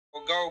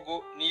ọ̀gá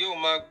ògo ni yóò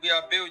máa gbé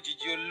abẹ́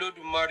òjìji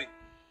Olódùmarè.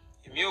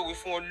 Èmi ó wí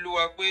fún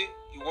Olúwa pé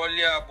ìwọ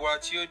lé ààbò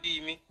àti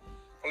odi mi,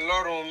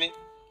 Ọlọ́run mi,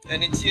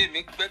 ẹni tí èmi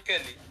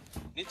gbẹ́kẹ̀lé.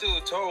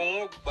 Nítòótọ́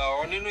òun ó gbà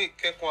ọ́ nínú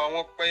ìkẹ́kùn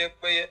àwọn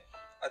pẹyẹpẹyẹ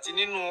àti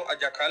nínú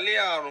àjàkálẹ̀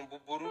àrùn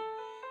búburú.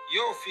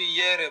 Yóò fi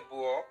ìyẹ́ rẹ̀ bò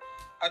ọ́,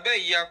 abẹ́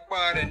ìyẹ́ apá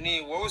rẹ̀ ni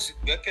ìwọ ó sì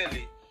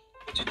gbẹ́kẹ̀lé.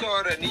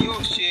 Òtítọ́ rẹ̀ ni yóò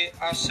ṣe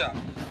asà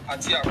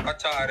àti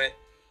àpáta rẹ̀.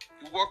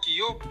 Ìwọ kì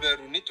yóò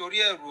bẹ̀rù nítorí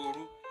ẹ̀rù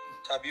òru,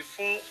 tàbí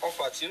fún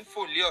ọfà tí ń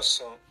fò lé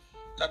ọ̀sán,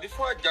 tàbí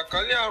fún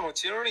àjàkálẹ̀ àrùn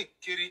tí ń rìn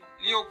kiri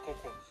lé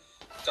òkùnkùn,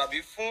 tàbí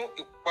fún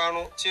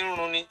ìparun tí ń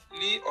runni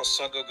lé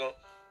ọ̀sán gangan.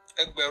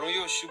 Ẹgbẹ̀rún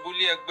yóò ṣubú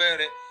lé ẹgbẹ́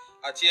rẹ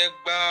àti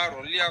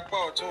ẹgbàárùn lé apá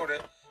ọ̀tún rẹ,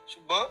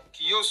 ṣùgbọ́n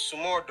kì yóò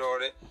súnmọ́ ọ̀dọ̀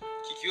rẹ.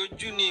 Kìkì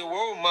ojú ni ìwọ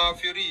ó máa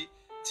fi rí,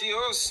 tí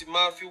ó sì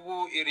máa fi wo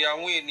èrè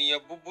àwọn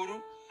ènìyàn búburú.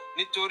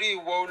 Nítorí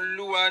ìwọ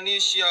Olúwa ní í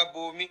ṣe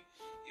ààbò mi,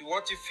 ìwọ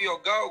ti fi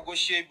ọ̀gá ògo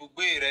ṣe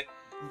ibùgbé rẹ.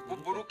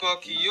 Búburú kan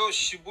kì yóò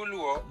ṣubú lù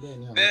ọ́,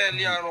 bẹ́ẹ̀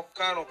lé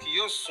àrùnkárùn kì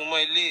yóò súnmọ́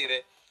ilé rẹ.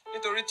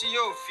 Nítorí tí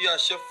yóò fi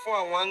àṣẹ fún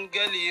àwọn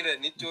áńgẹ́lì rẹ̀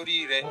nítorí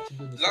rẹ,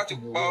 láti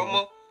pa ọ́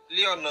mọ́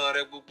lé ọ̀nà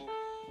rẹ gbogbo.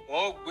 Wọn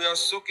ó gbé ọ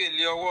sókè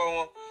lé ọwọ́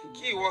wọn,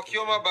 kí ìwọ kí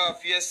ó má bàa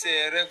fi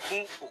ẹsẹ̀ rẹ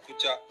gún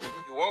òkúta.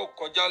 Ìwọ ó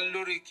kọjá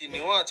lórí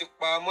kìnìún àti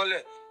pa á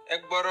mọ́lẹ̀.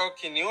 Ẹgbọrọ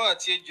kìnìún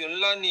àti ejò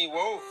ńlá ni ìwọ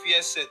ó fi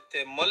ẹsẹ̀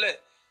tẹ̀ mọ́lẹ̀.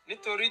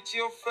 Nítorí tí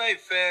ó fẹ́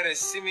ìfẹ́ rẹ̀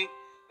sí mi,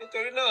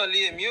 nítorí náà lé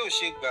èmi ó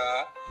ṣe gbà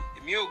á.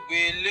 Èmi ó gbé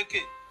e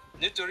lékè,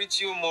 nítorí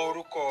tí ó mọ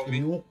orúkọ mi.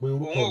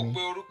 Òun ó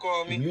pe orúkọ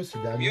mi,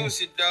 èmi ó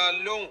sì dá a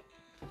lóhùn.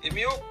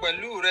 Èmi ó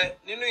pẹ̀lú rẹ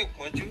nínú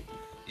ìpọ́njú,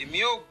 èmi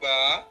ó gbà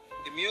á,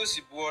 èmi ó sì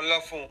bu ọlá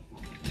fún un.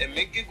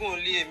 Ẹ̀mí gígùn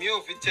lé èmi ó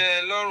fi tẹ́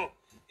ẹ lọ́rùn,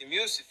 èmi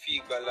ó sì fi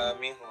ìgbàlà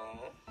mi hàn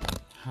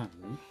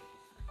án.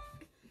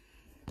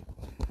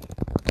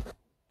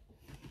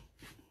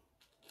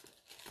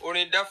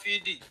 Orin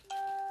Dáfídì,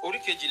 orí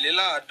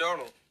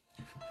 42.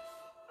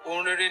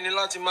 Ohun rere ni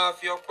láti máa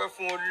fi ọpẹ́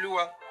fún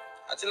Olúwa,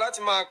 àti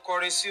láti máa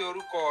kọrin sí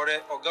orúkọ rẹ,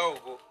 ọ̀gá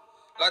ògo,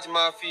 láti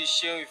máa fi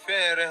ìṣeun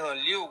ìfẹ́ rẹ hàn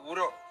lé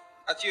òwúrọ̀,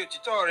 àti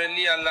òtítọ́ rẹ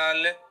lé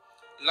alaalẹ́.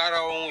 Lára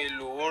ohun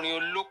èlò orin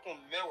olókùn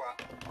 10,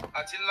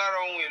 àti lára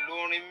ohun èlò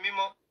orin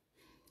mímọ́.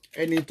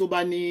 Ẹni tó bá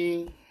ní,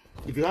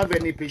 if you have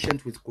any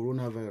patient with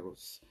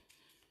coronavirus,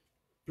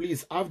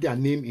 please have their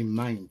name in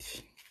mind.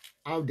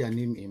 Have their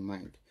name in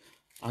mind.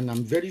 And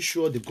I'm very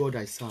sure the God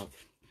I serve,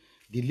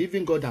 the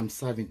living God I'm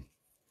serving,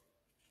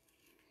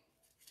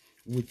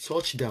 will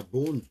touch their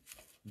bone,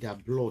 their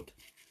blood,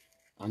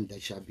 and they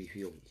shall be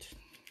healed.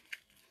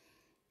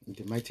 In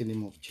the mighty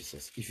name of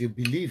Jesus. If you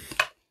believe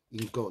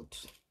in God,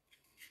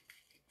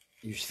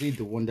 you see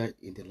the wonder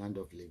in the land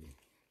of living.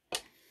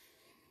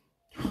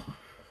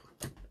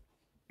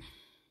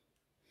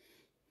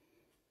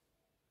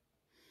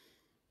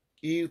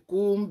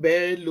 Ikú ń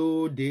bẹ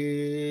lóde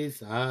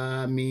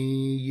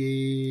sàmìyé,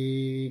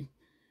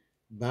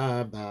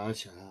 bàbá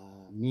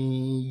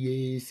sàmìyé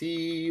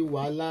sí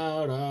wa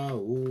lára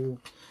o.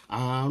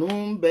 Àrùn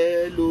ń bẹ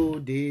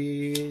lóde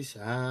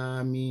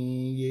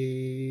sàmìyé,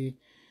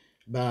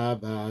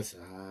 bàbá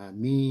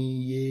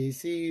sàmìyé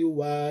sí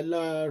wa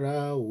lára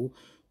o.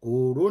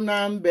 Kòrónà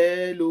ń bẹ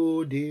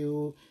lóde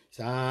o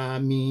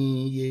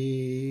sàmìyé,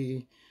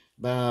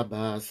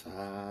 bàbá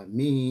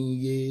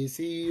sàmìyé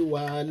sí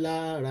wa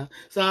lára.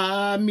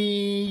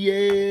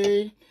 Sàmìyé,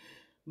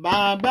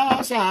 bàbá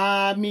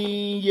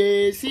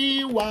sàmìyé sí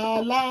wa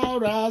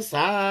lára.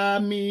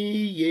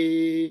 Sàmìyé,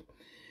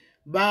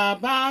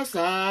 bàbá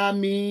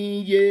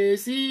sàmìyé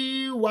sí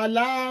wa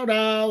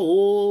lára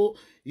o.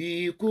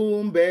 Ikú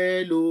ń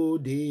bẹ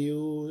lóde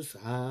o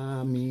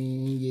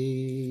sàmìyé,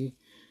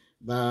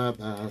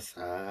 bàbá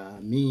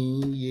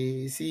sàmìyé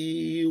sí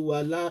wa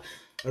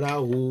lára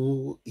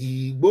o.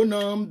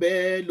 Ìgbóná ń bẹ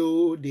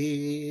lóde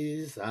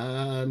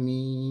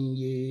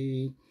sàmìyé,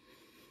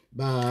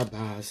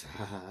 bàbá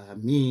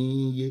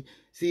sàmìyé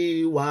sí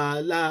wa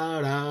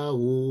lára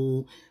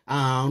o.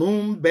 Àrùn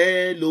ń bẹ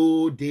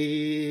lóde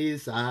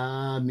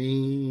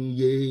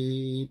sàmìyé,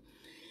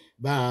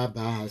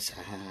 bàbá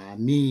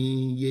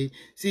sàmìyé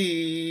sí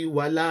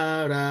wa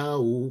lára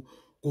o.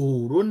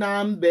 Kòrónà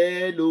ń bẹ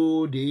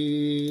lóde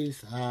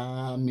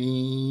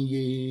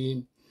sàmìyé,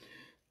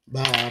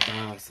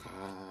 bàbá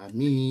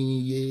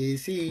sàmìyé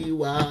sí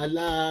wa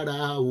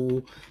lára o.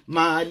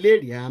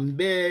 Malaria ń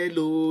bẹ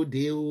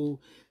lóde o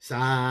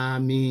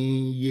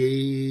sàmìyé,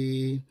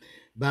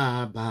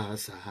 bàbá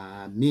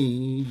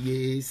sàmìyé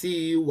sí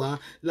wa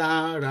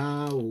lára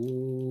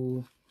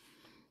o.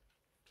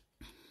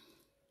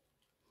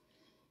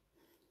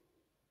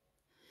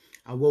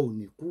 Àwa ò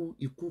ní kú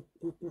ikú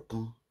kúkú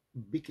kan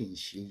bí kì í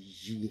ṣe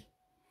yíyẹ.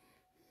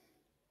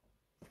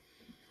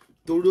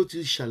 Torí ó ti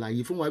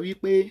ṣàlàyé fún wa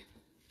wípé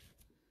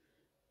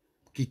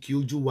kìkì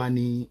ojú wa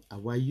ni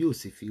àwa yóò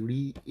sì fi rí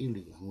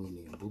èrè àwọn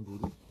ènìyàn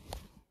búburú.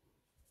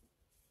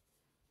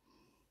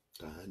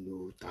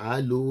 Ta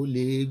ló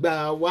lè gbà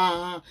wá?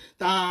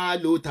 Ta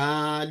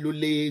ló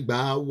lè gbà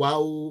wá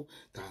o?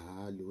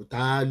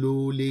 Ta ló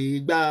lè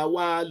gbà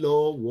wá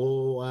lọ́wọ́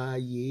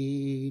ayé?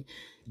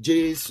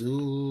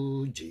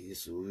 Jésù,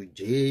 Jésù,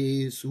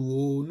 Jésù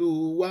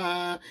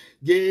Olúwa,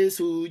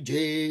 Jésù,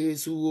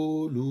 Jésù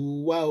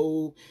Olúwa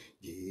o.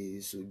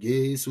 Jésù,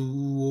 Jésù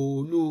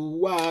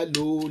Olúwa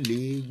ló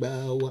lè gbà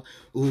wá.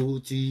 Ó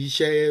ti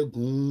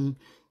ṣẹ́gun,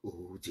 ó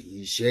ti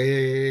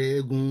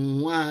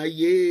ṣẹ́gun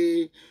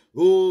ayé,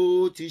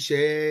 ó ti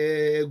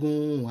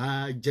ṣẹ́gun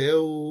àjẹ́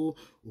o.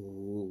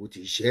 Ó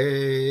ti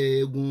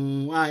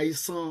ṣẹ́gun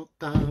àìsàn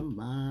ká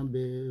má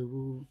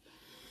bẹ̀rù.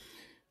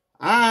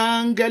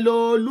 Áńgẹ́lì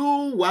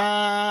Olúwa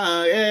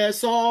ẹ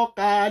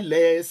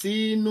sọ̀kalẹ̀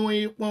sínú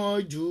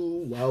ìpọ́njú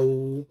wa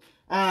o.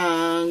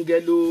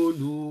 Áńgẹ́lì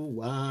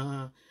Olúwa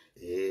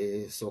ẹ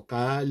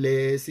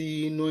sọ̀kalẹ̀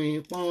sínú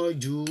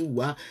ìpọ́njú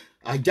wa.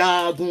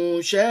 Ajagun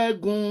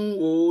ṣẹ́gun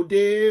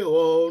òde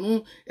ọ̀run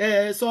ẹ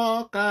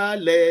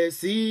sọ̀kalẹ̀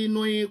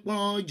sínú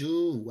ìpọ́njú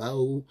wa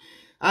o.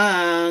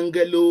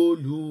 Áńgẹ́lì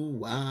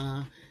Olúwa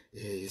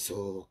ẹ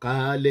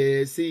sọ̀kalẹ̀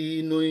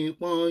sínú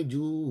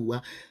ìpọ́njú wa.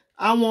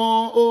 Àwọn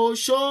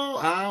oṣó,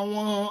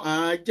 àwọn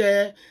àjẹ́,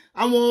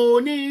 àwọn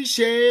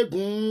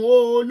oníṣègùn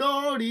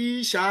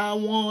olórìṣà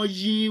wọn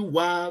yí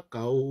wa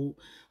ká o.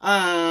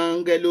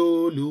 Áńgẹ́lì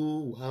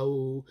Olúwa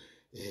o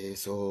ẹ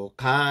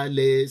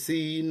sọ̀kalẹ̀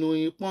sínú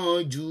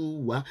ìpọ́njú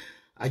wa.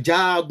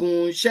 Ajagun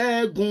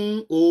ṣẹ́gun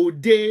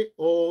òde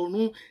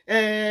ọ̀run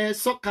ẹ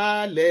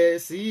sọ̀kalẹ̀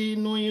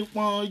sínú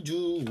ìpọ́njú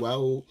wa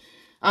o.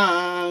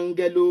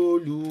 Áńgẹ́lì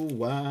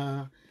Olúwa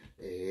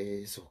ẹ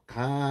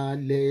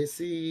sọ̀kalẹ̀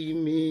sí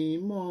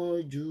mímọ́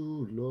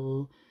jùlọ.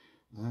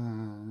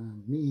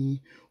 Àmín.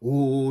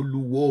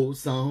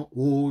 Olùwòsàn,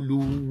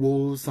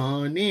 olùwòsàn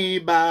ní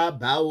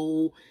bàbá o,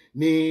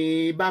 ní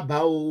bàbá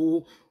o.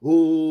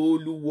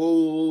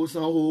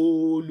 Olùwòsàn,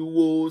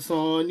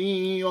 olùwòsàn ní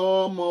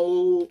ọmọ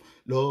o,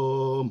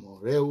 lọ́mọ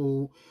rẹ o.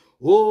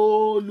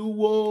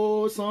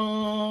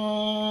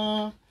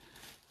 Olùwòsàn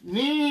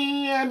ní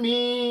ẹ̀mí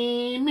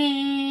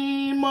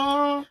mímọ́.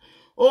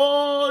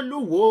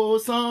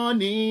 Olùwòsàn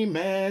ní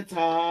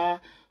mẹ́ta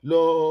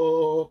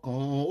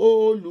lọ́kan.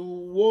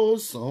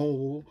 Olùwòsàn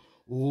o,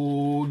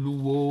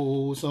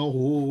 olùwòsàn,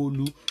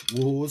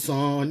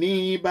 olùwòsàn ní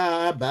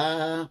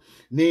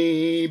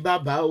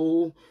bàbá o.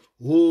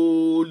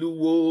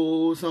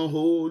 Olùwòsàn,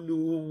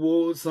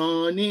 olùwòsàn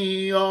ní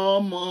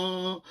ọmọ,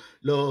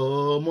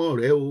 lọ́mọ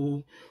rẹ o.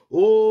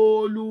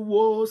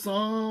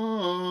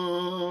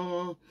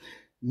 Olùwòsàn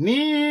ní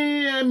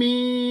ẹ̀mí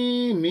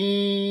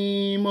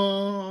mímọ́.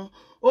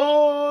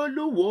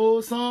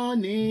 Olùwòsàn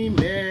ní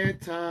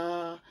mẹ́ta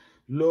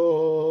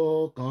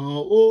lọ́kan.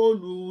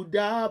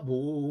 Olùdáàbò,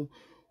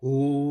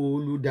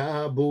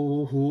 olùdáàbò,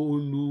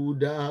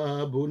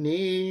 olùdáàbò ní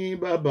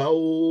bàbá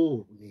o,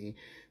 ní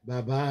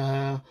bàbá.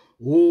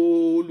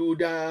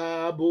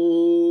 Olùdáàbò,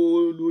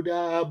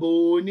 olùdáàbò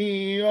ní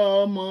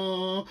ọmọ,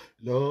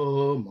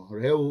 lọ́mọ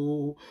rẹ o.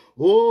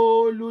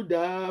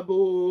 Olùdáàbò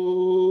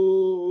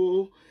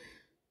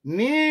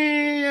ní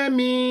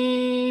ẹ̀mí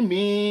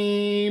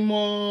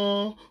mímọ́.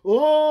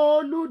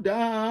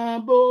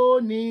 Olùdáàbò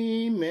ní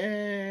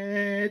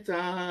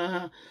mẹ́ta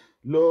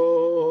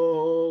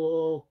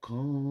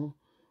lọ́kan.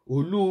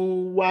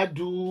 Olúwa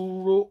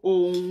dúró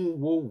òun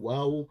wò wá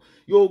o,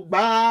 yóò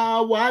gbà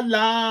wá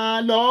là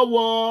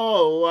lọ́wọ́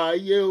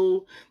ayé o.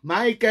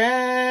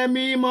 Máíkẹ́lì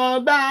mímọ́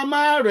gbá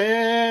má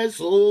rẹ̀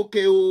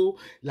sókè o,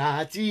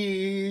 láti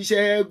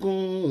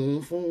ṣẹ́gun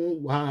fún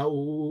wa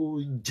o.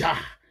 Jà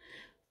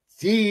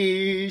tí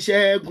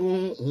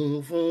ṣẹ́gun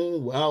fún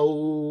wa o.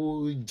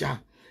 Jà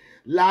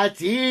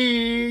láti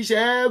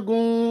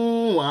ṣẹ́gun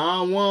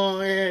àwọn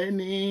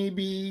ẹni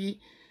bí.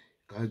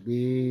 Ká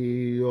gbé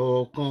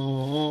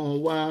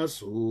ọkàn wa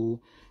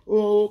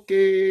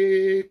sókè,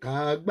 ká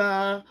gbà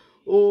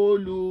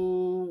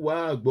Olúwa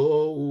gbọ́,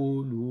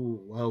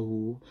 Olúwa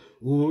o.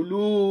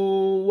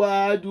 Olúwa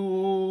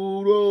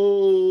dúró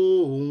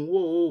òun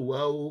wò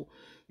wá o,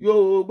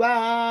 yóò gbà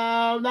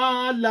wá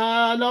là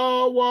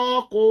lọ́wọ́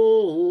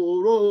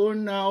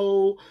kòrónà o.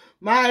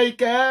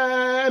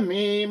 Máíkẹ́lì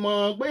mímọ́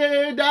gbé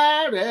idà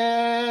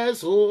rẹ̀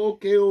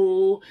sókè o,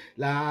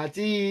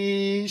 láti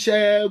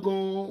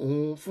ṣẹ́gun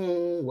fún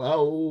wa o.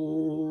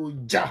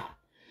 Jà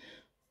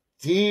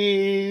tí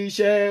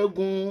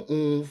ṣẹ́gun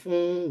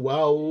fún wa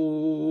o.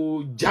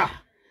 Jà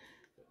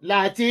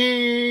láti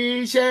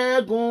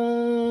ṣẹ́gun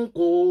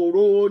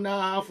kòrónà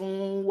fún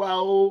wa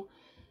o.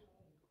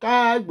 Ká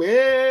gbé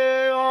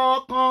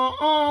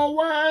ọkàn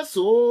wa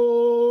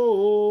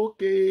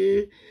sókè,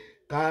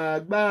 ká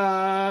gbà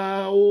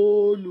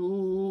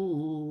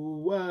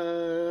Olúwa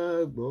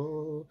gbọ́.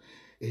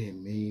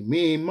 Ẹ̀mí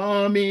mímọ́,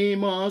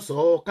 mímọ́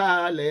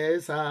sọ̀kalẹ̀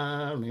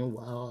sáàrin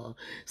wa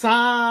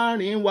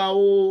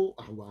o.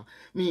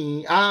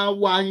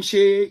 Àwa ń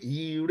ṣe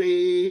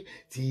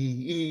ìrètí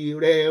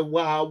rẹ̀.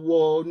 Wá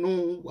wọnú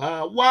wa,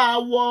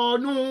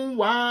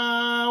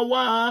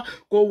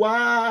 kó wá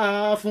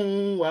fún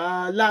wa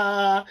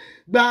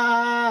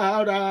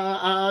lágbára,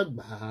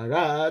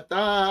 agbára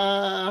tá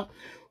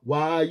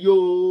wa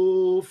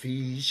yóò fi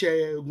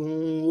ṣẹ́gun.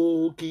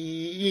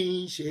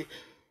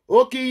 Ó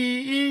kì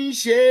í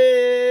ṣe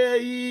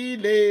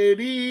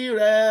ìlérí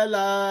rẹ̀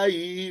láì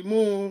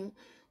mú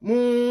mú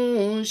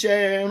ṣẹ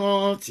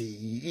rántí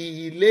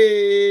ilé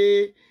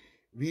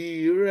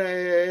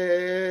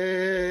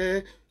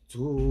rẹ̀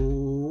tó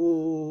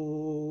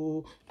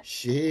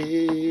ṣe.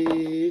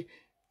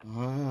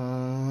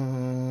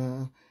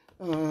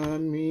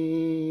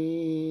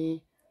 Àmín.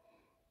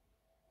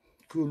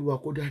 Kí Olúwa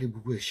kó dárí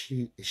gbogbo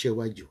ẹ̀ṣẹ̀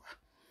wa jì wá,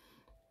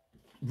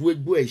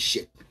 gbogbo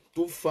ẹ̀ṣẹ̀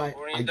tó fa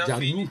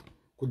àjálù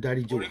kó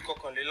dárí jì wá. Orí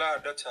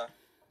 51.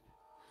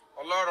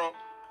 Ọlọ́run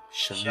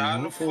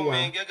ṣàánú fún wa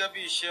gẹ́gẹ́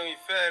bí ìṣeun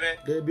ìfẹ́ rẹ,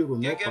 gẹ́gẹ́ bí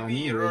ìrònú gẹ́gẹ́ ọ̀pọ̀ bí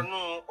àánú rẹ, ìrọ̀nù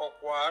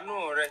ọ̀pọ̀ àánú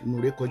rẹ, nù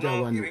rékọjá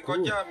wa nù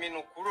ìrékọjá mi nù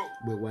kúrò,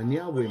 wẹ̀ wá ní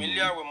àwẹ̀ mi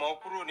lé àwẹ̀ mọ́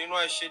kúrò nínú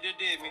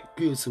àìṣedédé mi,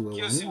 kí o sì wẹ̀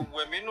kí wá o sì nù,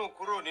 wẹ̀ mí nù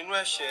kúrò nínú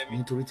ẹ̀ṣẹ̀ mi,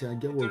 nítorí tí a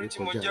jẹ́wọ́ nítorí tí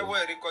mo jẹ́wọ́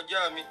ìrékọjá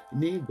mi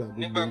ní ìgbà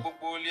nígbà gbogbo,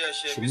 gbogbo ilé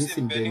ẹ̀ṣẹ̀ mi ṣèmi sì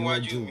ń bẹ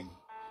níwájú mi.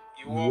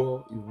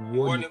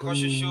 ìwọ nìkan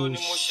ni mo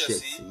ṣẹ̀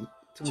sí,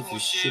 tí mo fi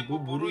ṣe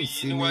búburú yìí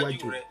sí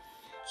níwájú rẹ,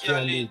 kí a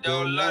lè dá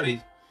ọ láre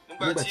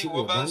nígbà tí ìwọ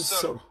bá ń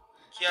sọ̀rọ̀,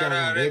 kí ara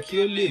rẹ kí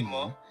ó lè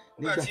mọ́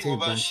nígbà tí ìwọ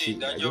bá ń ṣe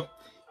ìdájọ́.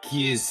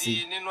 Kíyèsí,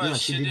 nínú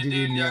àìṣedéédé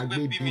ni a gbé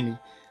bí mi,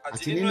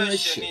 àti nínú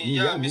ẹ̀ṣẹ̀ ni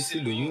ìyá mi sì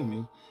lóyún mi.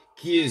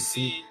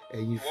 Kíyèsí,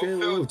 ẹ̀yin fẹ́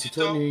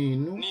òtítọ́ ní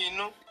inú,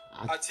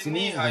 àti ní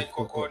ìhà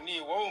ìkọ̀kọ̀ ni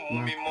ìwọ ò mú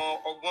mi mọ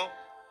ọgbọ́n.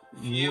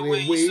 Fi ewé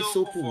ewé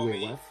ìsopù fọ̀ wẹ̀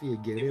mí, wá, fi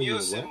ẹ̀gẹ́rẹ́ èmi wẹ̀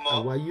yóò sì wá, mọ́,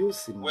 àwa yóò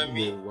sì wẹ̀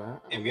mí, wẹ̀ wá,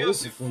 èmi àwa yóò ó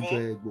sì sì fún fún jọ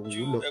ẹ̀gbọ̀n ju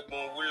òwú lọ.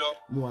 ẹ̀gbọ̀n òwú lọ.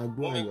 Mú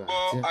agbó Mú mi ayọ̀ gbọ́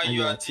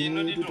ayọ̀ àti inú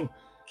dídùn,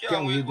 kí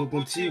àwọn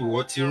egungun tí ìwọ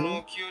ti rún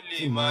kí lè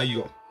máa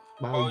yọ̀.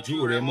 Pa ojú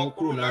rẹ mọ́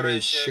kúrò lára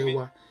ẹ̀ṣẹ̀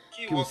wa,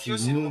 kí o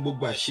sì nú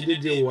gbogbo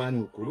àìṣedéédé wa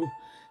nù kúrò.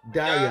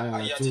 Dá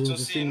àyà tuntun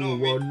sínú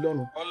wa, Ọlọ́run,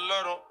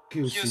 kí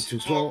o sì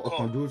tún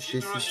ọkàn dúró ṣe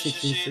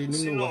ṣinṣin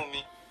nínú wa.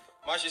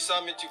 Má ṣe sá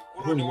mi tì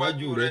Kúrò kúrò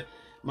níwájú rẹ,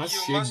 má kí o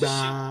ṣe má gba ṣe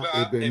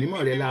ẹ̀bẹ̀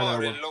mímọ́ rẹ lára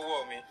wa. lọ́wọ́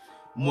mi.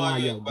 Mú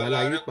ayọ̀ ìgbàlà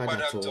yí padà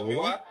tọ̀ wá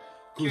wá,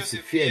 kí o sì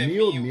fi ẹ̀mí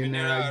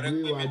òmìnira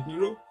gbé wa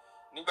dúró.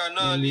 Nígbà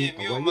náà ni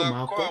èmi ó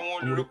máa kọ́ àwọn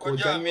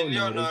olùrékọjá mi lé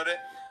ọ̀nà rẹ,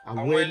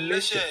 àwọn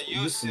ẹlẹ́ṣẹ̀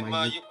yóò sì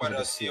máa yí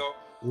padà sí ọ.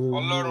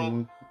 Ọlọ́run,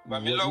 gbà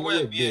mí lọ́wọ́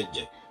ẹ̀bi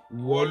ẹ̀jẹ̀,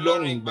 ìwọ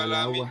Ọlọ́run ìgbàlà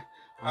wa.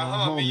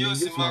 ahọ́n mi yóò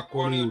sì máa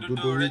kọrin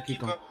òdodo rẹ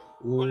kíkan.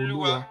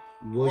 Olúwa,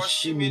 ìwọ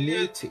ṣí mi ní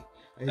ètè,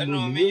 ẹnu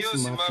mi yóò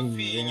sì máa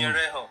fi ìyìn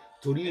rẹ hàn.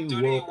 Torí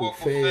ìwọ kò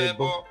fẹ́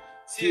ẹbọ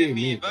tí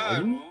èmi ìbá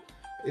rú,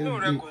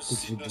 kò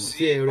sì dùn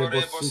sí ẹrẹbọ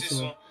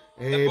sísun.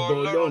 Ẹbọ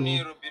Ọlọ́run,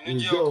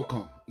 ìjẹ́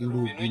ọkàn,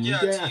 ìròbìnújẹ́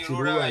àti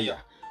ìró àyà.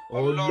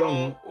 Ọlọ́run,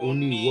 òun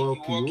ni ìwọ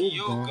kì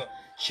yóò gan,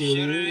 ṣe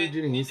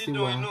orílẹ̀-èdè sí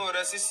wa.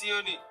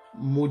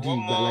 Mo di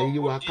ìgbàlà yí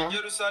wa ká,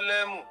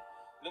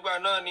 nígbà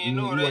náà ni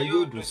inú rẹ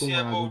yóò dùn sí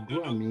ẹbọ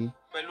òdodo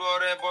pẹ̀lú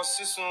ọrẹ ẹbọ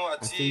sísun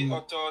àti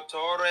ọ̀tọ̀ọ̀tọ̀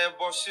ọrẹ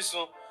ẹbọ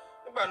sísun.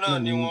 Nígbà náà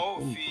ni wọn ó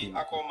fi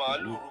akọ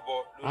màálù rúbọ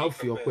lórí pẹpẹ. A ó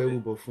fi ọpẹ́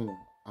rúbọ fún ọ.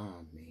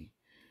 Àmín.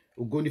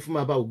 Ògo ni fún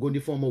Baba, ògo ni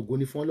fún Ọmọ, ògo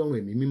ni fún Ọlọ́run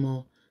ẹ̀mí mímọ́,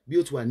 bí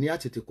ó ti wà ní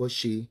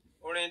àtètèkọ́ṣe.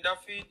 Orin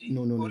Dáfídì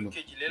orí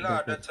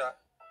 52.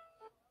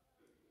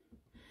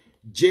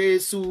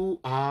 Jésù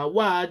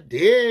àwa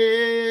dé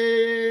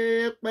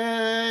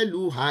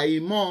pẹ̀lú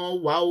àìmọ̀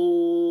wa o,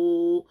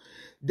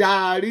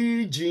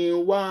 dáríjì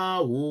wa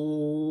o,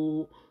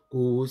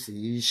 kò sì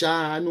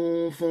ṣàánú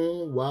fún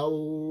wa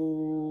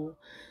o.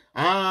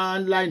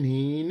 Aláìní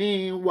ni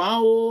wa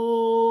o,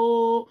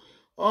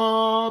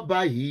 ọba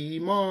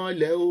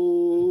ìmọ́lẹ̀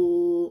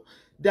o,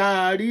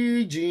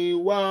 dáríjì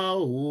wa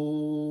o,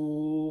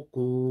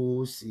 kò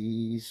sì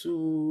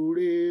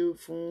súre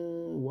fún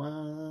wa.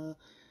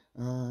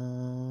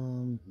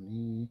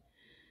 Àmín.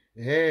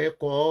 Ẹ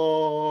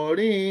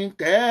kọrin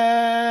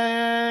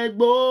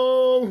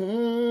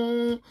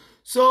kẹ́gbóhùn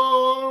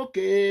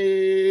sókè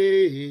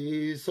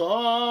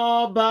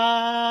sọ́ba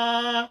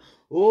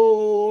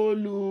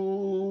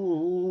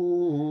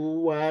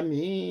Olúwa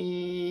mi.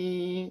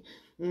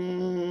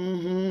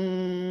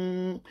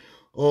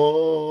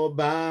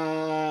 Ọba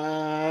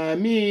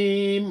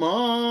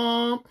mímọ́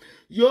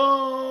yóò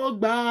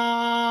gbà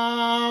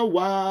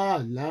wá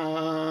là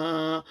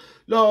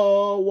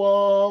lọ́wọ́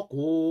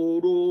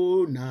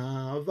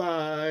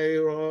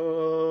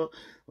coronavirus.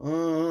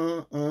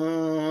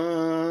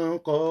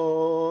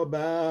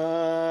 Kọ́ba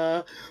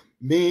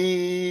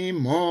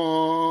mímọ́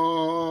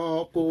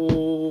kó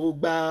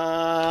gbà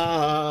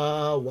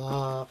wá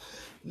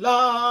là,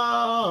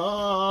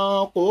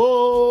 kó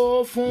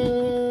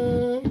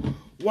fún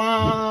wa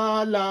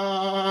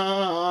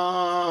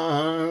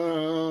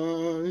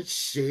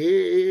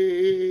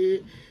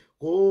láṣẹ,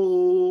 kó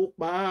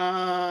pa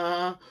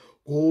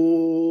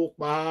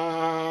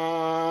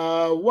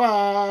wá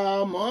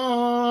mọ́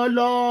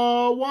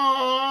lọ́wọ́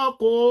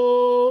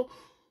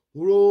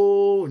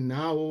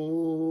kòrónà o,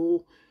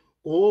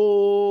 kó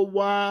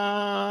wá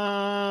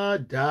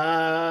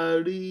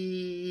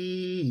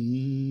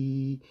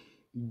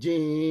dáríjì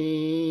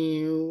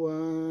wá.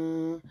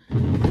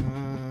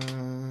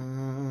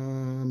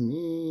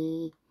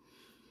 Àmín.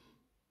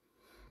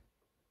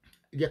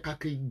 Jẹ́ ká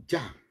kí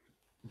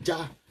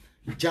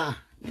já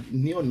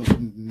ní ọ̀nà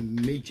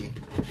méje.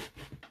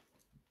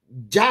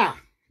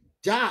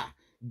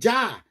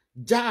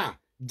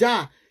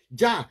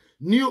 Já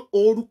ní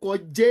orúkọ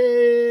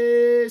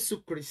Jésù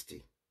Kristi,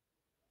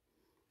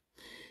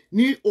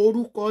 ní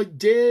orúkọ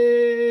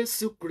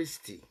Jésù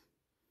Kristi,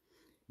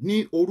 ní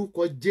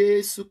orúkọ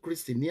Jésù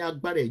Kristi, ní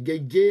agbára ẹ̀jẹ̀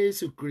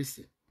Jésù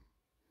Kristi.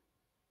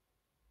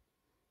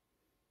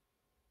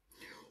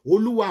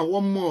 Olúwa, àwọn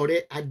ọmọ rẹ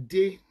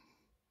adé,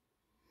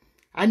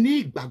 a ní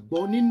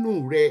ìgbàgbọ́ nínú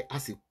rẹ, a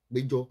sì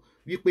péjọ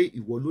wípé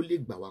ìwọ ló lè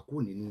gbà wá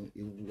kúrò nínú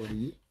ewu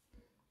ayé.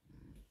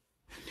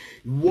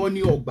 Ìwọ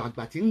ni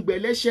ọ̀gbàgbà tí ń gbẹ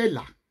lẹ́ṣẹ̀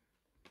là.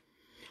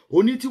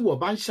 Oní tí wọ́n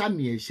bá ń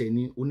ṣàmì ẹ̀ṣẹ̀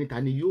ni oníta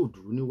ni yóò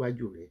dúró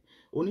níwájú rẹ.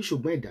 Oní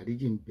ṣùgbọ́n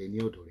ìdáríjì ń bẹ ní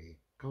ọ̀dọ̀ rẹ,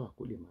 káwa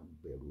kó lè máa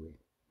bẹ̀rù ẹ.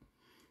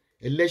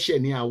 Ẹlẹ́ṣẹ̀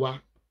ni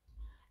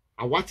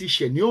àwa ti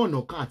ṣẹ̀ ní ọ̀nà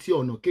kan àti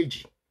ọ̀nà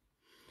kejì.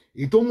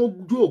 Èyí tó mú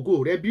ojú ògo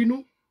rẹ bínú.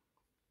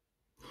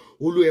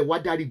 Olúwa, ẹ wá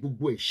dárí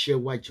gbogbo ẹ̀ṣẹ̀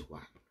wa jì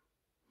wá.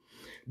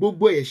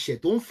 Gbogbo ẹ̀ṣẹ̀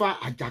tó ń fa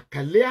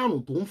àjàkálẹ̀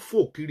àrùn tó ń fò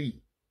kiri,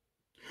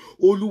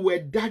 Olúwa, ẹ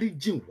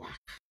dáríjì wá.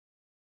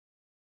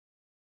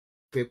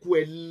 Fẹ́ kú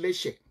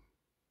ẹlẹ́ṣẹ̀.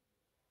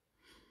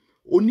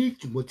 Ó ní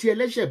ìtumọ̀ tí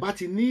ẹlẹ́ṣẹ̀ bá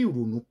ti ní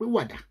ìrònú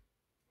pìwàdà,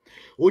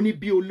 ó ní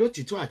bí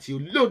olótìtọ́ àti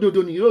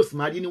olódodo ni yóò sì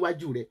máa rí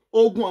níwájú rẹ̀.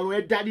 Ogun ọ̀run,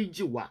 ẹ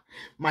dáríjì wá.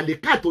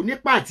 Màlẹ́kà tó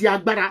nípa àti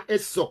agbára, ẹ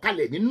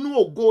sọ̀kalẹ̀ nínú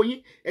ògo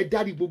yín, ẹ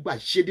dárí gbogbo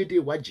àìṣedéédé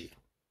wa jì.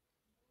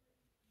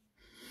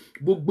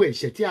 Gbogbo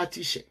ẹ̀ṣẹ̀ tí a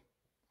ti ṣẹ̀,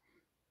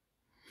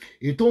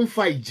 èyí tó ń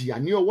fa ìjìyà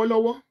ní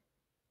ọwọ́lọ́wọ́,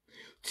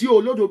 tí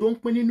olódodo ń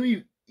pín nínú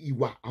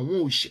ìwà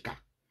àwọn òṣìkà,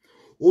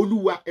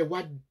 Olúwa, ẹ wá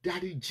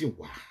dáríjì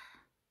wá.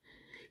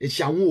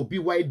 Ẹ̀ṣẹ̀ àwọn òbí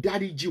wa, ẹ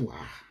dáríjì wá.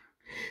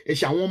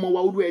 Ẹ̀ṣẹ̀ àwọn ọmọ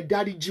wa, Olúwa, ẹ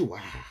dáríjì wá.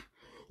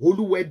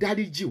 Olúwa, ẹ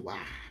dáríjì wá.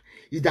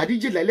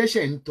 Ìdáríjì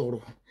lẹ́lẹ́ṣẹ̀ ń tọrọ.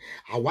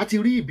 Àwa ti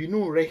rí ìbínú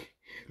rẹ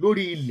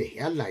lórí ilẹ̀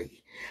alààyè.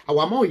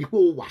 Àwa mọ̀ yìí pé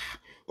ó wà.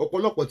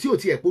 Ọ̀pọ̀lọpọ̀ tí ò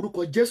tiẹ̀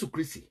porúkọ Jésù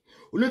Kristi,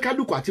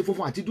 oníkálùkù àti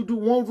funfun àti dúdú,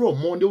 wọ́n rọ̀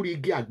mọ́ lórí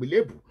igi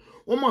àgbélébù.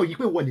 Wọ́n mọ̀ yìí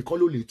pé ìwọ nìkan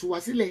ló lè tú wa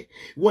sílẹ̀.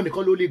 Ìwọ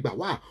nìkan ló lè gbà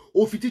wá.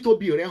 Ó fi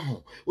títóbi rẹ hàn.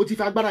 Ó ti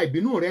fi agbára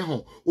ìbínú rẹ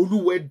hàn.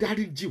 Olúwa, ẹ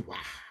dáríjì wá.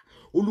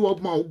 Olúwa,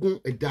 ọmọ ogun,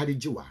 ẹ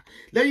dáríjì wá.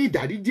 Lẹ́yìn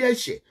ìdáríjì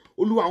ẹ̀ṣẹ̀,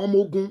 Olúwa, àwọn ọmọ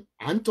ogun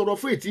à ń tọrọ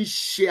fún ètí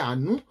ṣe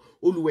àánú.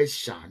 Olúwa, ẹ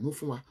ṣàánú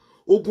fún wa.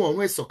 Ogun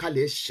ọ̀run, ẹ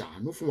sọ̀kalẹ̀, ẹ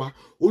ṣàánú fún wa.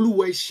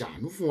 Olúwa, ẹ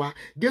ṣàánú fún wa.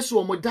 Jésù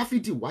ọmọ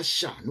Dáfídì, wá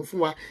ṣàánú fún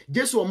wa.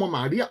 Jésù ọmọ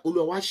Màríà,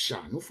 Olúwa, wá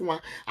ṣàánú fún wa.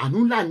 Àánú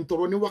ńlá ń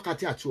tọrọ ní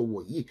wákàtí àti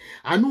ọ̀wọ̀ yìí.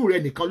 Àánú rẹ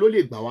nìkan ló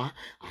lè gbà wá.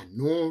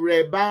 Àánú rẹ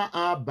bá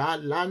a bá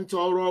là ń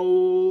tọrọ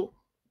o.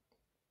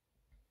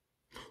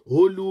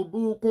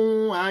 Olùbùkún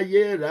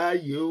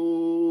ayérayé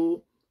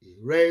o.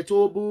 Ìrẹ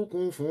tó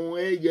bùkún fún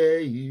ẹyẹ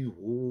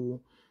ìwò.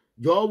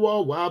 Jọ̀wọ́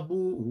wá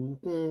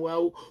bùkún wa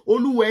o.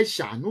 Olúwa, ẹ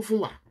ṣàánú fún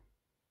wa.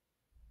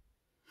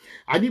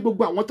 Àní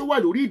gbogbo àwọn tó wà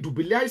lórí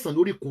ìdùbúlẹ̀ àìsàn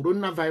lórí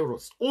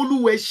coronavirus,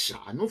 Olúwa, ẹ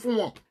ṣàánú fún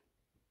wọn.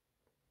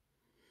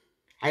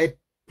 I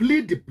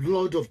plead the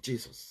blood of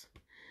Jesus.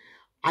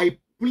 I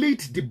plead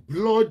the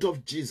blood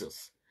of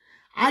Jesus.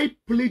 I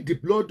plead the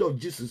blood of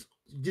Jesus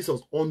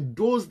on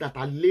those that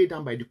are laid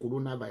down by the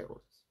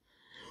coronavirus.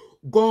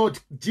 God,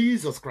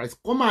 Jesus Christ,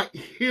 come and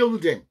heal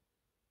them.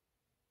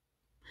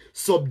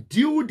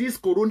 Subdue this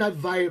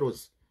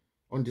coronavirus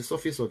on the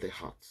surface of the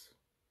heart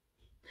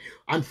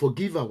and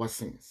forgive our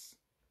sins.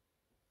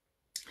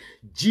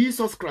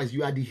 Jesus Christ,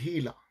 you are the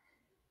healer.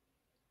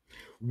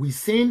 We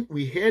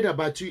heard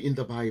about you in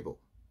the Bible.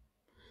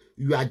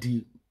 You are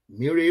the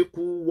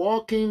miracle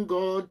working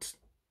God.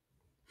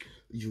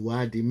 You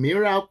are the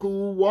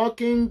miracle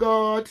working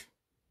God.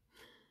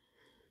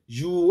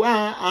 You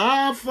are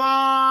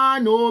Alpha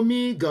and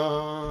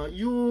Omega.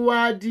 You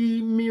are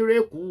the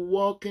miracle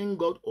working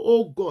God.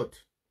 Oh God,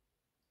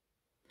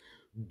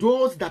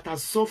 those that are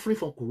suffering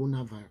from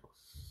coronavirus,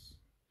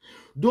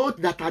 those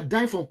that are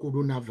dying from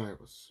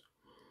coronavirus,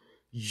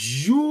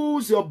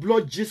 use your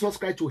blood, Jesus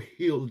Christ, to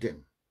heal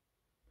them.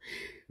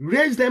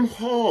 Raise them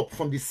up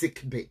from the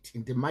sick bed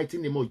in the mighty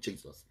name of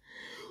Jesus.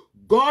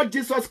 God,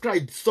 Jesus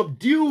Christ,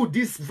 subdue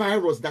this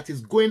virus that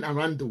is going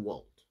around the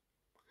world.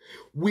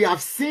 We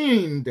have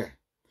sinned.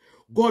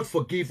 God,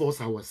 forgive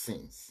us our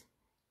sins.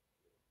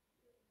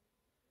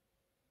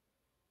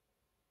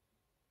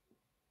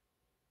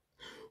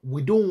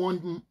 We don't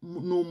want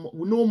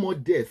no more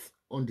death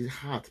on the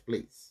heart,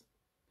 please.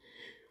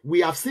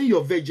 We have seen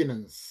your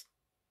vigilance.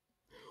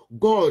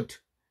 God,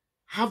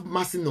 have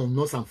mercy on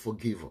us and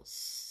forgive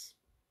us.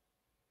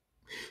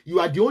 You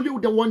are the only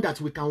one that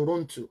we can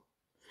run to,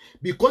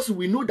 because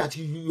we know that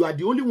you are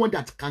the only one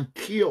that can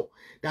cure,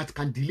 that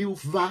can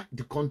deliver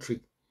the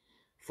country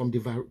from the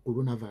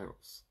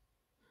coronavirus.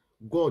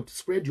 God,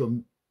 spread your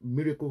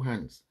miracle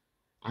hands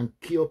and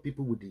cure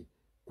people with the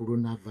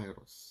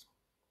coronavirus.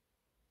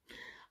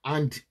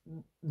 And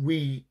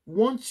we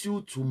want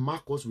you to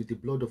mark us with the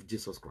blood of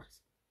Jesus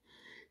Christ,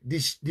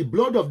 the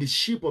blood of the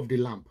sheep of the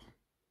lamb.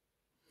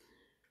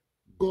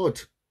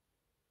 God,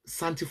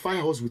 sanctify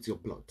us with your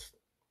blood.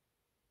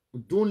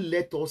 Don't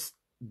let us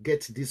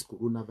get this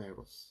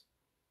coronavirus.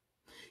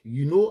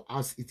 You know,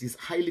 as it is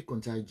highly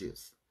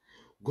contagious.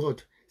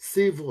 God,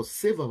 save us,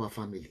 save our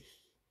family.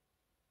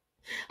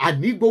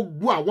 Àní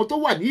gbogbo àwọn tó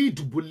wà ní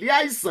ìdùbúlẹ̀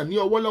àìsàn ní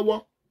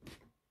ọwọ́lọ́wọ́.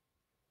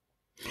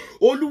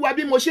 Olúwa,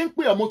 bí mo ṣe ń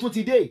pè ọmọ tó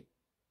ti dé.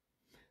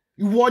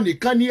 Ìwọ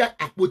nìkan ni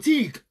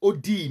àpótí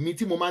odi mi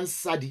tí mo máa ń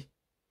sádi.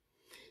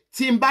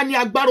 Tí n bá ní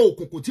agbára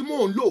òkùnkùn tí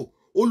mò ń lò,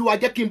 Olúwa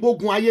jẹ́ kí n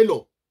bógun ayé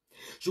lọ.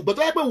 ṣùgbọ́n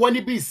tó yẹ pé wọ́n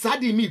níbi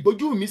ìsádi mi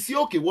ìgbójú mi sí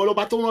òkè wọ́n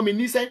lọ́ba tó rán mi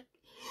níṣẹ́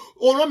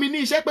ó rán mi ní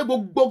iṣẹ́ pé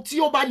gbogbo tí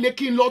ó bá lé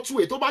kí n lọ tú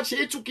tó bá ṣe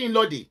é tú kí n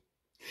lọ dè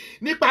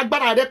nípa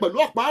agbára rẹ pẹ̀lú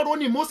ọ̀pá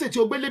Árónì Mósè tí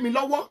ó gbé lé mi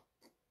lọ́wọ́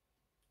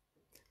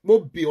mo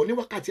bẹ̀ ọ́ ní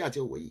wákàtí àti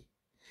ọ̀wọ̀ yìí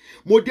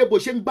mo dé bó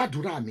ṣe ń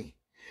gbàdúrà mi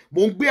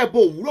mo ń gbé ẹbọ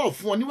òwúrọ̀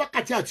fún ọ ní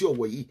wákàtí àti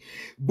ọ̀wọ̀ yìí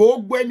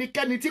gbogbo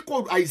ẹnikẹ́ni tí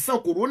àìsàn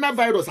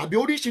coronavirus àbí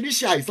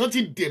oríṣiríṣi àìsàn ti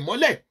dè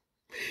mọ́lẹ̀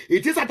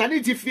ètí Sátánì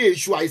ti fi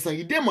èṣù àìsàn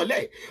yìí dè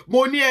mọ́lẹ̀ mo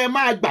ní ẹ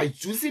máa gbà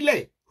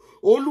ìtúsílẹ̀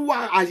Olúwa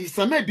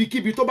àìsàn náà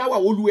ibikíbi tó bá wà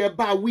Olúwa ẹ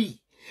bá wí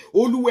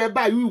Olúwa ẹ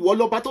bá wí ìwọ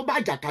lọba tó bá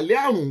àjàkálẹ̀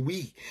àrùn wí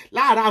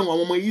láàárín àwọn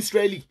ọmọ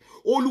Ísírẹ́lì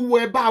Olúwa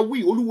ẹ bá wí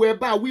Olúwa ẹ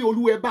bá wí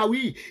Olúwa ẹ bá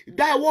wí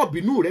dáwọ́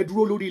ìbínú rẹ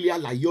dúró lórí ilé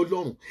alààyè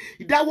Ọlọ́run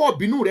dáwọ́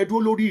ìbínú rẹ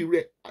dúró lórí ilé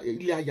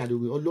ayàlè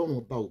Ọlọ́run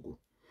ọba ògo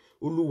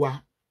Olúwa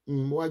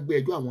mo wá gbé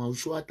ẹjọ́ àwọn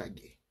oṣó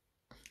àtàgé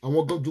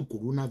àwọn gan ju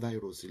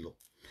coronavirus lọ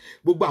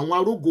gbogbo àwọn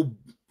arógo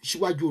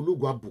síwájú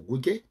ológo abògo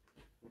jẹ́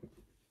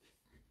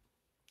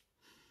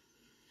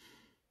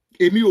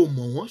èmi ò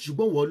mọ̀ wọ́n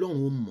ṣùgbọ́n wọ́n Ọlọ́run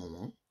ó mọ̀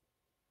wọ́n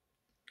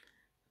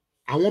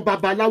àwọn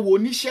babaláwo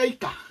oníṣẹ́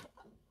ìkà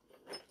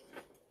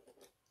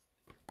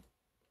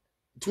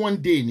tí wọ́n ń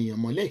de ènìyàn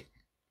mọ́lẹ̀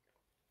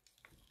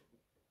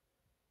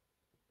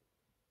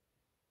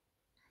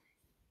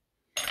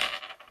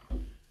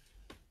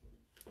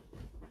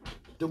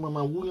tó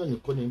máa wúyàn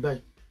nìkan ní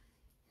báyìí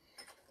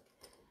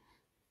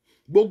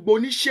gbogbo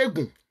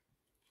oníṣègùn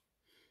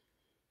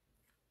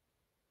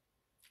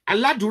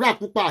aládùúrà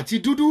pupa àti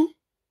dúdú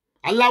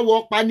aláwọ̀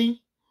pani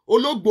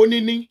ológbòní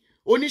ni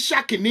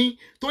oníṣàkíní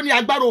tó ní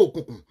agbára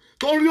òkùnkùn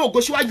tó ń rí ògo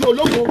síwájú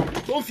ológo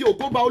tó ń fi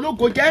ògo ba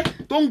ológo jẹ́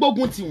tó ń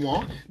gbógun tì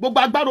wọ́n gbogbo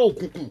agbára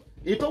òkùnkùn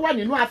èyí tó wà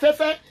nínú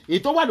afẹ́fẹ́ èyí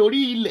tó wà lórí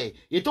ilẹ̀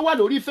èyí tó wà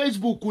lórí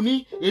Facebook ní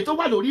èyí tó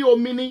wà lórí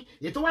omi ní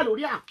èyí tó wà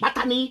lórí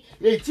àpáta ní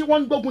èyí tí wọ́n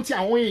ń gbógun ti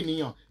àwọn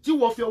ènìyàn tí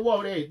wọ́n fi ọwọ́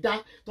rẹ̀ dá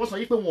tó sọ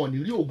wípé wọn ò ní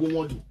rí ògo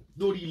wọn lò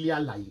lórí ilé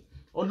alààyè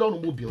Ọlọ́run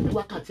mo bẹ̀ ọ́ ní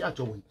wákàtí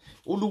àtọ̀wọ̀ yìí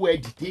Olúwa ẹ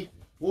dìde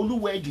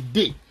Olúwa ẹ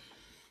dìde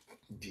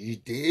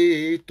dìde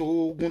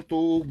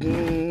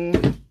tógúntógún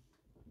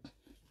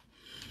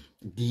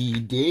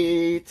dìde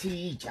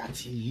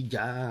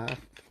tìjàtìjà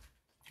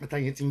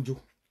àtàyè tí ń jó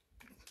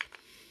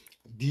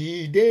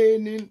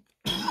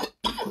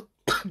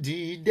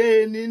dìde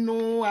nínú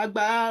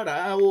agbára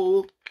o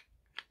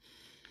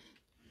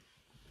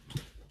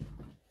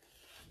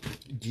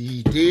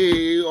dìde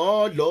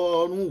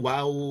Ọlọ́run wa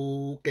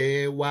o kẹ́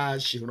wá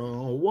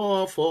ṣèrànwọ́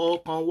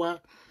fọkàn wa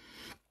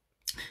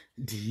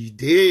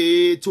dìde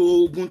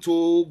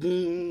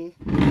tógúntógún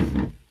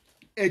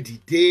ẹ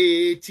dìde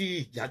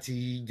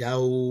tìjàtìjà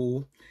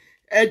o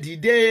ẹ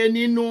dìde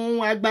nínú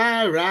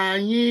agbára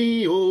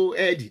yín o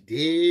ẹ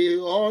dìde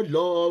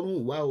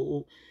Ọlọ́run wa o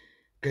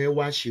kẹ́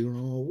wá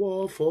ṣèrànwọ́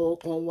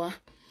fọkàn wa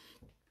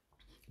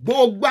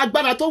gbogbo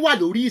agbára tó wà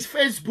lórí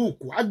Facebook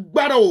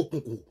agbára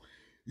òkùnkùn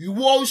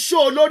ìwọ oṣó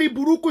olórí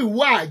burúkú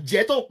ìwọ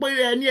àjẹ́ tó pé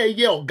ẹni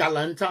ẹyẹ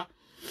ọ̀gàlàǹta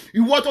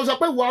ìwọ tó sọ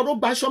pé ìwọ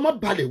arógbáṣọ má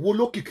balẹ̀ wo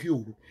lókìkí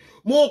òru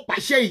mo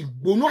pàṣẹ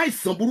ìgbóná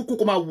àìsàn burúkú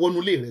kó máa wọnú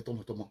ilé rẹ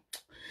tọmọtọmọ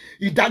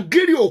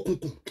ìdágìrì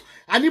òkùnkùn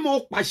àní mo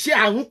pàṣẹ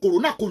àrùn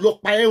kòrónà kó lọ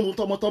pa ẹrun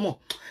tọmọtọmọ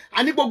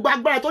àní gbogbo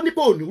agbára tó ní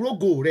pé ò ní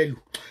rógo rẹ lò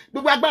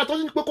gbogbo agbára tó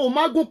ní pé kó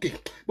má gòkè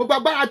gbogbo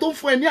agbára tó ń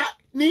fún ẹ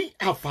ní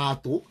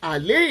àfààtò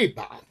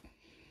àléèbá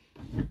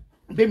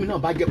bẹ́ẹ̀mi náà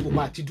bá jẹ́ kó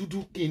máa ti dúdú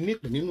kí n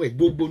nípìn nínú ẹ̀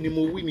gbogbo ni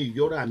mo wí ní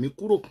ìyọra mi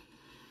kúrò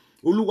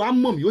Olúwa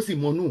mọ̀ mí ó sì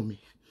mọnú mi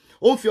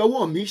ó ń fi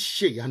ọwọ́ mi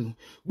ṣèyanu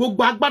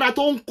gbogbo agbára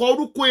tó ń kọ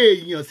orúkọ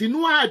èèyàn sínú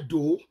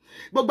àdó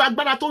gbogbo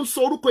agbára tó ń sọ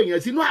orúkọ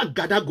èèyàn sínú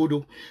àgádágodo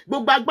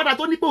gbogbo agbára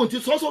tó ní pé òun ti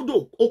sọ sódò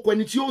okò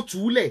ẹni tí ó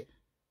túlẹ̀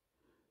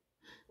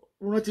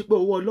rántí pé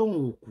owó Ọlọ́run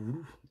ò kúrú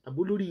àbó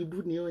lórí ibú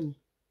ni ọ́ ni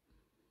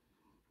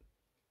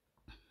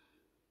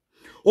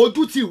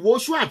ojú ti ìwọ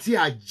oṣù àti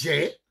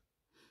àjẹ́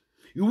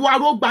ìwọ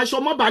arógbáṣọ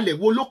mọ́balẹ̀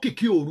wo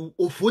lókìkí òru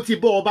òfò ti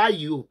bọ́ ọ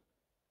báyìí o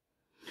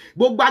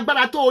gbogbo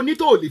agbára tó o ní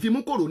tó o lè fi mú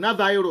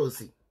coronavirus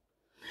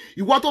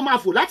ìwọ tó máa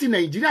fò láti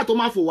Nàìjíríà tó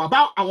máa fò wá bá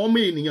àwọn ọmọ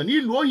ènìyàn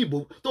nílùú òyìnbó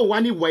tó wá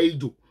níwà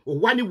ejò ò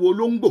wá níwà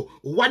olóńgbò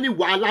ò wá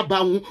níwà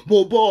alábàáhùn mo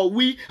bọ́ ọ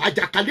wí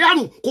àjàkálẹ̀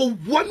àrùn kò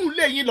wọnú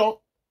lẹ́yìn lọ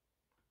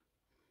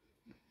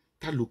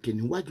ta lòkè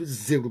níwájú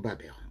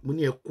Zerubbabel mo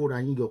ní ẹ kóra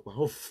yín yọpọ̀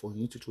ọ̀fọ̀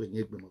yín tútù ẹ̀yìn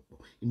ẹgbẹ̀rún ọ̀pọ̀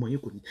ìmọ̀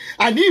yín kò ní.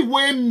 àní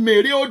ìwé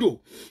mèrè odò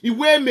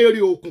ìwé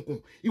mèrè òkùnkùn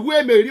ìwé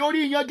mèrè orí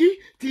yangi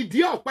ti di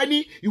ọ̀pẹ ní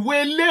ìwé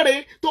eléré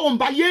tó ń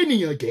ba yé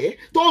ènìyàn jẹ́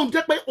tó ń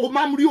jẹ́ pé o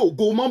máa ń rí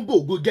ògo o máa ń bò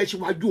ògo jẹ́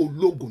síwájú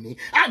ológun ni.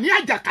 àní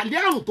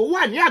àjàkálẹ̀ àrùn tó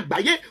wà ní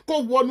àgbáyé kó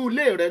wọnú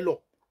ilé rẹ lọ.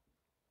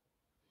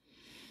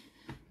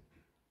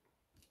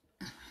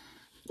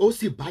 ó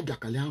sì bá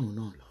àjàkálẹ̀ àrùn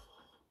náà lọ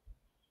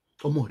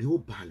ọmọ rẹ ó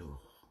bá lọ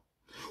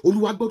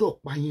Olúwa gbọ́dọ̀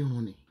pa yín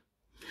run ni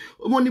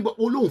wọ́n ní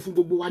Olóhùn fún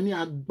gbogbo wa ní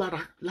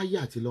agbára láyé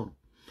àti lọ́run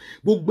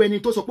gbogbo ẹni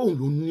tó sọ pé òun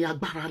ló ní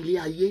agbára lé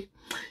ayé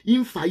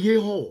ń fàyè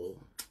hàn ọ́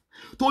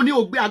tó ní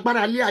o gbé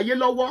agbára lé ayé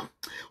lọ́wọ́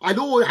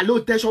àló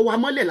tẹṣọ wa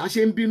mọ́lẹ̀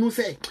láṣẹ ń bínú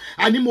sẹ́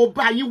àní mo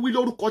bá yín wí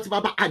lórúkọ ti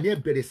bàbá àní ẹ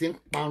bẹ̀rẹ̀ sí ń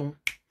parun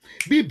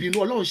bí ìbínú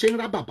Ọlọ́run ṣe ń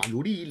rá bàbà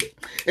lórí ilẹ̀,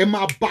 ẹ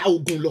máa bá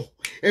ogun lọ,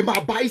 ẹ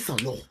máa bá ìsàn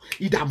lọ,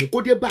 ìdààmú kó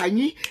dé bá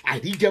yín,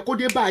 àìríjẹ kó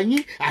dé bá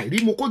yín,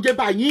 àìrímu kó dé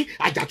bá yín,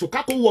 àjàtúká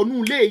kó wọnú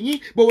ilé yín,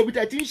 gbogbo bí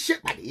tẹ́ ti ń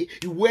ṣèpàdé,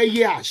 ìwọ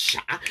ẹyẹ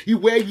àṣà,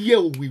 ìwọ ẹyẹ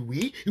òwìwí,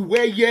 ìwọ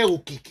ẹyẹ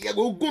òkìkí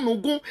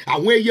ogúnnugún,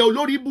 àwọn ẹyẹ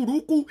olórí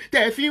burúkú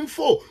tẹ́ fi ń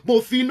fò, mo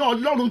fi iná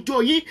Ọlọ́run jó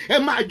yín, ẹ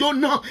máa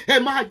jóná, ẹ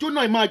máa jóná,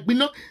 ẹ máa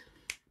gbiná.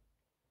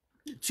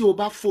 Tí o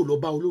bá fò lọ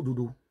bá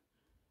olódodo,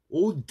 ó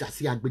jà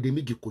sí agbede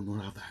méjì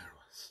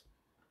coronavirus.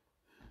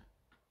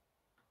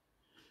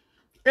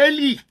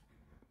 Eli,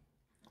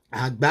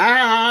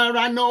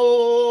 agbára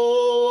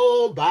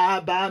náà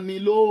bàbá mi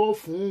ló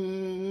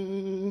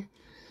fún,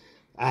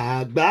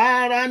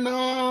 agbára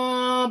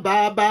náà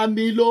bàbá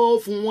mi ló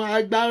fún,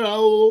 agbára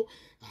o,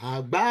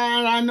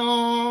 agbára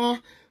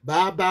náà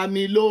bàbá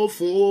mi ló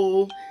fún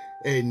o,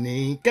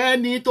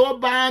 ẹnikẹ́ni tó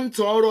bá ń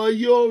tọrọ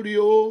yóò rí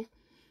o,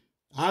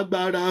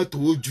 agbára tó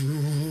ju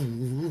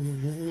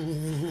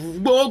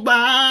gbogbo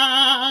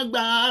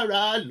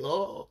agbára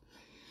lọ.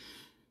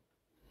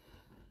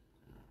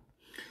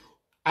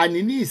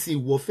 Àní ní ìsìn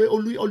ìwọ̀fẹ́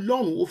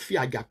Ọlọ́run ó fi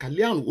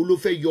àjàkálẹ̀ àrùn ó ló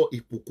fẹ́ yọ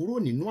ipò kúrò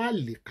nínú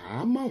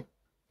àlìkámọ̀.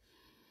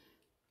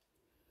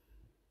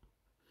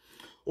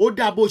 Ó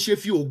dá bó ṣe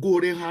fi ògo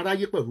rẹ̀ hàn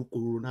aráyé pẹ̀lú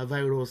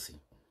coronavirus.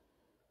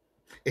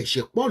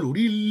 Ẹ̀ṣẹ̀ pọ̀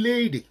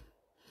lórílẹ̀-èdè,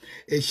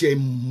 ẹ̀ṣẹ̀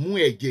mú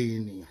ẹ̀jẹ̀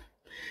ènìyàn,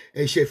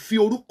 ẹ̀ṣẹ̀ fi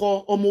orúkọ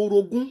ọmọ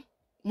orogún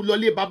mú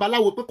lọlé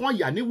babaláwo pé kán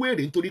yà ní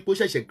wèrè nítorí pé ó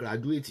ṣẹ̀ṣẹ̀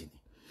graduate ni.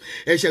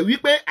 Ẹ̀ṣẹ̀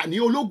wípé àní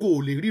ológo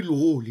ò lè rí lò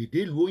ó lè dé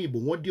ìlú òyìnbó,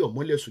 wọ́n dé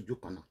ọmọlẹ̀ sójú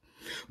kan náà.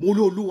 Mo lé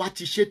Olúwa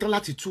ti ṣetán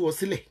láti tú ọ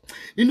sílẹ̀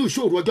nínú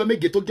ìṣòro ọjọ́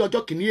méje tó jẹ́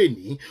ọjọ́ kìíní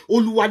èní.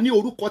 Olúwa ní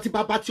orúkọ tí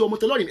bàbá tí ọmọ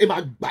tọlọ́run ẹ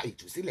máa gba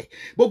ìtúsílẹ̀.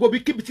 Gbogbo bí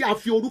kíbi tí a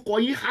fi orúkọ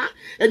yín há,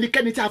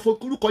 ẹnikẹ́ni tí a fi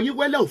orúkọ yín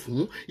wẹ́lẹ̀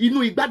fún, inú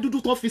igbá dúdú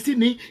tó fi sí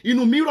ni,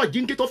 inú mírọ̀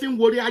jíǹkí tó fi ń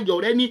wọlé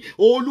ayọ̀ rẹ ní.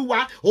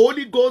 Olúwa,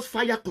 Holy Ghost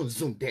fire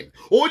consume them,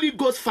 Holy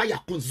Ghost fire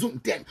consume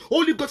them,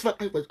 Holy Ghost fire,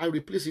 I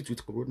replace it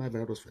with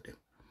coronavirus for them.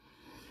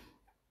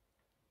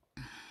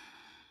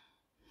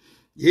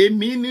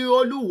 Èmi ni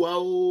Olúwa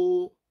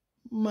o,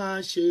 má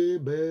ṣe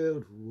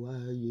bẹ̀rù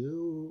ayé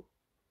o.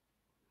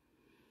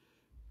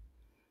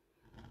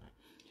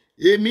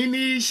 Èmi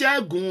ni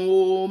ìṣẹ́gun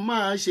o,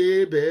 má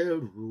ṣe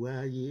bẹ̀rù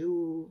ayé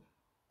o.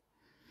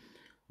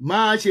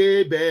 Má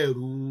ṣe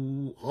bẹ̀rù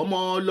ọmọ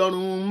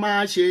Ọlọ́run,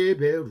 má ṣe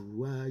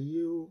bẹ̀rù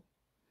ayé o.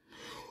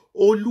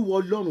 Olúwa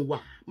Ọlọ́run wa,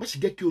 má ṣe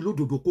jẹ́ kí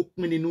olódodo kó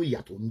pín nínú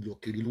ìyà tó ń lọ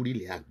kiri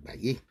lórílẹ̀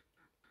àgbáyé.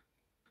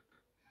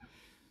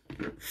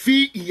 Fi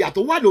ìyà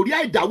tó wà lórí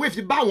àìdáwé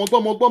fi bá àwọn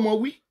gbọ́mọgbọ́mọ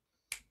wí.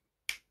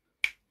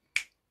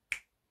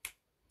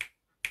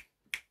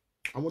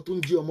 Àwọn tó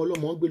ń jí ọmọ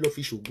ọlọ́mọ gbé lọ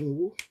fi ṣògùn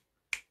owó.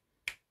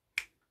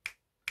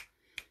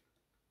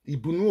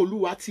 Ìbínú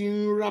Olúwa ti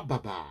ń rá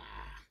bàbà.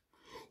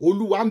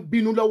 Olúwa ń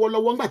bínú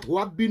lọ́wọ́lọ́wọ́, nígbà tó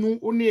wá bínú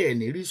ó ní ẹ̀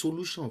ní rí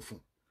solution fún.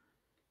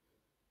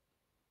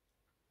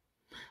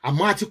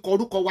 Àmọ́ a ti kọ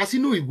orúkọ wa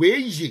sínú ìwé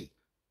ìyè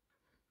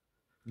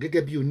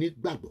gẹ́gẹ́ bí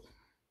onígbàgbọ́.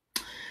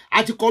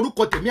 A ti kọ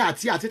orúkọ tèmi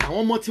àti tàwọn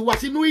ọmọ tiwa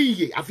sínú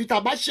ìyè, àfi tá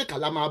a bá ṣèkà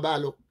la máa bá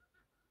a lọ.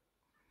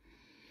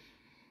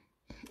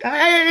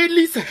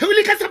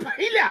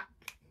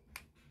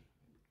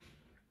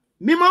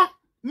 Mímọ́,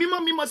 mímọ́,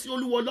 mímọ́ sí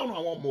Olúwa Ọlọ́run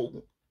àwọn ọmọ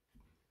ogun.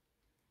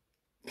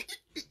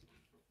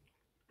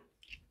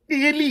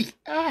 Eli,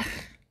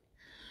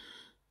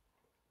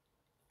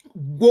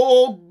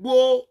 gbogbo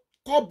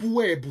kọ́bù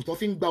ẹ̀bù tó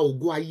fi ń gba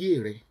ògo ayé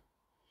rẹ̀,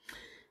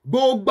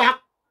 gbogbo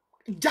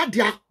jáde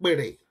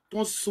apẹ̀rẹ̀ tó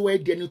ń sọ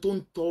ẹ́ di ẹni tó ń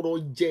tọrọ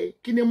jẹ.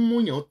 Kí ni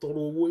múyàn tọrọ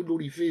owó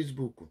lórí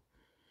Facebook?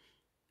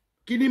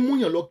 Kí ni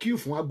múyàn lọ kí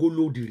fún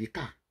agolo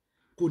dìríkà?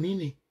 Kò ní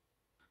ni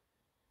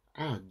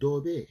àdọ́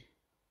bẹ́ẹ̀.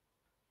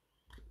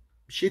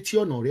 Ṣé tí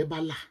ọ̀nà rẹ bá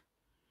là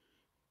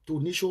tó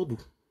ní ṣọ́ọ̀bù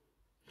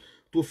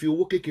tó fi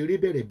owó kékeré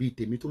bẹ̀rẹ̀ bíi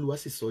tèmi tó Olúwa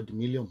sì sọ di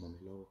mílíọ̀nù mọ́ mi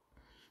lọ́wọ́,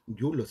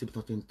 yóò lọ síbi tí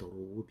wọ́n ti ń tọrọ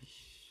owó bí?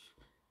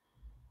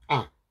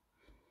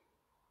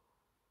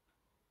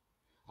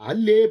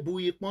 Àléébù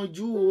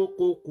ìpọ́njú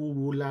kó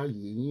kúrò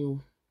láyé yín o.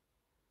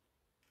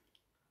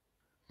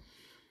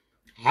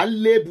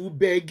 Àléébù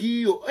bẹ́gí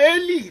o,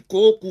 Eli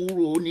kó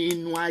kúrò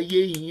nínú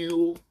ayé yín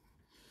o.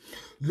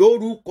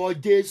 Lórúkọ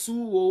Jésù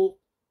o,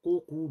 kó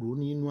kúrò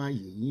nínú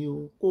ayé yín o.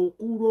 Kó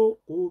kúrò,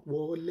 kó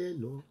wọlé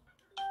lọ.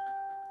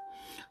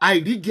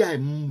 Àìríjẹ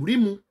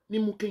àìrímu ní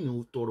mú kéèyàn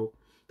ó tọrọ.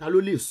 Ta ló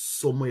lè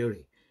sọmọ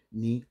rẹ̀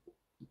ní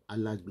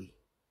alágbe?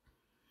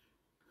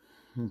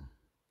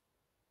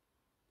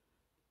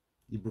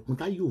 Ìbùkún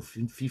tá yóò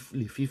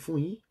lè fi fún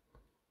yín,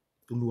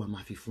 Olúwa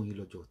máa fi fún yín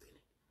lọ́jọ́ tẹ̀lé.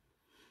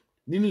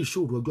 Nínú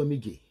ìṣòro ọjọ́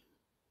méje,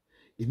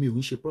 èmi ò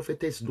ń ṣe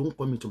prophetess, don't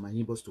come into my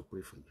inbox to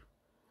pray for you.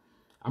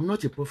 I'm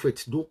not a prophet,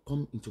 don't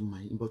come into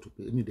my inbox to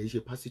pray. Èmi ò dẹ̀ ṣe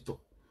pastor,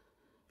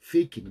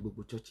 fake ní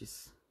gbogbo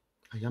churches.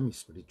 I am a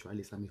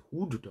spiritualist, I'm a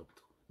hoodoo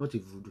doctor, not a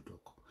voodoo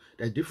doctor.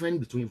 There's a difference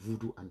between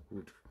voodoo and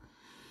hoodoo.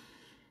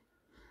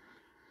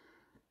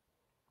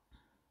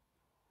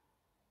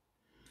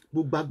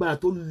 Gbogbo agbára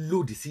tó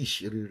lòdì sí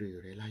ìṣerere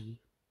rẹ láyé,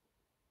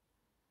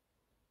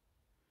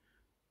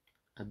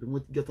 àbí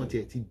wọ́n jẹ́ tán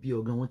tiẹ̀ ti bí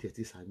ọgán, wọ́n tiẹ̀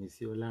ti sàmì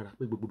sí ọ lára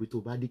pé gbogbo ibi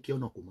tó bá dé kí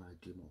ọ̀nà kò máa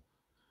dé mọ́.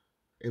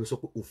 Ẹ sọ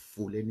pé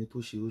òfò lẹni tó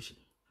ṣe ó ṣe.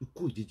 ikú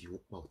òjijì ó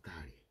pa ọ̀tá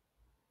rẹ̀.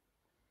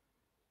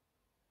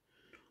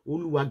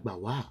 Olúwa gbà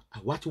wá,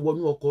 àwa ti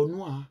wọnú ọkọ̀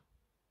Nóà,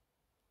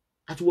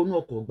 a ti wọnú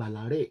ọkọ̀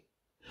ìgbàlà rẹ̀.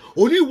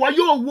 Òní ìwọ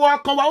yóò wọ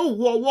ọkàn wa, ó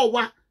wọ ọwọ́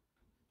wa,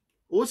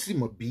 ó sì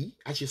mọ̀ bí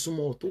a ṣe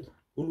súnmọ́ ọ tó.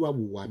 Olúwa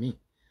wò wá mí,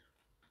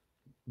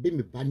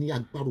 bẹ́mi bá ní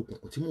agbára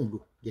òkùnkùn tí mò ń lò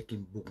yẹ kí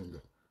n gbógun lọ,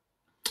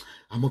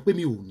 àmọ́ pé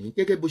mi ò ní,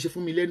 gẹ́gẹ́ bó ṣe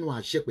fún mi lẹ́nu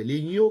àṣẹ pẹ̀lú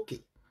eyín òkè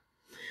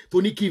tó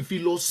ní kí n fi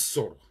lọ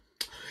sọ̀rọ̀,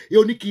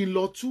 ó ní kí n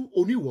lọ tú,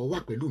 oníwọ̀ wà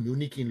pẹ̀lú mi, ó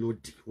ní kí n lọ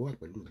dì, ó wà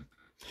pẹ̀lú mi.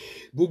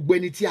 Gbogbo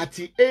ẹni tí a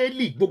ti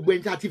éèlì, gbogbo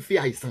ẹni tí a ti fi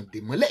àìsàn dè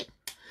mọ́lẹ̀,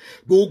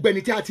 gbogbo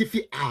ẹni tí a ti fi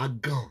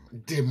àgàn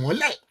dè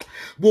mọ́lẹ̀,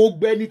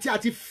 gbogbo ẹni tí a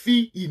ti fi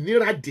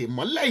ìnira dè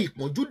mọ́lẹ̀,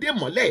 ìpọ́njú dè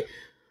mọ́lẹ̀,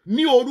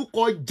 ní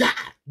orúkọ já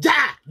já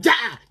já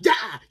já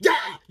já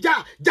já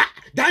já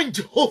dan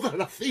Jehovah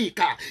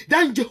Rafika,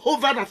 dan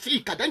Jehovah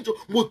Rafika, dan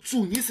mo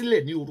tú yín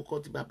sílẹ̀ ní orúkọ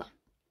ti bàbá.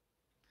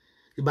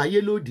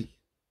 Ìbáyé lóde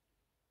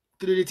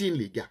kí ló dé tí ń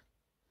lè jà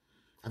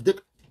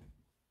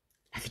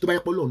àfi tó bá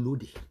yẹ pọ́ lọ́n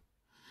lóde.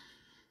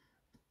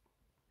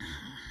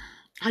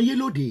 Ayé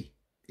lóde,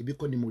 ebi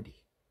kọ́ ni mo dé.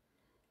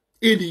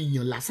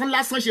 Ènìyàn lásán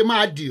lásán ṣe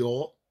máa dì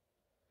ọ́.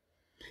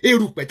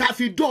 Erùpẹ̀ tá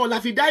fi dọ́ ọ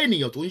la fi dá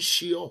ènìyàn tó ń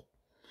ṣe ọ́.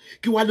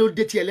 Kí wá ló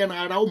dé tí ẹlẹ́ran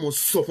ara ó mọ̀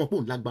sọ fún pé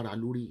òun lágbára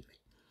lórí rẹ̀,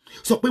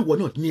 sọ pé ìwọ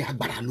náà ní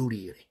agbára lórí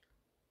rẹ̀.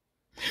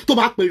 Tó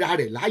bá pera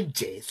rẹ̀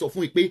lájẹ́, sọ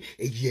fún pé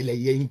ẹyẹ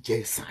ẹlẹ́yẹ ń jẹ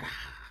sára.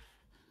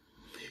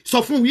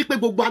 Sọ fún wípé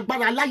gbogbo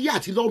agbára láyé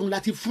àti lọ́run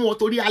láti fún ọ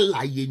torí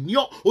alààyè ní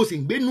ọ, o sì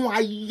ń gbénú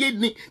ayé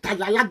ni,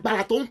 tàbí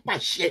alágbára tó ń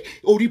pàṣẹ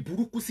orí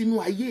burúkú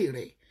sínú ayé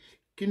rẹ̀.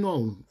 Kí náà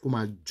kó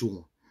máa jó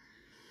wọn.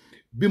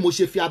 Bí mo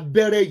ṣe fi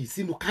abẹ́rẹ́ yìí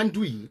sínú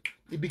kándù yìí,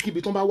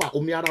 ibikíbi tó bá wà,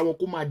 omi ara wọn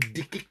kó máa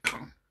di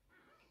kíkan,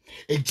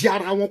 ẹ̀jẹ̀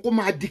ara wọn kó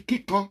máa di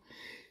kíkan.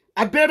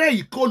 Abẹ́rẹ́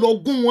yìí kó lọ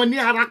gún wọn ní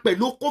ara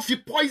pẹ̀lú kó fi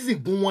poison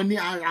gún wọn ní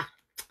ara.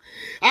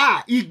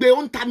 Igbe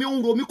ó ń ta mi, ó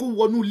ń ro mí kó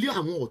wọnú ilé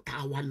àwọn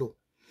ọ̀tá wa lọ.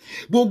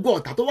 Gbogbo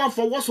ọ̀tá tó wá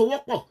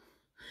fọwọ́sowọ́pọ̀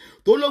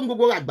tó ló ń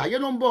gbogbo àgbáyé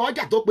ló ń bọ̀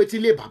ọjà, tó pe ti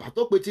ilé bàbá,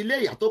 tó pe ti ilé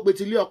ìyá, tó pe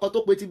ti ilé ọkọ, tó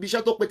pe ti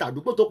ibiṣẹ́, tó pe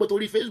tàdúgbò, tó pe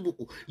torí Facebook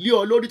lé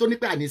ọ lórí, tó ní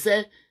pé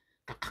àníṣe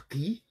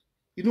kàkàkí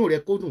inú rẹ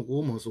kó dùn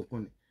ó mọ̀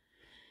sunkún ni.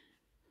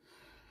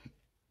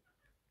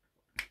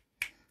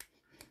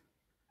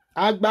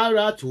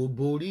 Agbára tó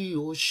borí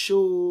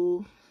oṣó,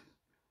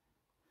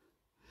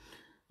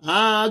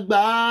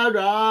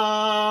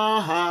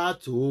 agbára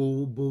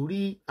tó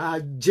borí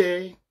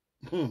ajẹ́,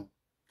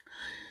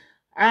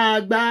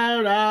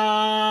 agbára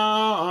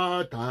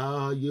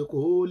táyé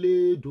kò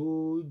lè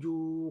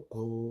dojú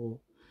kọ,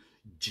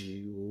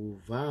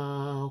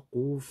 Jehovah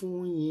kò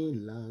fún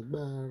yín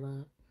lágbára.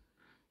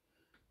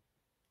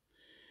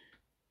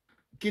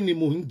 Kí ni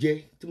mo ń jẹ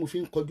tí mo fi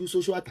ń kọjú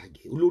sóṣó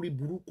àtàgé? Olórí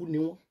burúkú ni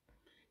wọ́n,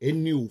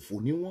 ẹni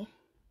òfò ni wọ́n.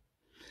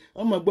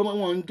 Ọmọ gbọmọ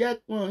wọn ń jẹ́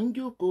wọn ń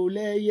jókòó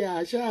lẹ́yẹ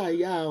àṣà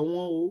àyà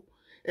wọn o.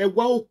 Ẹ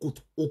wá òkò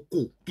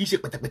kì í ṣe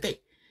pẹ̀tẹ̀pẹ̀tẹ̀,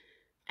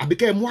 àbí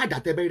kẹ́ ẹ mú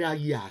àdàtẹ́bẹ̀rẹ̀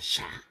ayé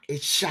àṣà ẹ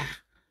ṣá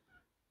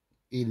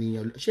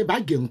ènìyàn. Ṣé bá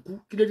gẹ̀ ń kú?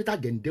 Kí ló dé tá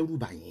gẹ̀ ń dẹ́rù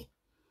bà yín?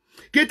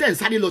 Kí tẹ̀ ń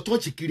sáré lọ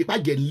tọ́ọ̀chì kiri pa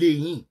gẹ̀ ń lé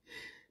yín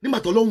nígbà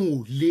tó Ọlọ́run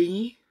ò lé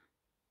yín?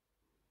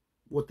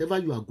 Whatever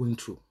you are going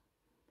through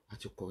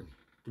àti kọ́ ni,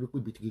 torí pé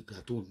ibi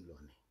gíga tó ń lọ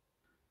ni.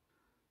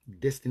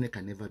 Destiny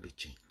can never be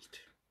changed.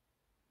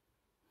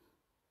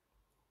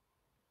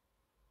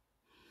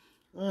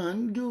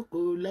 ń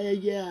jókòó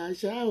lẹ́yẹ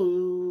àṣà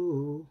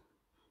o,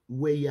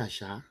 wẹ́yẹ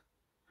àṣà,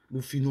 mo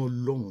fi iná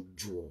Ọlọ́run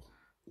jù ọ́.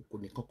 Kò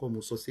ní kọ́kọ́ mo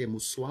sọ sí ẹ, mo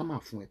sọ àmà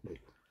fún ẹ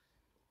pẹ̀lú.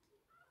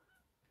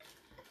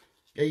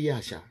 Ẹyẹ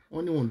àṣà,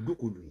 wọ́n ní wọ́n ń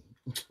dúkòó lù yín,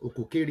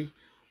 òkò kéré.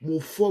 Mo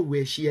fọwọ́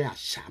ẹ ṣe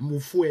àṣà, mo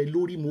fọ́ ẹ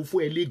lórí, mo fọ́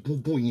ẹ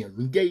légungun èèyàn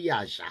ló ń jẹ́ ẹyẹ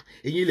àṣà.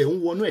 Ẹ̀yin lẹ̀ ń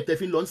wọnú ẹ̀ tẹ́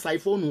fi lọ ń sa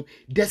ifóònù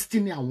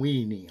destiny àwọn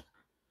ènìyàn.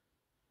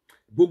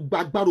 Gbogbo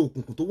agbára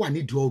òkùnkùn tó wà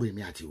nídìí ọ̀rọ̀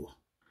èmi àti ìwọ,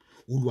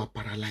 Olúwa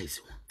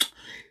paralyze wọn.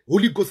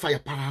 Holy Ghost fire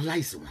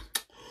paralyze wọn.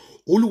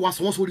 Olúwa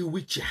sọ wọ́n sórí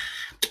wheelchair,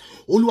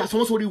 Olúwa sọ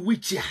wọ́n sórí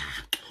wheelchair.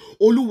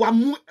 Olúwa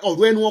mú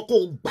ọ̀rọ̀ ẹnu wọn kó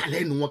gbà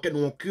lẹ́nu wọn, kẹ́nu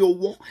wọn kí ó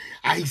wọ́.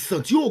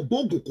 Àìsàn tí yóò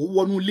gbóògùn kó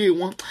wọnú ilé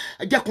wọn,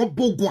 ẹ jẹ́ kán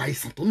bógun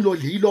àìsàn tó ń lọ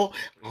lèyí lọ.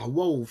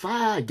 Àwọ̀ ò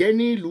fàjẹ́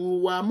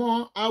nílùú wa mọ́,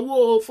 àwọ̀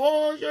ò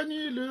fọ́ṣọ́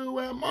nílùú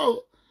wa mọ́.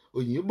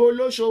 Òyìnbó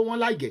ló ṣó wọn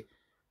lágẹ̀,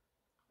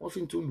 wọ́n fi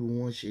ń tún lù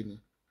wọn ṣe ni.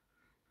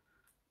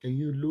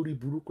 Ẹ̀yin olórí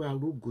burúkú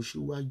arógo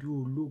síwájú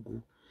ológo,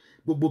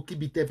 gbogbo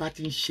kíbi tẹ́ bá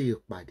ti ń ṣe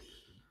ìpàdé.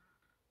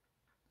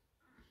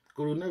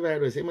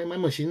 Coronavirus ẹ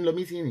mọ̀ ṣe ń lọ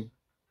mítìnì.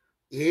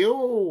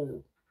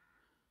 Èó,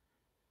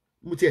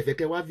 mo ti ẹ̀fẹ́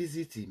kẹ́ wá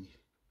fíṣítì mi.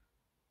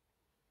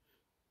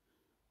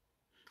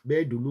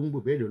 Bẹ́ẹ̀ dolóńgbò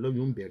bẹ́ẹ̀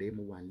lọ́lọ́yún ń bẹ̀rẹ̀,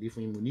 mo wà nílé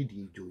fún yín, mo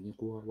nídìí ìjò yín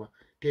kó wá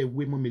kẹ́ ẹ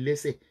wé mọ́ mi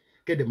lẹ́sẹ̀,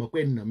 kẹ́ ẹ dẹ̀ mọ̀ pé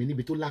ẹ nà mí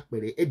níbi tó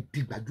lápẹ̀rẹ̀, ẹ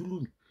dìgbàjú lù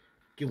mí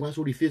kí n wá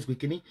sórí Facebook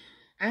kínní.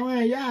 Àwọn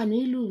ẹ̀yà mi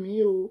lù mí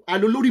o.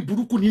 Àlọ́ lórí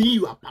burúkú ni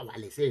yíyọ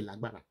àpàwàlẹ̀sẹ̀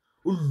lágbára,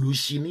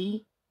 olùsí ní.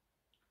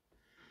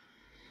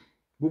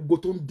 Gbogbo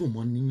tó ń dùn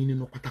mọ́ níyín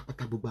nínú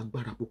pátápátá, gbogbo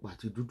agbára pupa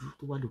àti dúdú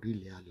tó wà lórí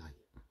ilẹ̀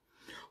alààyè.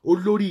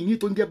 Olórí yín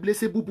tó ń jẹ́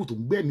blessed búbù tó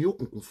ń gbẹ̀mí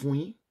òkùnkùn fún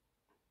yín.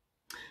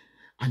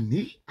 Àní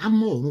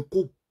àmọ́ ọ̀run kó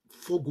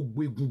fọ́ gbogbo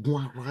egungun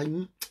ara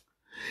yín.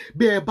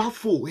 Bí ẹ bá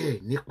fò ẹ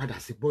ní padà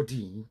sí bọ́dì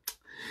yín.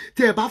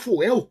 Tí ẹ bá fò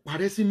ẹ ò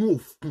parẹ́ sínú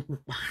òkun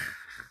pupa.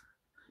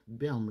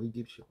 bí àwọn ọmọ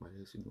Egypt ṣe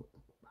parẹ́ sínú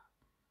òkun pupa.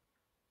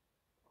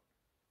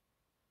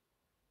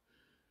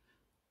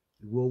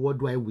 Ìwọ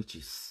worldwide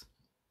witches,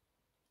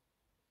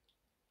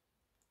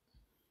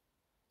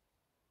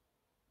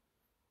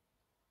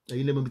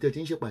 ẹ̀yin lẹ́mọ̀ bí tẹ́ ti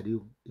ń ṣèpàdé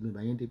o, èmi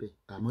bá yẹn débẹ̀,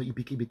 àmọ́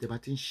ibikíbi tẹ́ bá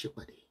ti ń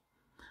ṣèpàdé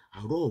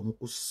àárọ̀ ọ̀run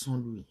kó sán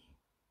lù yín,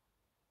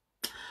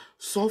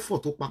 sọ́fọ̀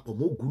tó papọ̀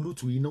mọ́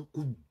ògúlùtù iná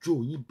kó jó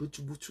yín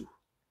bútúbútú.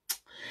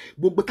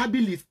 Gbogbo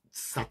tábìlì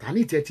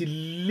sàtánì tẹ́ ti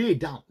lay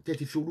down, tẹ́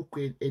ti fi orúkọ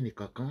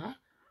ẹnìkankan há,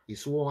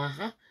 èso wa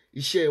há,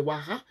 iṣẹ́ wa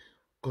há,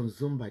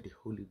 consumed by the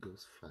Holy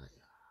Ghost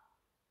fire.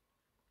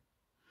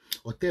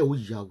 Ọ̀tẹ̀ ò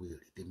ya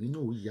wèrè, tèmi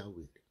náà ò ya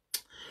wèrè.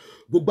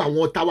 Gbogbo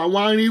àwọn ọ̀tá wa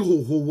wọ́n á rí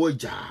hòhò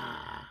ọjà.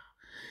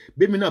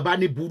 Bẹ́mi náà bá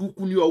ní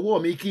burúkú ní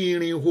ọwọ́ mi kí n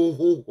rin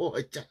hòhò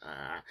ọjà.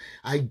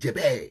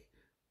 Àìjẹ́bẹ́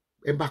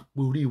ẹ bá pe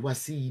orí wa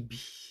sí ibi.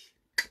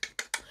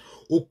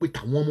 Ó pe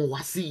tàwọn ọmọ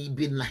wa sí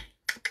ibi náà.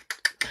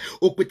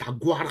 Ó pe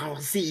tàgọ́ ara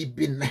wa sí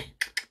ibi náà.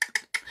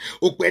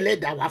 Ó pe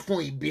ẹlẹ́dàá wa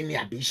fún ibi ni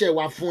àbí iṣẹ́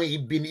wa fún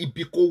ibi ni,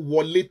 ibi kó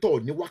wọlé tọ̀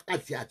ní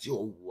wákàtí àti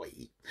ọ̀wọ̀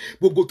yìí.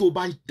 Gbogbo tó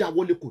bá ń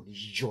dáwọ́lé kò ní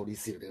yọrí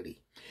sí rere.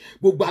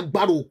 Gbogbo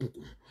agbára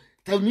òkùnkùn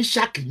tẹ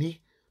oníṣàkì ni,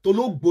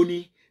 tológbò ni,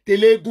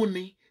 tẹlẹ́gùn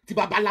ni, ti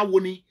babaláwo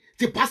ni,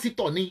 ti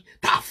pásítọ̀ ni,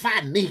 tàfà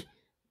ni,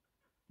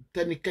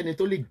 tẹnikẹ́ni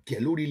tó lè gẹ̀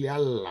lórí ilẹ̀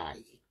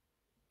alààyè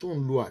tó ń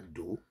lo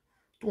àdó,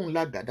 tó ń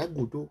la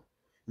gàdágòdó,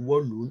 ìwọ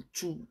ló ń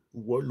tú,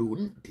 ìwọ ló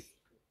ń dè.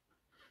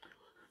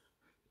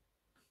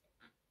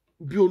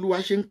 Bí Olúwa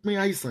ṣe ń pín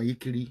àìsàn yìí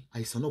kiri,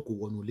 àìsàn náà kò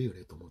wọnú ilé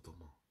rẹ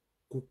tọmọtọmọ,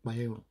 kó pa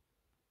ẹ̀rùn.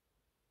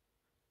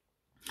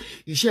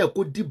 Iṣẹ́ ẹ̀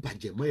kó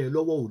dìbàjẹ́ mọ́ ẹ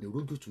lọ́wọ́, òní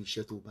rójútu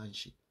iṣẹ́ tó bá ń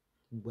ṣe.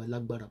 Gbogbo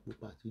alágbára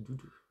pupa àti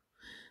dúdú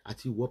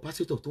àti ìwọ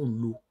pásítọ̀ tó ń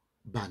lo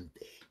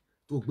bàǹtẹ̀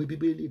tó gbé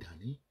bíbélì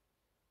dání,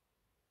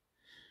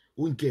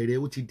 oúnjẹ rẹ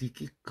ó ti di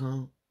kíkan,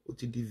 ó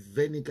ti di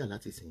vinegar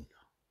láti sìn lọ,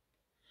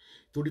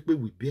 torí pé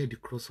we bear the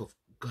cross of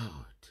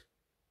God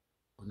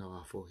on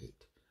our forehead.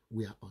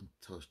 We are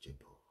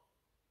untouchable.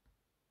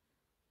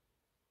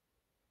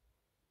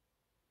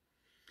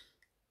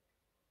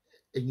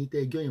 Ẹ̀yin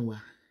tẹ́ ẹjọ́ yẹn wá,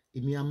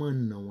 èmi á máa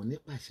nà wọ́n ní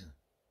pàṣán.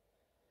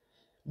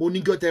 Mo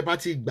níjọ́ tẹ́ bá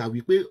ti gbà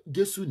wípé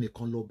Jésù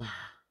nìkan ló bá.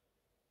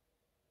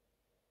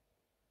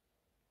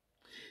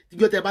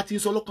 Tíjọ́ tẹ́ bá ti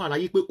ń sọ lọ́kàn ara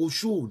yín pé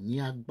oṣó ò ní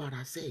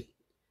agbára sẹ́ẹ̀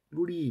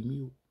lórí èmi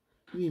o,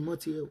 ní ìmọ̀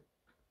tí ẹ o.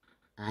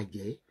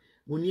 Àjẹ́,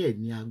 mo ní ẹ̀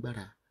ní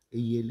agbára,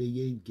 ẹyẹ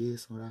ẹlẹ́yẹ jẹ́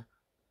sanra,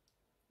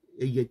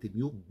 ẹyẹ tèmi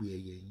ó gbé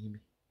ẹyẹ yín mi.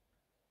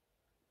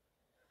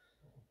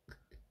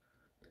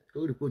 Ó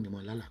rí pé òní mọ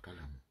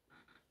lálàkàlà mu.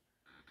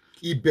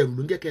 Ìbẹ̀rù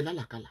ló ń jẹ́ kẹ́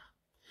lálàkàlà.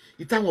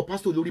 Ìtàwọn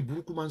pásítọ̀ lórí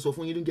burúkú máa ń sọ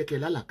fún yín ló ń jẹ́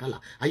kẹ́ lálàkàlà.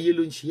 Ayé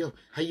ló ń ṣe ọ́,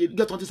 ayé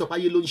ìjọ tán ti sọ pé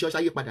ayé ló ń ṣe ọ́,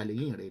 ṣáyé padà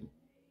lẹ́yìn rẹ ni.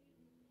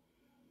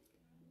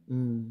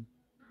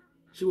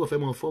 Ṣé wọ́n fẹ́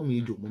mọ fọ́ọ̀mù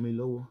ejò mọ́ mi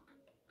lọ́wọ́?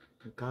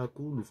 Ká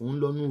kúlù fún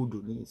lọ́nú odò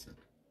ní ìsìn.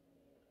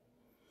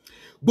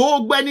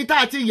 Gbogbo ẹni tá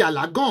a ti yà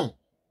lágàn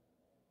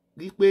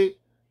rí pé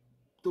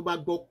tó bá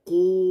gbọ́ kó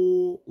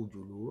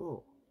òjò ló rọ̀,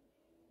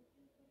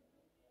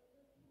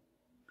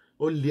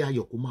 ó lé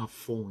ayọ̀ kó máa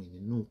fọhùn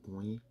nínú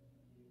ikùn yín.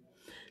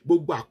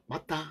 Gbogbo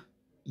àpáta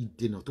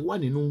ìdènà tó wà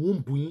nínú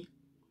wúńbù yín,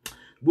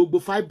 gbogbo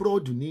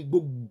fibroid ní,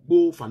 gbogbo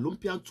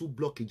fallopian tube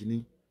blockage ní.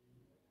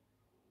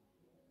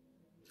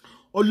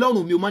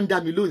 Ọlọ́run mi ó máa ń dá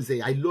mi lóhùn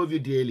sẹ́, I love you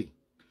dearly.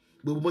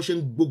 Gbogbo bó ṣe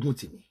ń gbógun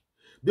tì mí,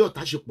 bí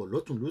ọ̀tá ṣe pọ̀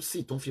lọ́tún ló sì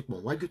tán fi pọ̀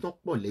wájú tán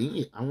pọ̀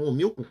lẹ́yìn, àwọn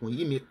omi òkùnkùn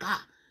yí mi ká,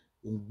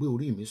 òun gbé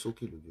orí mi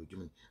sókè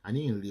lójoojúmọ́. Àní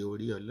ìrè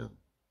orí Ọlọ́run,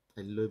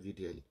 I love you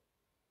dearly.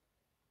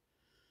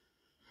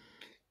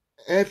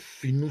 Ẹ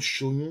finú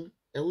ṣoyún,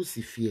 ẹ ó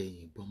sì fi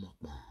ẹ̀yìn gbọ́mọ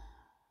pọ̀n.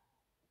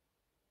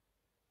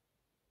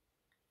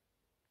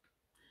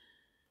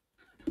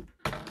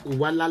 Ó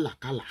wá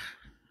lálàkàlà,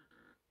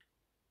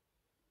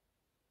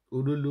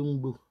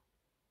 olólóńgbò,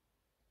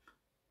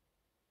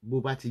 bó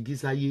bá ti jí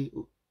sáyé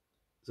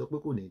sọ pé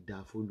kò ní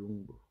dáa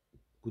fólóńgbò,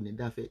 kò ní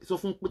dáa fẹ́, sọ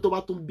fún pé tó bá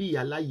tún bí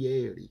aláyẹ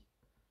rí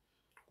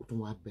kó tún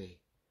wá bẹ́ẹ̀,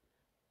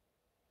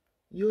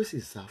 yóò sì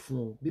sá fún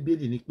ọ.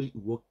 Bíbélì ní pé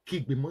ìwọ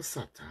kígbe mọ́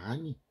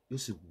Sátánì, yóò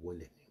sì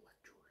wọlẹ̀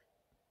níwájú rẹ̀.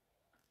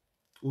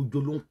 Òjò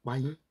ló ń pa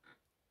yín,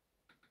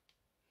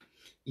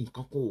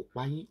 nǹkan kan ò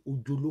pa yín,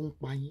 òjò ló ń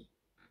pa yín.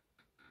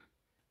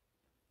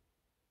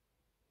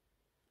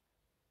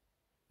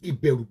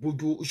 Ìbẹ̀rù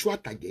bojo oṣù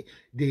àtàjẹ́,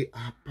 they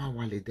are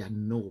powerless, they are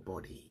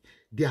nobody,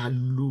 they are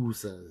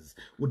losers,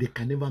 well, they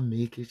can never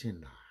make it in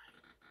life.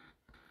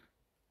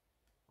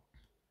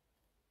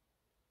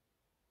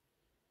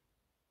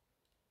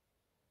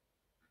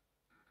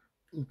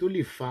 N tó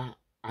lè fa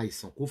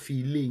àìsàn kó fi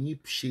ilé yín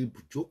ṣe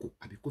ibùjókòó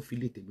àbí kó fi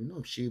ilé tèmi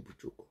náà ṣe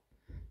ibùjókòó.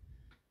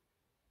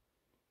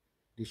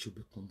 They should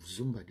be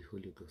consumed by the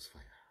Holy Ghost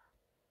fire.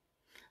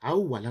 A ó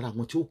wà lára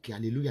àwọn tí ó kí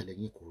hallelujah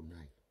lẹ́yìn kòrónà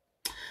yìí.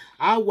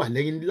 A wà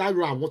lẹ́yìn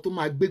lára àwọn tó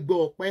máa gbégbá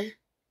ọpẹ́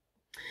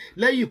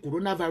lẹ́yìn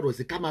coronavirus.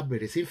 Ká máa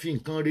bẹ̀rẹ̀ sí fi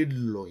nǹkan rí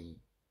lọ yìí.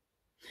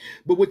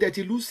 Gbogbo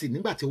tẹ́tí lùsì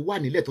nígbà tí ó wà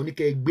nílẹ̀ tó ní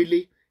kẹ́ ẹ gbélé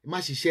má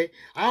ṣiṣẹ́,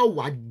 a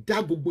wà dá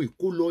gbogbo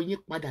ìkólọ yín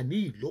padà ní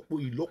ìlọ́po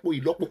ìlọ́po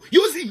ìlọ́po,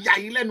 yóò sì yà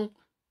yín lẹ́nu.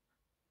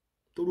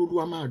 Torí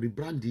Olúwa máa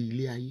rebrand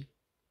ilé ayé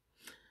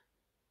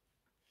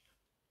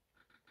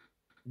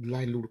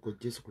láì lórúkọ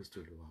Jésù Kristi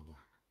Olúwa wa.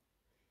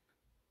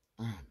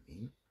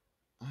 àmín,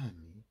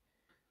 àmín,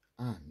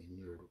 àmín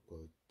ní orúkọ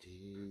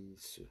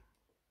Jésù.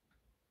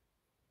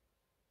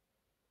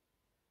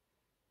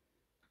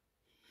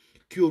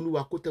 Kí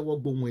Olúwa kó tẹ́wọ́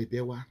gbóhùn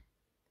ẹ̀bẹ̀ wa,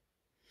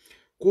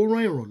 kó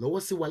rán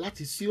ìrànlọ́wọ́ sí wa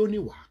láti Síónì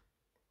wá.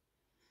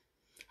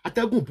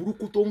 Atẹ́gùn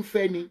burúkú tó ń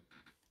fẹ́ ni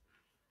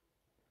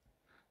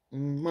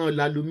máa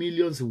lalu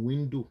millions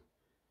window,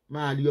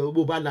 máa yọ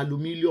bó bá lalu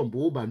million bó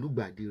bá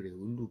lùgbàdì rẹ̀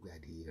ó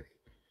lùgbàdì rẹ̀.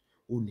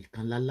 Ó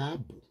nìkan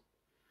láláàbò.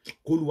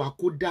 K'Olúwa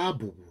kó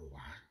dáàbò bò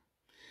wá.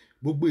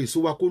 Gbogbo èso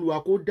wa k'Olúwa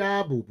kó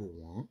dáàbò bò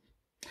wọ́n.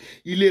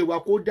 Ilé wa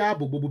kó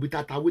dáàbò bò gbogbo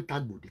tatawé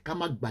tagbòdì ká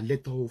má gba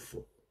lẹ́tọ̀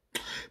ọ̀fọ̀.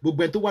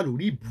 Gbogbo ẹni tó wà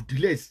lórí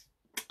ìbùdílẹ̀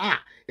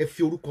ẹ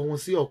fi orúkọ wọn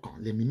sí ọkàn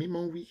lẹ̀mí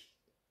mímọ́ wí.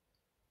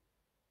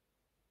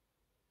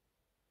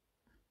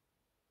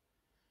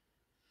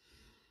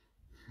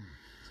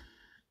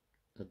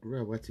 Àdúrà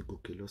wa ti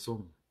gòkè lọ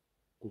sọ́run,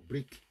 kò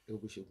break ẹ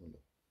bó ṣe gùn lọ.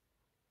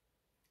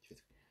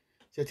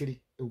 Ṣé ti rí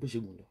ẹ bó ṣe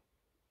gùn lọ?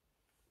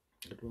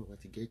 Àdúrà wa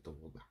ti gẹ́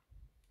ìtọ̀wọ́gbà,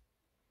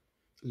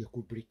 ó yẹ kó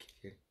break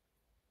ẹ.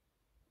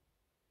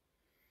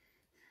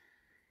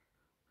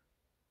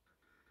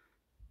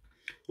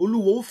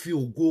 Olúwa ó fi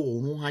ògo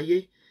ọ̀run ayé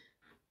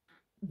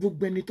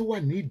gbogbo ẹni tó wà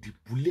ní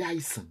ìdìbúlẹ̀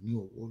àìsàn ní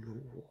ọwọ́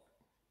lọ́wọ́.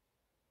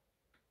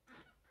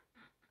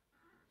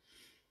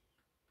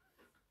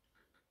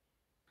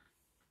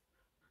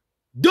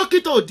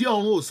 Dókítà òde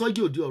ọ̀run ò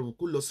sọ́jí òde ọ̀run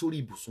kó lọ sórí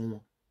ibùsùn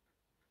wọn.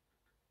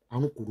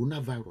 Àrùn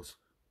coronavirus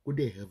kó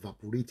dẹ̀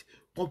evaporate.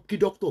 Kí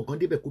dókítà gan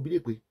débẹ̀ kó bí lè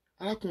pé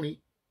arákùnrin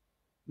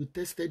you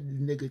tested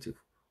negative,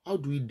 how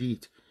do we do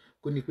it?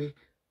 Kó ní pé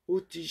ó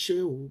ti ṣe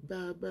o,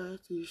 bàbá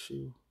ti ṣe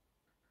o.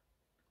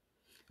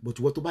 But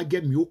wọ́n tó bá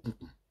jẹ́ mi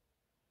òkùnkùn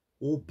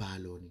ó bá a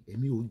lọ ni,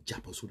 ẹ̀mí ò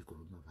jábọ̀ sórí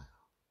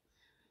coronavirus.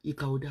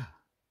 Ìkà ò dáa.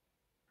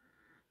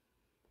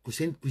 Kò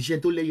ṣe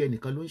tó lẹ́yẹ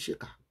nìkan ló ń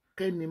ṣèkà.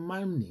 Kẹ́ni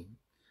máa ń ní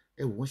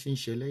ẹ wò wọ́n ṣe ń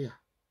ṣe ẹlẹ́yà.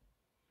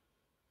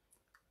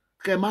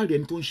 Kẹ́ má rí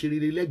ẹni tó ń ṣe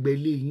rere lẹ́gbẹ̀ẹ́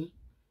ilé yín,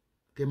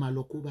 kẹ́ máa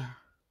lọ kó bá.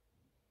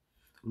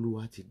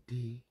 Olúwa ti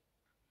dé.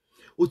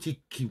 Ó ti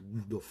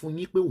kìwùdọ̀ fún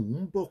yín pé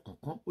òun ń bọ̀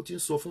kankan. Ó ti ń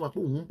sọ fún wa pé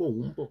òun ń bọ̀,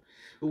 òun ń bọ̀.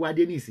 Ó wá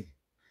dé nísìn.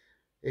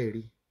 Ẹ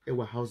rí, ẹ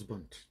wà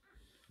housebound.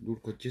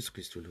 Lórúkọ Jésù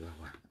Kristi Olúwa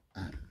wa.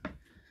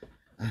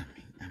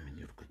 Àmín, àmín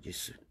ní orúkọ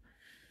Jésù.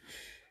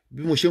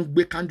 Bí mo ṣe ń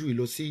gbé kándù yìí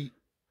lọ sí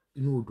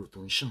inú odò tó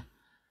ń ṣàn.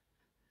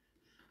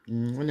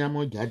 Wọ́n ní a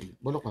mọ̀ jáde.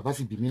 Bọ́lọ́pàá bá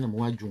sì bí mí náà mo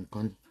wá ju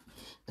nǹkan ni.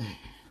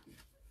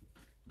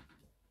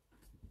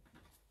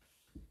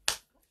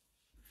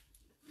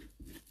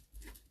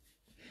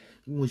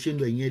 Bí mo ṣe ń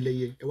lọ ẹ̀yìn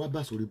ẹlẹ́yẹ, ẹ wá bá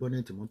sórí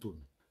bọ́nẹ́ẹ̀tì mọ́tò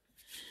mi.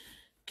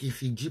 Kí n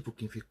fi jíìpù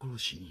kí n fi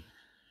kúròṣì yín.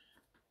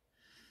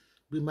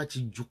 Bí má ti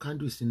ju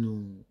kándù sínú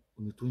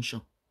omi tó ń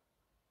ṣàn,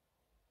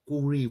 kó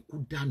rí ikú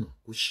dànù,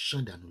 kó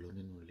ṣàn dànù lọ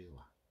nínú ilé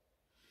wa.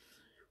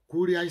 Kó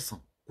rí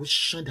àìsàn, kó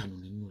ṣàn dànù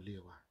nínú ilé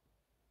wa.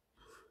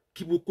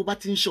 Kí gbogbo bá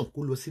ti ń ṣàn kó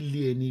lọ sílé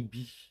ẹni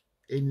bí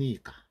ẹni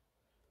ìkà,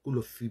 kó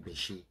lọ fi ibẹ̀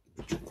ṣe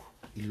ìjókòó.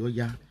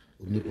 Ìlọ́yà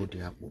oníbodè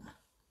àpò mọ́.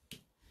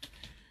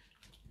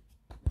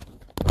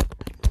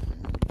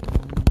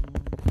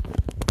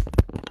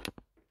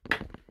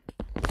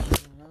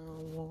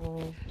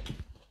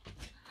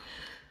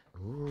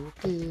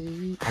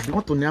 Àbí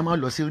wọ́n tó ní a máa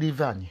lọ sí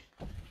river ni.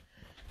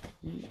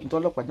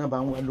 Ìtọ́lọ́pàá náà bá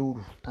ń wá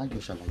lóru, tájọ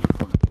ṣàlàyé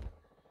fún wa.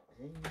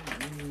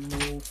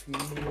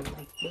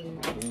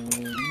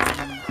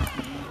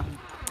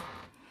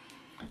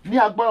 Ní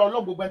agbára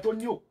Ọlọ́run gbogbo ẹni tó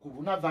ní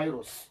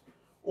coronavirus,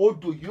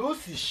 odò yóò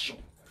sì ṣàn,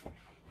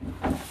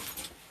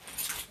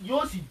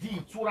 yóò sì di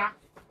ìtura.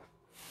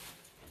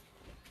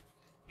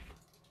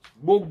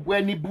 Gbogbo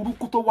ẹni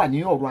burúkú tó wà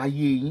ní ọ̀rọ̀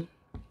ayé yín,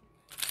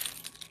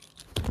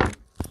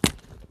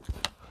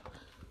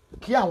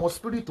 kí àwọn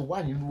spirit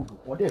wà nínú odò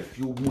wọ́n dẹ̀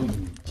fi ohun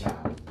èlò jà.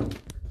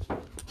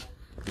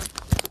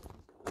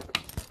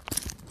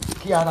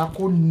 Kí ara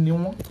kó ní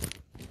wọ́n.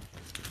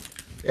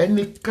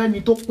 Ẹnikẹ́ni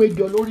tó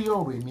péjọ lórí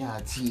ọ̀rọ̀ èmi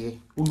àti ẹ,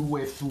 Olúwa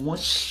ẹ fi wọ́n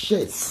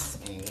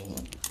ṣẹ̀sín.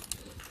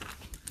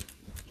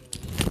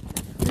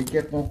 Ẹ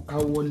jẹ́ kán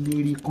káwọ́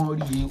lérí kán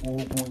rí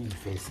ogun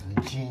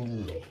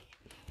ìfẹ̀sìnjínlẹ̀.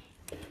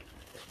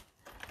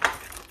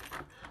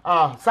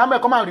 Samuel,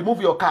 come and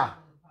remove your car.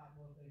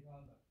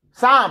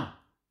 Sam,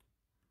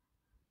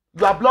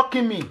 you are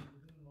blocking me.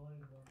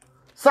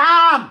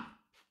 Sam,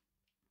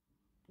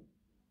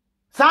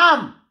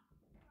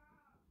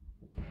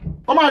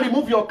 come and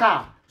remove your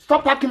car.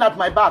 Stop parking at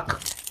my back.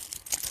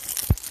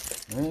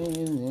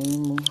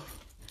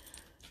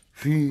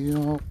 Fi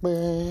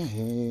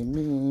ọpẹ́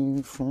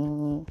mi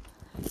fún.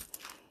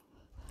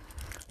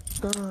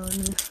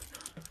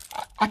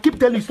 I keep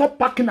telling you, stop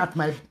parking at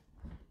my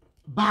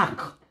back.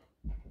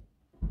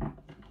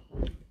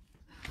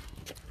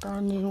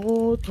 Tani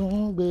ó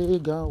tún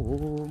gbéga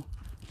o.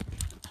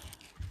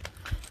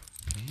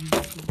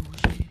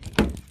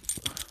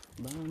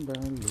 Bàbá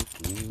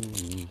lókè.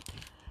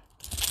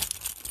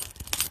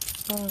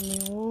 Tani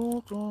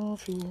ó tún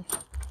fi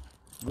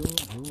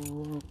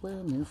gbogbo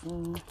ọpẹ́ mi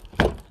fún.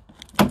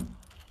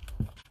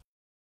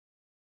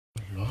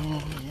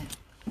 Lọ́run.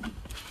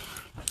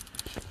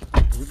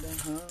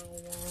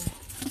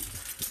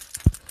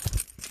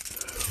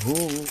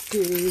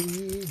 Òkè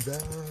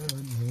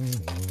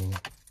ìgbàanì.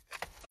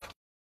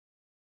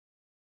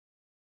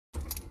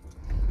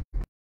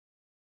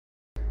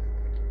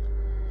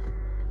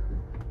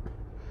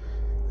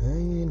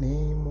 Ẹ̀yin ni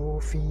mo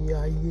fi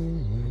ayé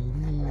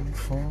mi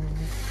fún.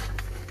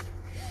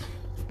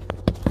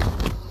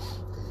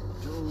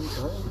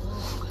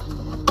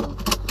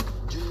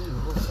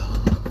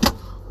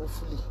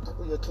 Hopefully,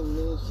 ó yẹ kí n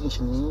ní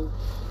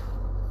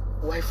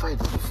Wi-Fi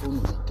lórí fóònù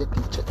mi. Jẹ́ kí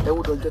n check. Ẹ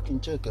wò jẹ́ kí n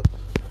check ẹ̀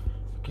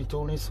kí n tó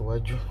rìn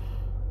síwájú.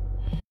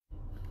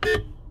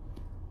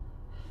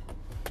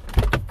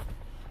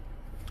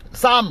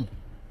 Sam,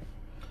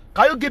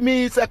 can you give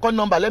me second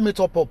number? Let me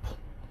top up.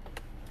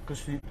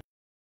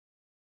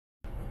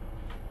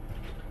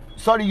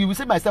 Sorry, you will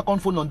see my second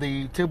phone on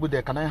the table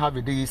there. Can I have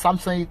it? The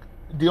Samsung,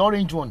 the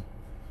orange one.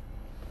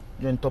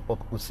 You can top up,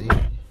 kò sí.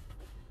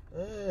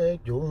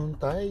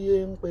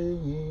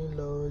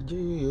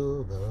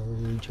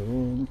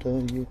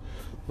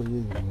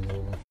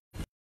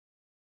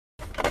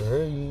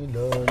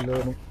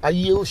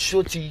 Ayé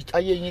oṣó ti,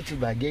 ayé yín ti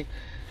bàjẹ́.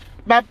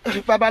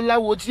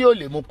 Babaláwo tí ò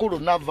lè mú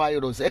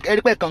coronavirus ẹ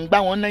rí pé kàn gbá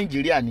wọn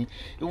Nàìjíríà ni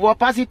ìwọ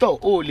pásítọ̀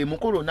ò lè mú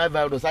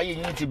coronavirus ayé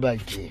yín ti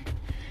bàjẹ́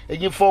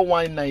ẹ̀yin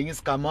 419 ẹ̀yin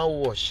scammer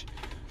wash.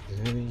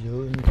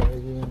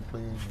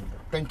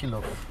 Thank you,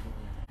 Lord.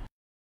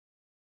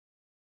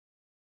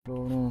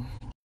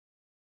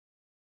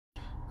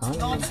 It's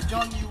not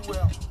done you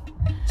well.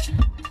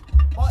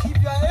 But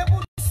if you are able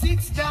to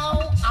sit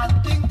down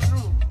and think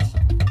through,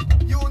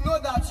 you will know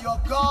that your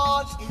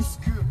God is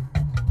good.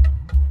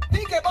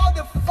 Think about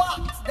the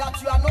fact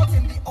that you are not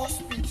in the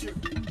hospital.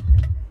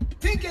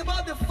 Think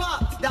about the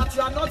fact that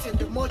you are not in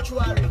the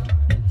mortuary.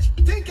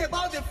 Think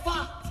about the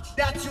fact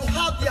that you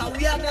have the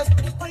awareness.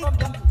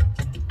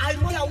 I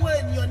know your way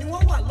in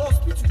your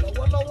hospital.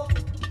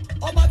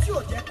 Ọba tí ò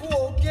jẹ́ kó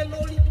o gé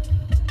lórí.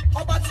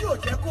 Ọba tí ò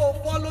jẹ́ kó o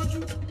fọ́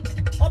lójú.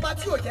 Ọba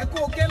tí ò jẹ́ kó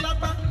o gé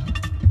lápá.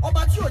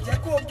 Ọba tí ò jẹ́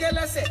kó o gé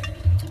lẹ́sẹ̀.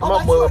 Ọba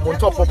tí ò jẹ́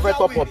kó o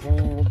yáwèrè.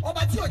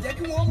 Ọba tí ò jẹ́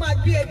kí wọ́n máa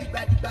gbé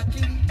dìgbàdìgbà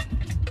kiri.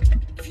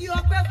 Fi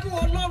ọpẹ́ fún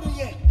Ọlọ́run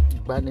yẹn.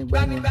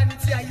 Gbanigbani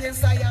tí ayé ń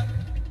sáyà.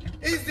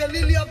 Is the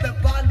lily of the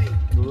valley.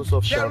 The rose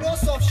of Sharon. Elohim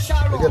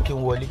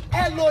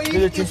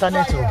is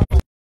fire.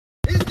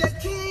 Is the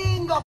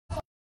king of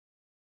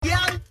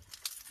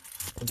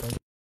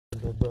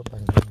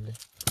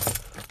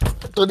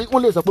torí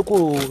wọ́n lè sọ pé kò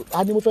á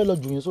ní mo fẹ́ lọ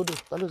jù yín sódò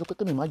ta ló sọ pé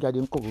kí mi má jáde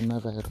ní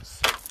coronavirus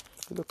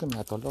kí ló kí mi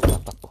àtọ́lọ́pàá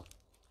papọ̀.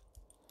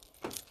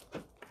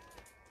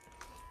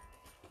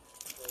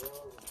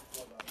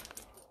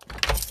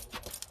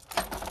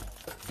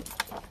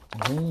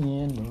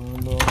 Ẹ̀yin ló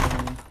lọ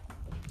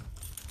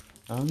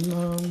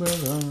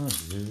alágbára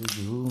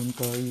ìlú ń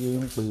táyé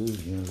ń pè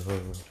yín lọ.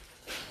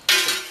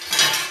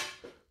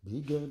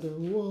 Bigada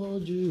wọ́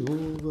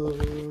Jehovah,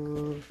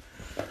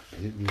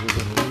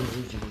 bigada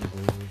wọ́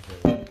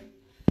Jehovah.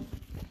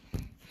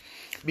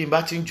 Bí n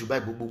bá ti ń jù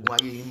báyìí gbogbo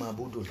ayé yín máa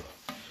bódò lọ.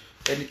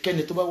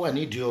 Ẹnikẹ́ni tó bá wà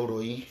nídìí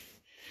ọ̀rọ̀ yín,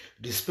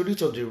 the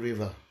spirit of the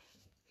river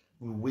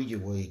will wage a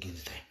war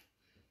against them.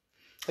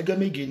 Ẹjọ́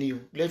méje ni o,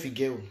 lẹ́ẹ̀fi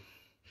gẹ́ o.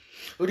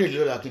 Ó lè di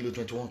lọ́la kí n lo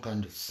 21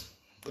 candles.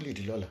 Ó lè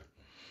di lọ́la.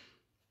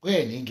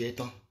 Bẹ́ẹ̀ ní gẹ́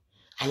tán.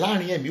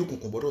 Aláàárín ẹ̀mí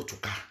òkùnkùn gbọ́dọ̀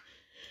túká.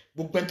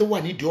 Gbogbo ẹni tó wà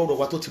nídìí ọ̀rọ̀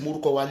wa tó ti mú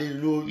orúkọ wa lé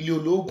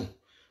olóògùn.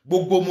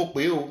 Gbogbo mo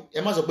pé o, ẹ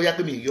má sọ pé yá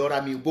pé mi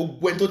yọra mi.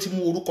 Gbogbo ẹni tó ti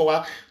mú orúkọ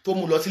wa tó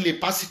mú lọ sílé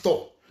pásítọ̀,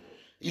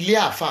 ilé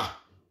àfà.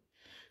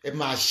 Ẹ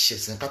máa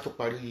ṣẹ̀sìn ká tó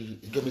parí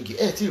ìjọ méje.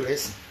 Ẹ tí rẹ̀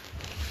sìn.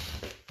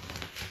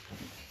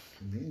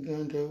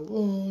 Bigada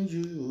wọ́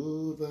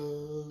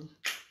Jehovah,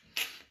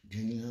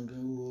 bigada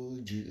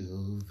wọ́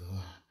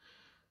Jehovah.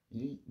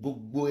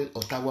 Gbogbo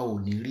ọ̀tá wa ò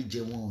ní rí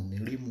jẹ wọn ò ní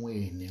rí mu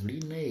ẹ̀ ní rí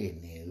náà ẹ̀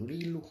ní rí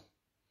lò.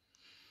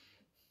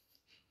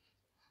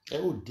 Ẹ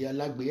ò di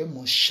alágbe ẹ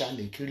mọ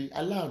ṣàlẹ̀ kiri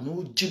aláàánú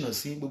ó jìnnà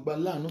sí gbogbo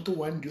aláàánú tó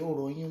wà ń di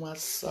ọ̀rọ̀ yín wá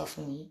sá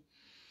fún yín.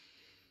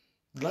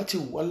 Láti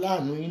wá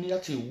láàánú yín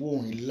láti wo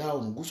òrìn ìlà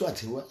oòrùn gúúsù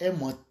àti wá ẹ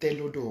mọ tẹ́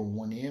lọ́dọ̀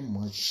wọn ni ẹ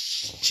mọ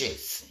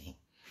ṣẹ̀sìn.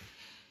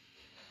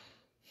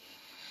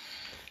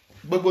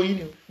 Gbogbo yín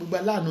ni gbogbo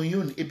aláàánú yín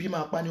ò ní ebi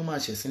máa pa ni ó máa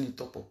ṣẹ̀sìn ní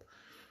top up.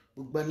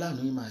 Gbogbo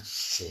aláàánú yín máa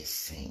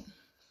ṣẹ̀sìn.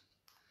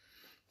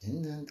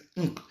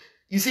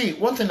 You see,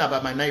 one thing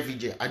about my night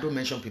vigil, I don't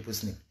mention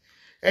people's name.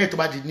 Ẹ tó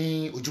bá di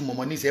ní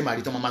ojúmọmọ ní ìṣẹ́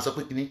màrí tán máa sọ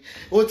pé kíní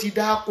ó ti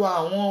dákọ̀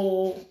àwọn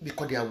o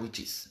because they are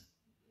witches.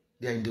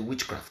 They are in the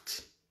witchcraft.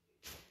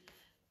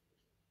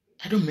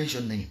 I don't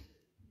mention name.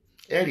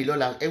 Ẹ rí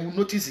lọ́la ẹ will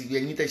notice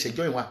ẹ̀yin tẹ̀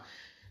ṣẹjọ́ ìwà.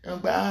 Ẹ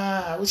gbà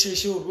ó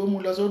ṣe òru ó mú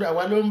lọ sórí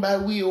àwa ló ń bá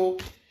wí o.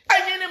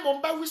 Ẹ̀yin ni mo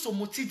ń bá wí so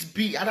mo ti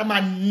bí ara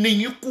máa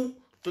níyín kú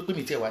tó pé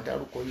mi tiẹ̀ wá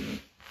dárúkọ yín.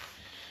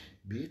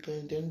 Bí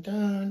kẹ́ńtẹ́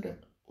dáadáa.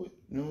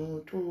 No,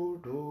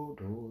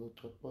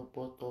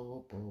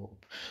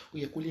 ó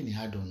yẹ kó lè ní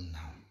add-on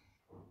now.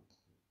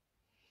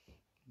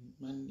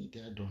 Man need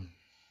add-on.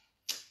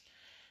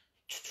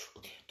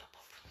 Okay, top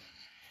up.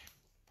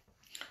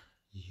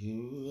 You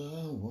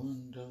are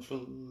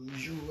wonderful,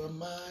 you are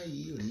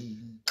mighty,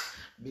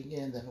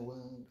 bigger than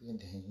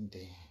one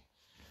day.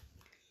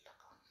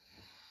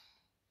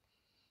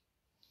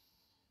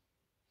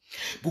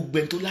 Gbogbo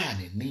ẹni tó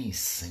láàánú ní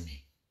ìsinmi.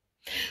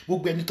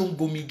 Gbogbo ẹni tó ń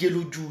gbomijé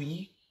lójú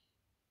yín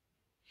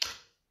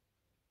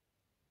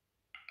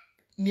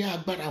ní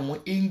agbára àwọn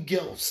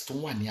angels tó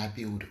wà ní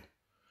abẹ́ odò,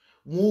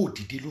 wọn ò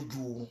dìde lójú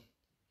oorun,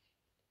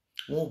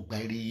 wọn ò gba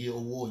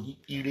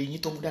ire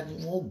yín tó mú dání,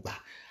 wọn ò gbà,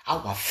 á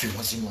wà fi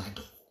wọn sínú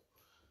àdó,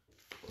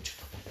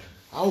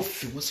 á ò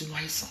fi wọn sínú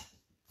àìsàn.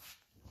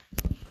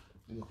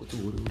 Kó tó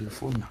wọlé orí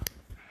fóònù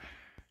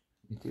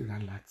mi ti rà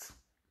láti.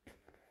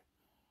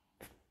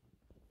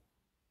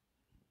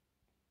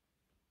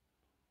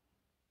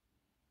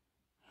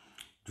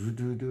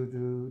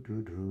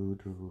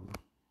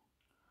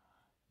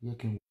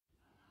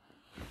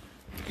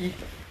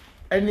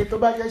 Ẹni tó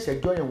bá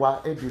ṣẹ̀ṣẹ̀ join wa,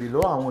 ẹ bèrè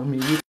lọ́wọ́ àwọn mi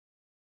yé.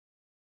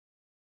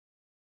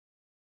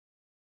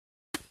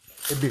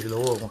 Ẹ bèrè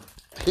lọ́wọ́ wọn.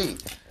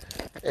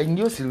 Ẹ̀yin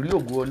yóò sì rí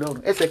ògo Ọlọ́run.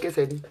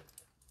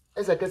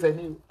 Ẹsẹ̀kẹsẹ̀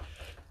ni o.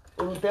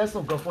 Orun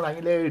tẹ́sùn kan fúnra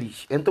yín lẹ́rìí.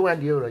 Ẹni tó wà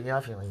ní ọ̀rọ̀ yín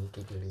á fi hàn yín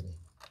kékeré ni.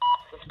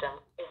 System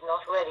is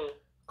not ready.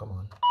 Come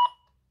on.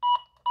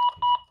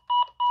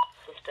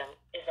 System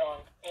is on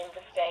in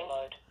the stay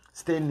mode.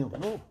 Stay new.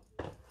 No.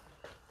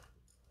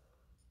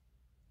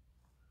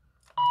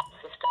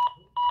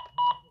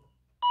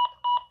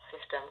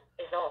 System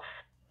is off.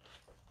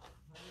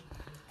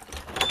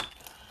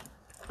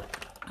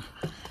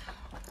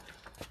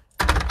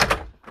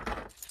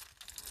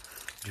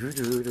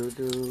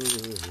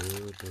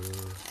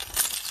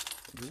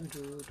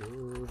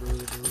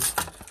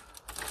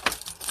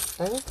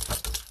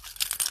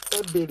 Ẹ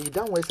bèrè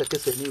ìdáhùn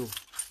ẹsẹ̀kẹsẹ̀ ni o.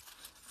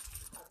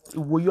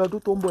 Ìwòye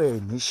ọdún tó ń bọ̀ ẹ̀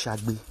ní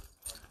ṣàgbé.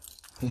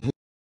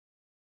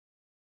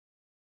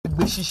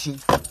 Agbe ṣíṣe,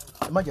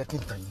 ẹ má jẹ́ kí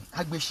n tàn yín.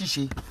 Agbe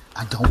ṣíṣe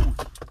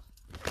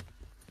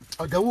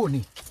àdánwò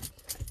ni.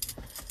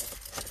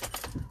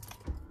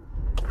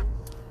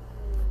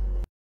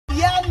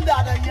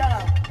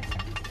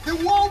 The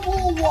one who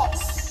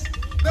was,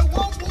 the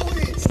one who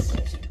is,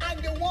 and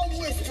the one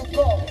who is to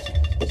come.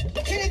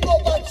 The king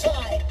over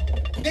time,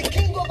 the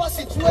king over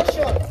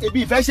situation.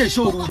 Ebi ìfẹ́ ṣe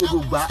ìṣòro gbogbo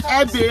gbà.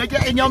 Ẹ bèrè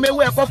jẹ́ ẹ̀yin ọmọ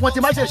ewé ẹ̀kọ́ fún ọ tí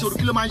má ṣe ìṣòro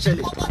kí ló máa ń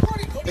ṣẹlẹ̀.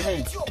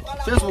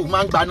 Facebook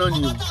máa ń gba náà ni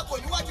o.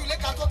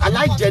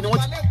 Aláìjẹ ni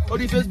wọ́n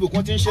orí Facebook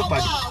wọ́n ti ń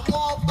ṣèpàdé.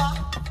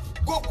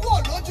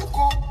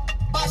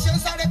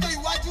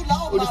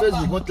 Orí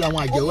Facebook wọ́n ti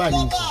àwọn àjẹ́ wà ní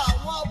ìsìn.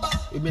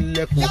 Èmi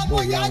lẹ́kùn ọ̀pọ̀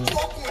ìyá wọn.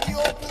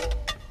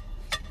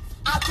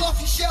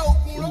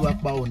 Olúwa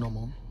pa ọ̀nà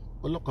mọ́.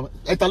 Ọlọ́kàn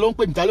ẹ̀ta ló ń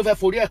pè mí, ta ló fẹ́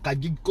forí ẹ̀ka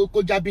kó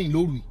jábìn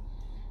lóru yìí.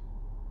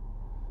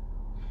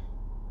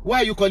 Why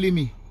are you calling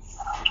me?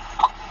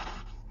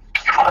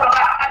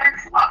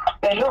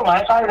 Hello,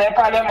 my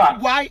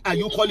friend. Why are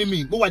you calling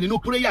me? Mo wà nínú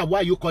prayer. Why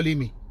are you calling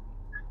me?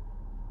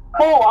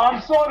 Oh,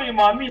 I'm sorry,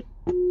 mommy.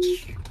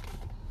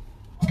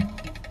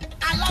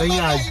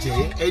 Lẹ́yìn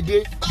àjẹ́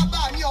ẹdẹ.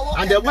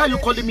 And then why are you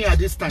calling me at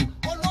this time?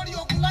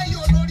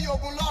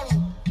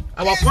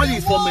 Our call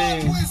is from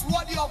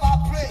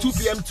 2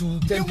 p.m. to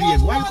 10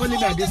 p.m. Why are you calling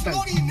me at this time?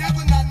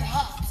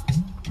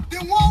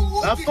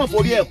 I've come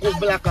for here, cook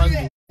black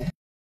and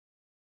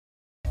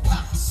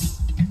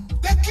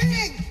the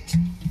king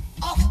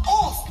of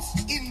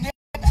hosts in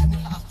heaven and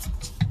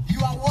earth. You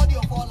are worthy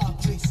of all our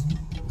praise.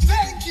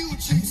 Thank you,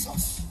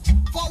 Jesus,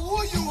 for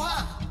who you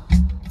are,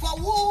 for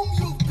whom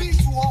you've been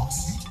to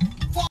us.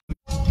 For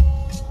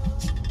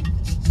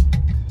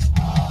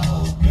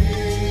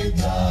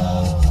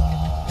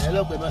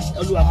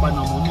Olúwa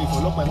paná mọ́ ní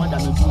ìfọlọ́pàá má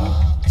dàmí dúró.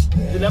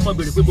 Ilé ẹ̀mọ́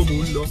bèrè pé bó mò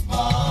ń lọ.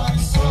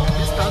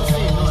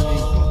 Distancing náà ni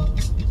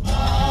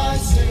nǹkan.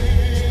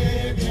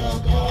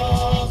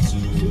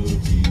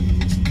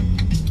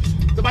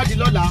 Tó bá di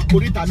lọ́la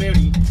oríta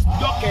mẹ́rin,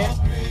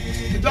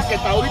 ìjọ́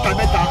kẹta oríta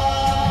mẹ́ta,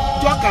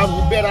 ìjọ́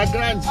karùn-ún bẹ̀rẹ̀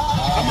grand,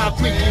 a máa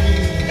pín kiri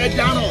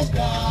ẹ̀dáràn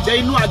jẹ́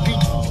inú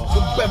aginjù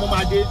gbogbo ẹ̀ mo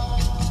máa dé.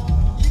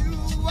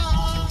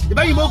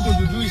 Ìbẹ́yìn mo gùn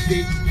dùdú ìṣe.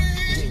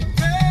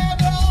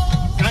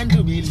 Kándù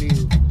mi le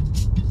o.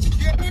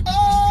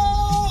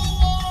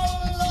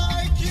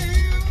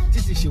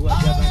 Títí ṣe wá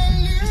jábá.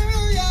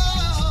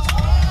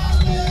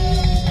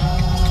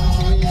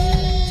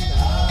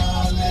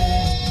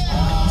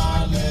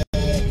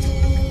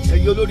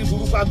 Ẹ̀yin olórí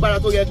burúkú agbára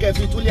tó yẹ kẹ́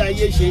fi túlẹ̀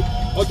ayé ṣe.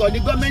 Ọ̀tọ̀ ní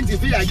gọ́ọ̀mẹ̀ntì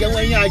fìyà jẹ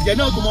wọn, ẹ̀yin àjẹ́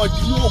náà tó mọ̀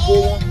dínú ògo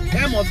wọn.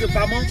 Ẹ mọ̀ fi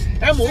pamọ́,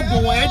 ẹ mọ̀ ògùn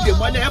wọn, ẹ dè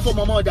mọ́lẹ̀, ẹ fọ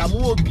mọ́mọ́ ọ̀dààmú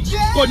òbí.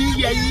 Kò ní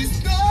yẹ yín.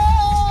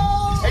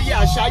 Ẹ yẹ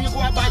àṣà yín kó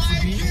wá bá ti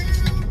bí.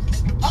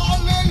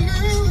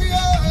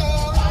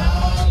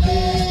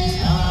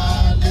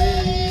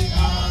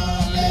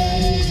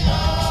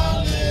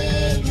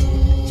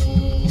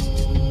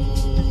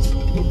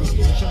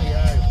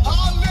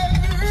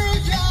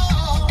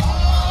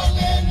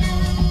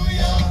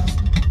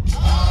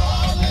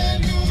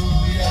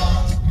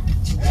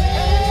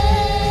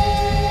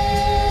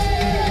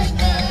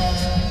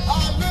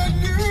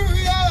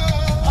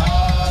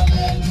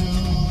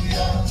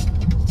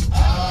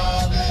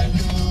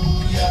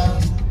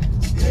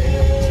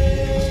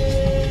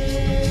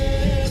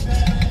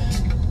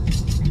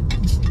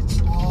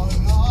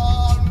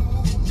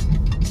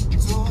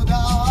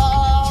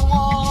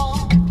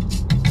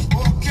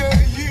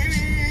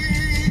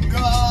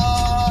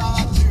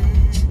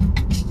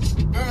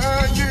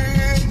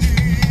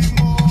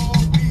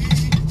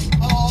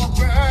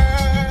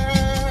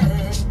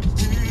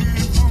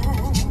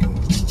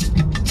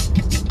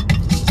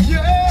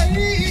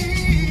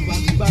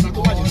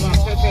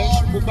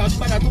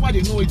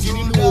 dìdí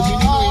nínú omi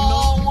nínú iná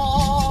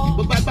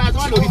gbogbo agbára tó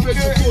wà lórí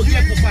Facebook tó ní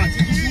ẹ̀kọ́ pa àti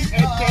dúdú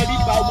ẹ̀kẹ́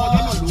rípa ọmọ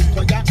lọ́nà ló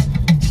kọjá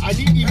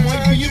àní ìmọ̀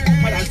ibi yìí kò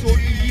padà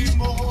sórí yìí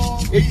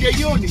èdè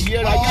yóò ní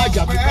yẹra yá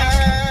àjàkúta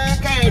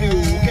kẹ́ẹ̀rì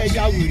òwò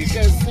kẹ́ẹ̀yà wèrè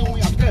kẹ́ẹ̀sínwó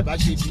àbúkẹ́ ẹ̀ bá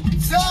ṣe bí.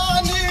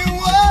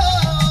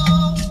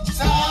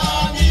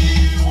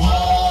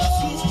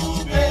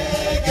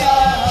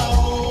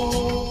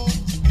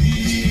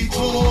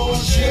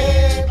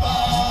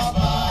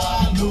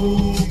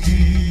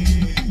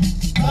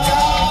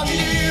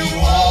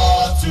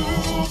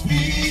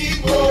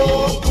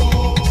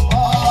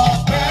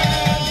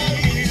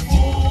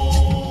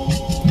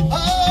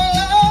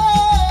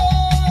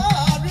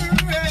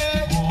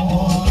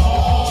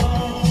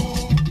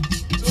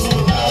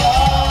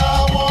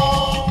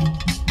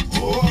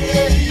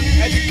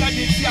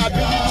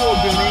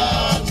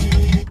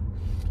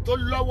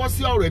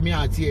 Sí ọ̀rọ̀ èmi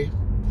àti ẹ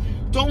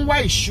tó ń wá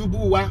ìṣubú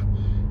wa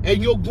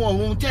ẹ̀yin ogun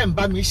ọ̀run tẹ́ ń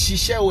bá mi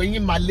ṣiṣẹ́ o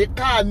ẹ̀yin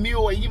màlẹ́kà mi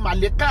o ẹ̀yin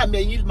màlẹ́kà mi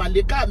ẹ̀yin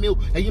màlẹ́kà mi o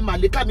ẹ̀yin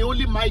màlẹ́kà mi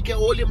Holy Michael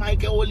Holy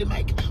Michael Holy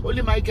Michael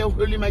Holy Michael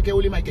Holy Michael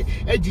Holy Michael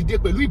ẹ dìde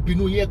pẹ̀lú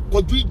ìbínú yẹn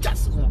kọjú ìjà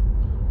sí wọn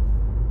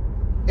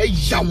ẹ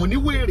yà wọ́n ní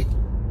wèrè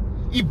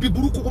ibi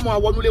burúkú kó máa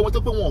wọnúlé wọn tó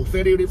pé wọn ò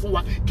fẹ́ rere fún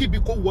wa kí ibi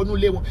kó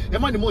wọnúlé wọn ẹ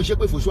má ní mò ń ṣe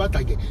pé fòṣù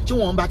àtàgẹ̀ tí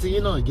wọ́n bá ti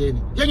yín náà jẹ́ ni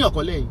yẹ́yìn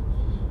ọ̀kọ́ lẹ́yìn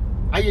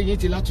ayé yín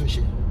ti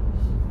látúnṣe.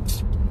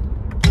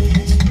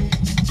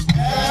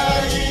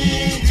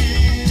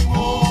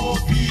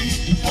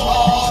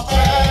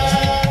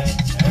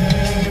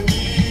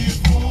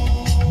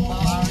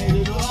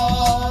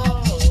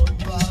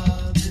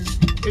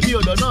 Èmi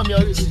ò lọ́nà mi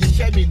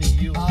iṣẹ́ mi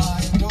nìyí o.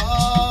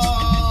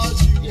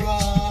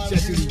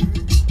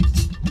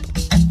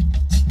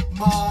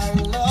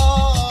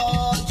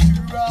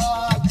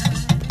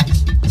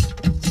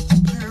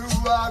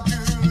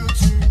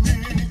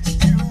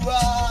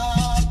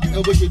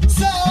 Bó ṣe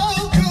dúdú.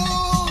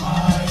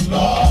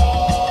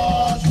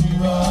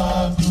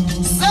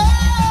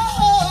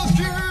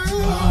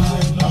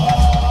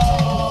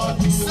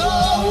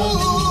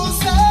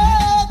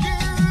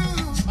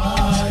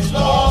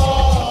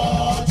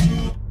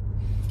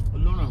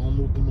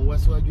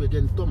 Síwájú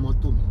ẹjẹ ní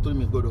tọmọtò mi tó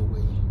mi gbọ́dọ̀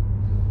wẹ̀yìn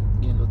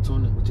yẹn lọ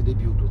tán ní mo ti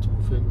débi odò tí mo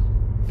fẹ́ lọ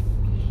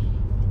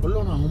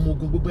Ọlọ́run àwọn ọmọ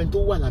ogun gbogbo ẹni tó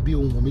wà lábẹ́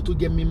ohùn mi tó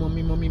jẹ́ mímọ́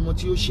mímọ́ mímọ́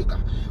tí yóò ṣèkà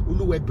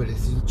Olúwa ẹ bẹ̀rẹ̀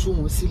sí tú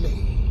wọn sílẹ̀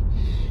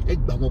ẹ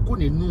gbà wọn kó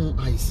nínú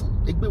àìsàn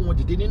ẹ gbé wọn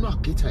dìde nínú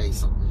àkéte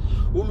àìsàn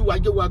Olúwa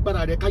jẹ́wọ́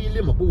agbára rẹ káyé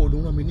lè mọ̀ pé wọ́n ló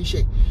rán mi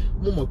níṣẹ́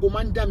mo mọ̀ pé ó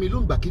máa ń dá mi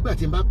lóhùn gbàkigbà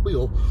tí n bá pè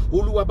ọ́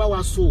Olúwa bá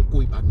wa so òkò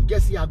ìbànújẹ́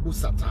sí agbo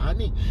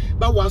Sátánì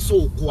bá wa so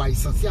òkò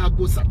àìsàn sí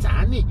agbo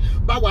Sátánì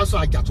bá wa so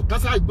àjàtúká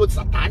sí agbo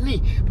Sátánì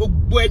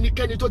gbogbo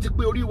ẹnikẹ́ni tó ti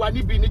pé orí wa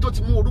níbi ni tó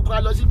ti mú orúkọ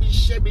lọ síbi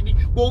iṣẹ́ mi ní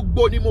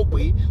gbogbo ni mo pè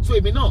é so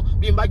èmi náà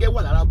bí n bá jẹ́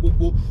wà lára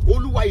gbogbo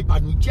Olúwa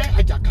ìbànújẹ́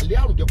àjàkálẹ̀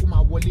àrùn jẹ́ kó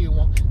máa wọlé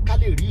wọn ká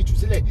lè rí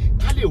ìtúsílẹ̀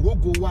ká lè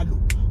rógo wa lò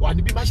wà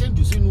ní bí bá ṣe ń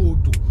jù sínú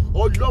odò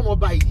Ọlọ́run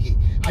ọba ìyè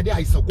adé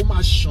àìsàn kó máa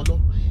ṣàn lọ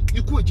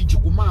ikú òjijì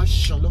kó máa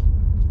ṣàn lọ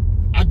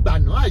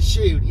àgbàná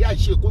àṣe èrè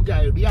àṣe ìkóga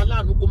èrè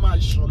aláàánú kó máa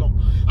ṣàn lọ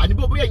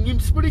àníbó bóyá ẹ̀yin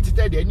spirit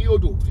tẹ̀dẹ̀ ní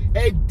odò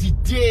ẹ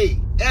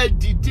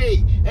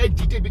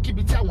dìde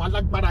ibikíbi tí àwọn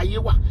alágbára ayé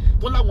wà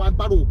tó láwọn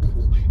agbára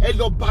òkùnkùn ẹ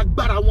lọ bà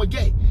agbára wọn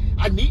jẹ́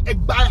àní ẹ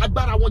gba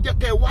agbára wọn jẹ́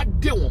kẹ́ ẹ wá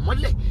dè wọ́n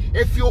mọ́lẹ̀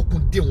ẹ fi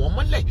okùn dè wọ́n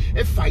mọ́lẹ̀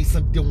ẹ fa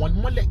àìsàn dè wọ́n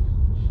mọ́lẹ̀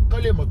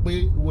kán lè mọ̀ pé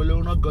ìwọ ló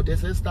rán God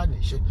ẹsẹ̀ star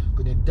níṣẹ́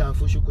kò ní dáa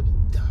fóṣù kò ní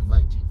dáa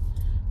bàjẹ́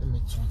ẹ̀mí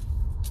tún.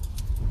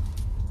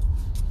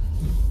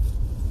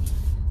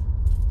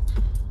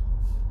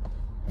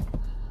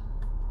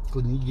 Kò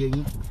ní yé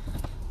yín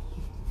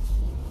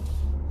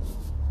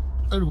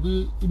ẹ rò pé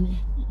inú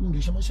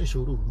iṣẹ́ máa ṣẹ̀ṣẹ̀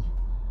òru mi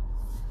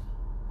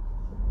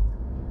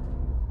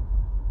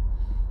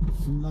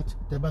láti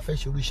tẹ bá fẹ́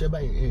ṣe orí iṣẹ́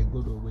báyìí ẹ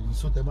gbọ́dọ̀ wẹ̀yìn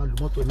sọ tẹ bá lu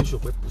mọ́tò ní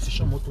ìṣòpẹ́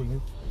pòsíṣàn mọ́tò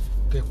yín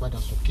kẹ́ padà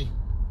sókè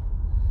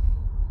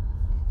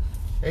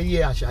ẹyẹ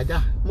àṣàdá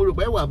mo rò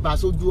pé wà bá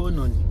sójú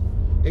ọ̀nà ni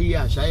ẹyẹ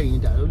àṣà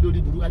ẹ̀yìn dà olórí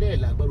burúkú alẹ́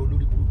ẹ̀ lágbára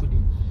olórí burúkú ní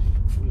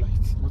full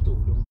light mọ́tò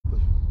ló ń pẹ́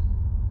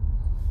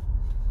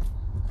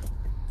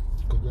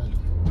kọjá lọ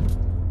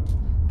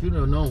kí ni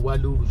ọ̀nà wà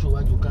lóru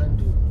sọ́wájú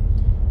kándù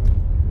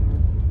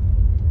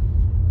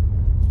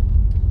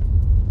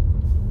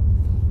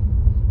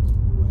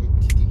wà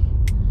dìde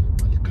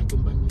màlẹ́ká tó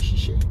ń bá mi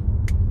ṣiṣẹ́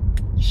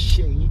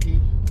iṣẹ́ yín dé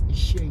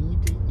iṣẹ́ yín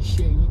dé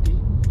iṣẹ́ yín dé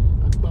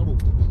agbára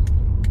òkùnkùn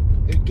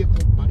ẹgẹ́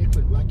kan parí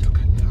pẹ̀lú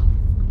àjàkálẹ̀ àrùn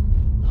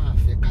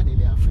àfẹ́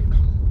kánilẹ̀ Áfíríkà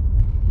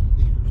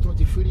ìlú tó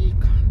ti fẹ́rẹ̀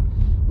ìkà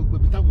gbogbo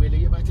ibi táwọn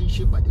ẹlẹ́yẹ bá ti ń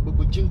ṣèpàdé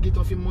gbogbo jíǹgí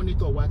tó fi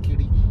mọ́nítọ̀ wá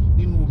kiri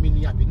nínú omi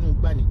ni àbí nínú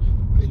gbani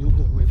ẹ̀yìn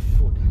ogun ọ̀hún ẹ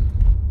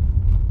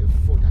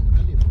fọ́ dànù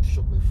ká lè fọ́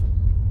ṣọpẹ́ fún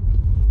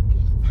kí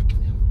ẹ pàkì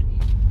ní odò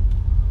yìí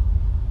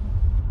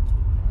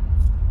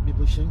bí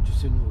bó ṣe ń jù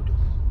sínú odò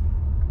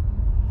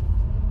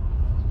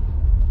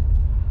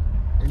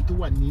ẹni tó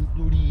wà ní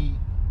lórí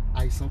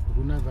àìsàn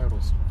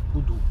coronavirus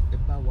odò ẹ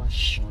bá wa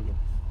ṣàn lọ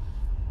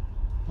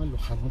wọn lọ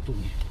ha mọ́tò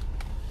yẹn.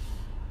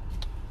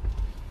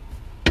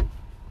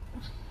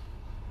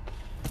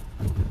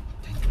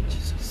 Thank you,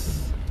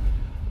 Jesus.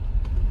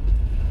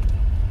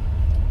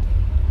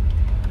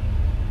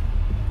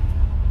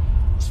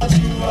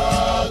 You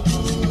are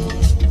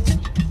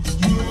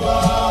good. You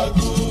are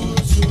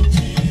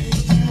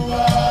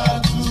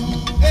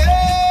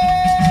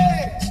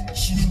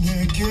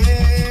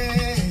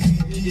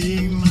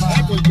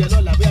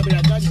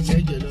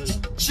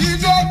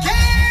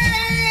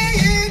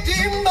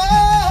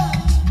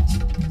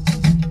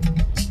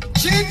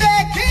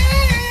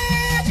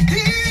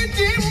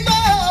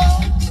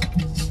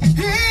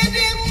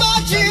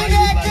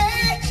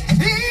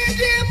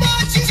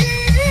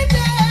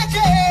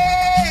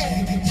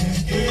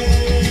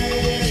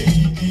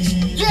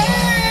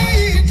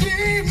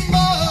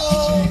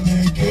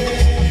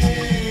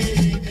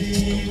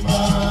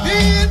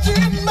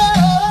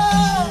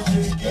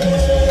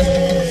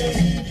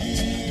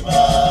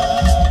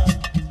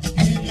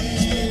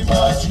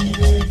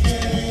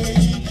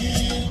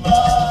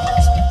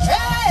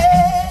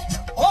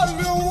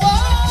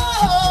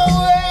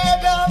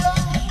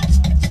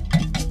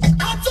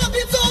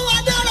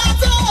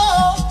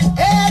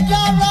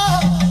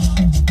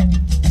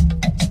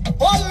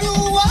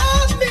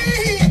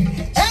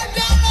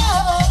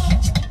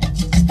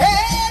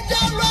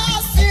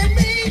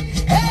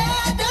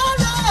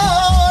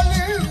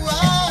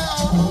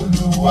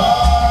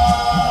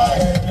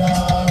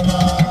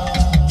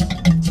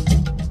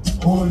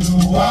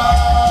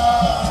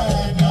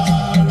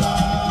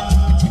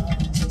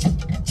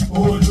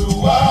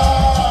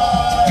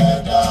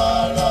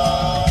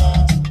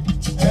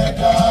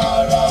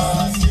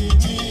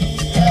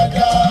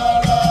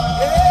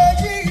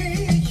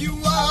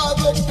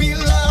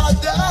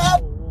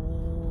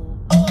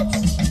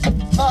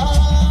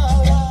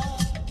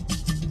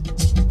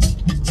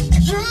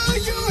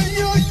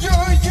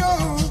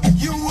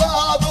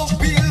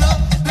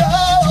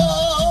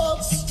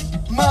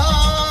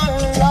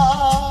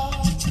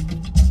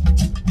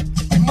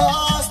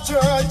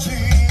Master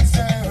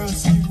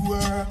Jesus, you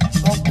were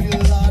the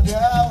beloved.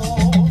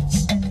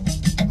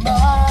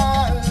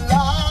 My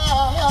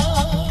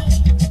life.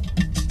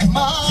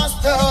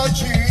 Master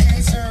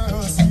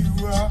Jesus, you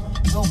were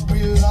the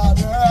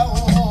beloved.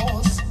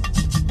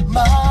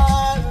 My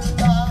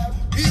life.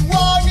 You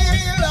want me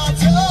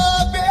to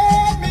be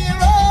me.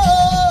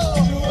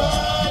 You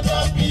are the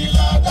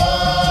beloved.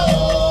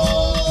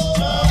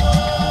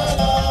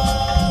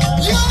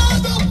 You're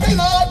the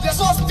beloved that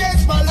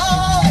sustains my life.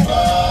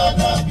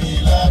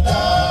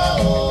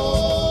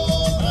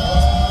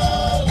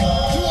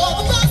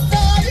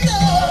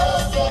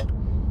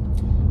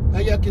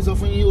 Is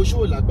offering you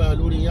show lágbára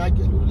lórí yín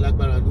àjẹ́ lórí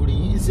lágbára lórí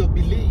yín. Is your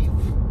belief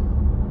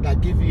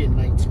that give you a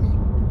nightmare?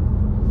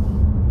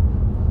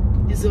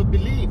 Is your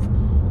belief?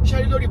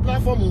 Share lórí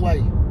platform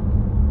why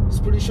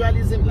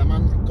spiritualism la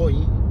man kọ́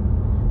yín.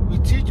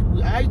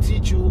 I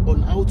teach you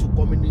on how to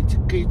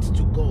communicate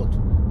to God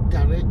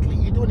directly.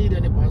 You don't need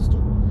any pastor.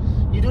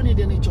 You don't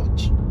need any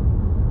church.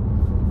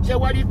 Share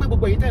why you people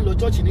go to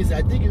church in this?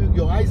 I think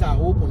your eyes are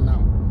open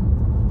now.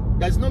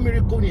 There's no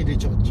miracle in the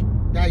church.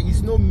 There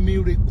is no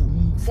miracle.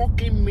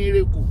 Fucking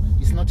miracle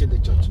is not in the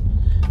church.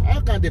 How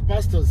can the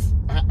pastors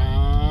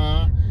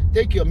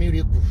take your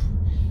miracle?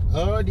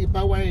 All the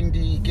power in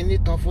the kidney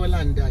can fall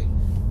and die.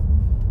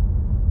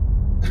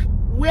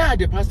 Where are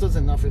the pastors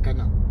in Africa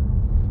now?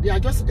 They are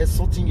just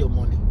extorting your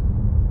money.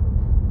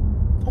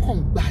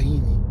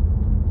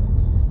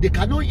 They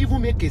cannot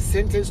even make a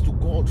sentence to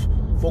God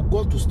for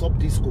God to stop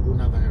this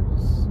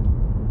coronavirus.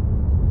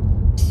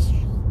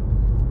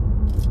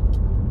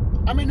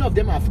 How many of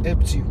them have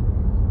helped you?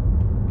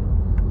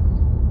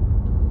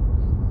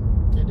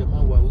 You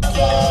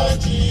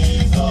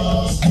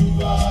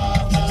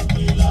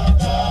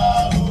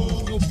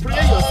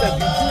pray yourself,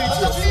 you do it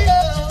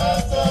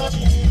yourself.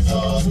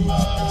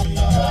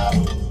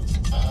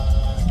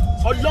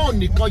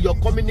 Alone, your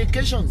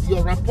communication,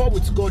 your rapport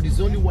with God is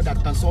the only one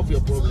that can solve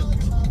your problem.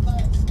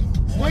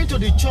 Going to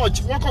the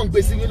church, one can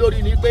basically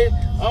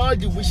all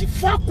the witches,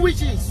 fuck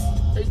witches.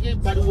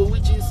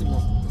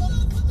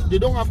 They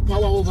don't have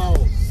power over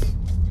us.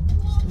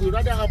 We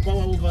rather have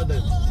power over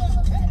them.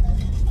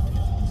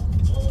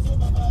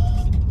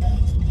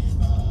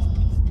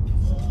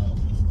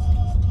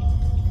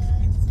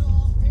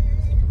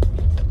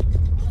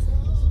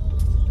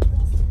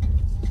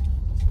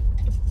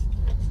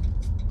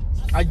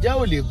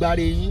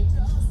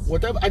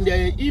 Whatever, and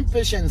the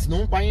impatience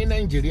no in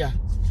Nigeria.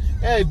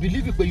 I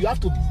believe it, but you have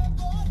to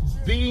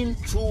be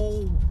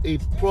through a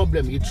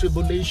problem, a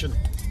tribulation.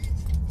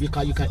 You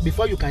can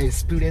before you can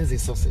experience the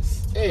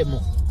success.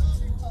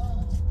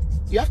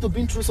 You have to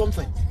be through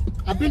something.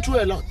 I've been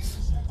through a lot.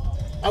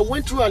 I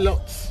went through a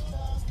lot.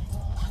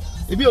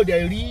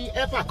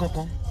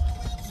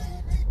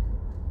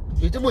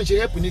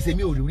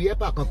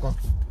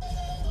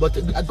 But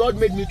God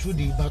made me through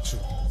the battle.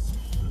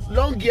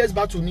 Long years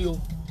battle new.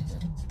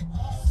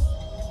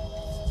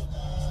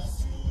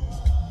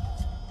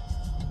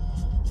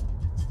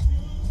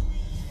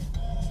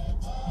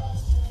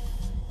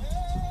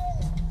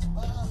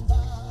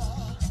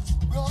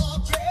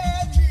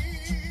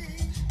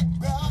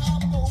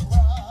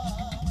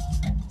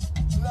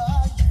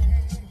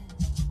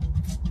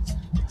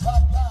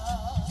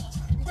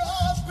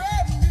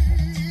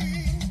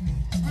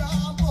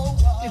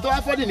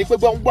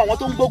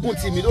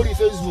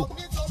 Facebook.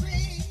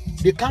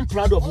 They come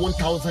proud of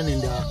 1,000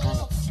 in their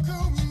account.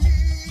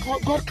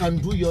 God can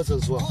do yours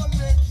as well.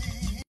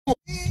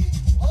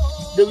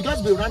 They will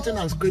just be ranting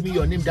and screaming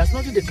your name. There's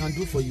nothing they can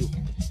do for you.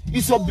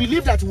 It's your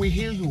belief that will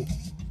heal you.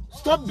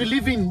 Stop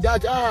believing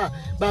that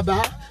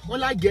Baba,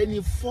 when I get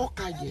any fuck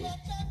again.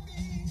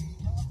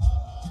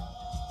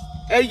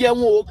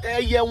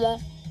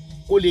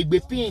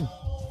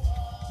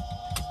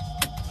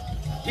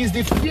 It's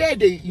the fear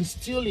they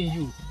instill in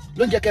you.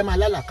 Don't get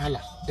malala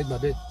kala.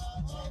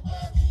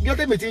 You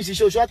tell me things she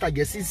show at I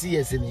get 6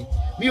 years in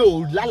me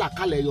o lala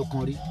kala your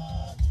country.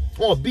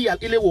 Oh, be a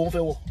ile wo fe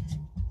wo.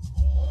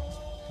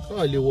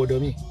 Oh, le wo do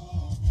me.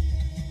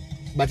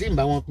 But in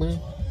ba won pin.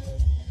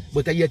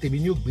 But I yet me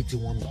ni ogbe ti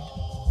won me.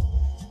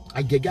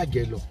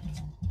 Agege lo.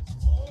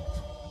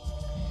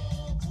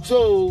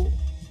 So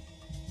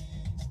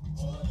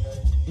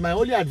my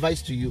only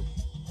advice to you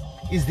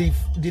is the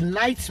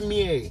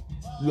nightmare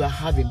you are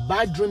having,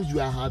 bad dreams you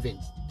are having,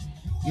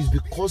 is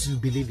because you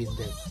believe in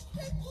them.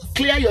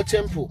 Clear your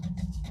temple.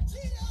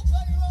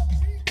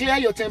 Clear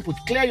your temple.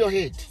 Clear your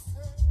head.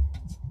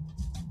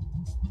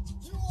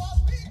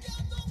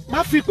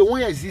 Ma fi pe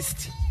won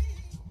exist.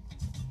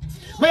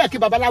 Ma ya ki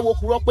babalawo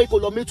kuro pe ko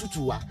lo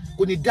metutu wa,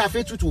 ko ni da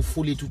fe tutu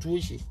fole tutu o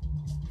se.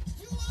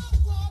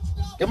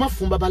 E ma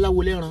fún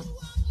babalawo leran.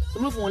 E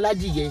ma fún won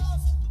lajiye.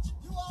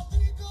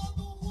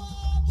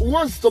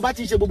 Once to ba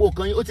ti se gbogbo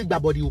kan yin, o ti gba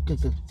body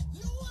okunkun.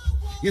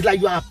 It's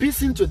like you are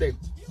appeasing to them.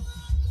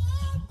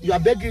 You are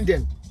begging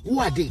them. Who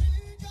are they?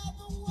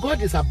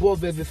 God is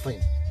above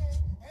everything.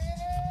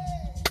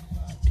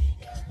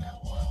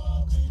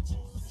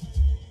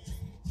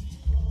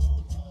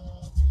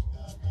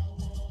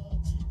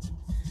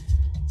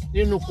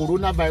 nínú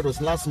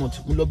coronavirus last month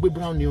mo lọ gbé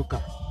brown new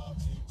car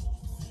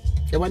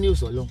ẹ wá ní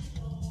òsọlọ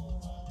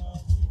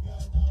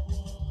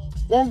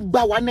wọ́n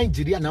gbà wá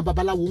Nàìjíríà náà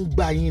babaláwo ń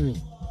gbà yín ni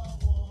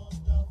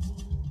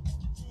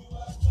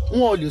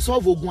wọn ò lè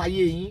solve ogun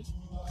ayé yín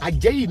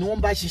àjẹ́ yìí ni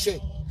wọ́n bá ṣiṣẹ́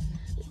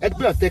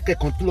ẹgbẹ́ ọ̀tẹ́kẹ̀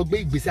kan tó lọ gbé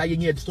ìgbésí ayé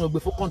yín ẹ̀dùn tó lọ gbé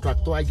fún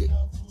contractor ayé.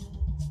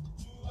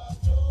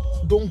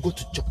 Don't go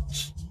to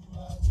church.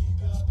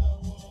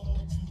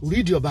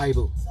 Read your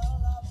Bible.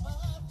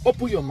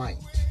 Open your mind.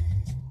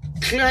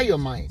 Clear your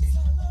mind.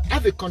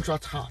 Have a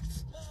contract heart.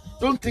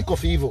 Don't think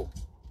of evil.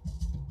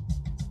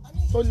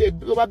 Ó lè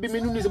ló bá bí mi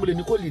nínú ìṣẹ́bọ̀lẹ̀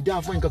ní kò lè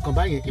dá fún nǹkan kan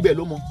báyẹn ibẹ̀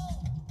ló mọ̀.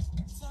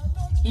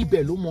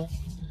 Ibẹ̀ ló mọ̀.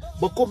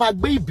 Bọ̀ kó máa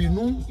gbé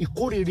ìbínú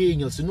ìkórìíra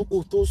èèyàn sínú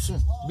kó tó sùn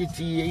bí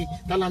ti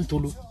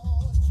Tálántolú.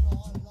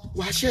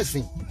 Wàá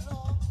ṣẹ̀sìn.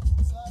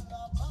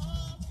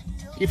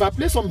 If I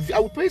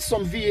will play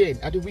some VN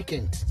at the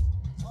weekend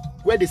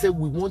where they say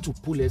we want to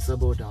pull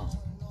Esabod down.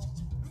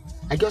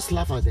 I just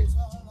laugh at them.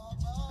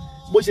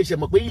 Bó ṣe ṣe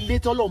mọ̀ pé ilé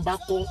t'Ọlọ́run bá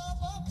kọ́,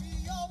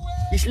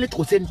 ilé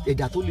kò sẹ́ni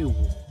ẹ̀dá tó lè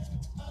wò.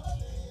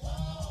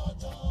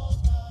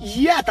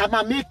 Yí àtà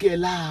máa mékè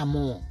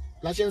láàmú.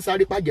 La ṣe ń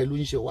sáré pàjẹ́ ló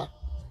ń ṣe wá.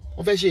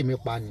 Wọ́n fẹ́ ṣe èmi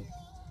pa ni.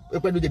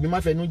 Pẹ́pẹ́ ló jẹ̀bi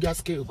máa fẹ́ nú já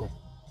scale gan.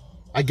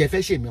 Àjẹ́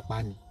fẹ́ ṣe èmi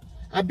pa ni.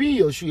 Àbí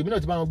ìyọ̀ṣù èmi náà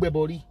ti bá wọn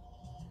gbẹ́bọ rí.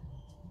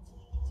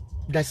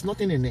 There's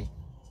nothing in it.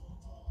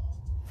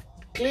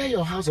 Clear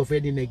your house of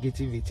any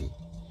negativity.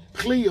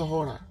 Clear your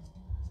aura.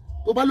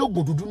 Go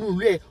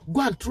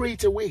and throw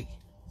it away.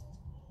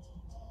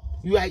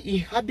 You are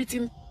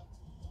inhabiting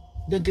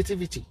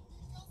negativity.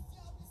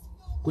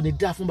 Kò ní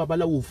dá fún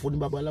babaláwo fún ní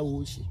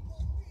babaláwo ṣe.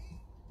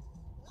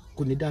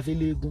 Kò ní dá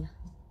fẹ́lẹ́ egun.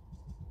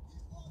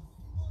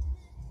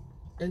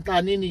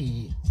 Enta nini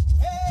yìí.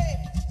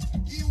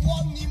 Ìwọ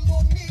ni mo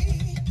ní,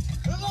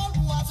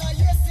 lọ́rùn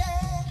àtayé sẹ́,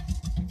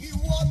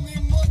 ìwọ ni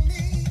mo ní.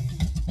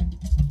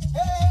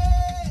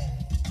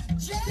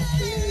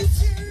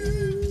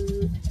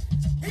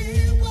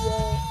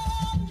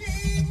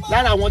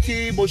 Lára àwọn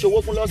tí mo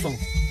ṣòwò fún lọ́sàn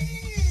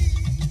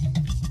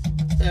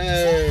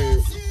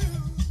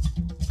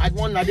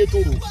Adwon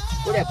Adétòrò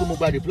ó dẹ̀ pé mo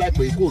gba reply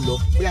pé kò lọ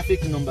bóyá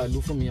fake number ló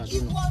fún mi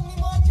àdónà.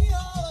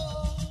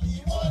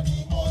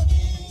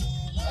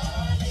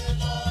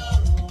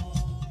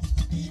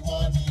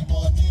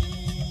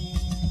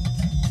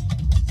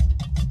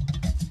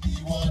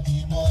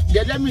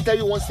 Then let me tell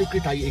you one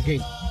secret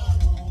again.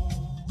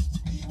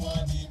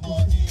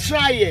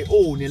 Try it.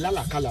 Oh, ní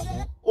lálàkàlà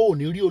mọ́. Oh,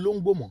 ní rí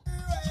olóńgbò mọ́.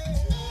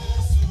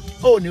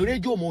 Oh, ní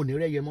rédíò mọ́, ní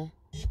rẹ́yẹ mọ́.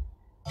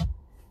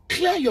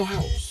 Clear your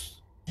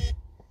house.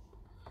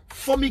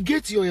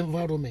 Fumigate your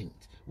environment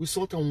with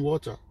salt and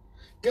water.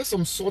 Get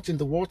some salt in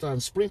the water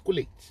and sprinkle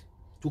it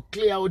to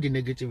clear out the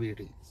negative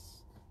areas.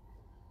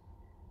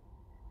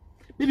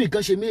 Bíbí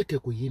gan ṣe méèkè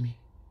kò yé mi.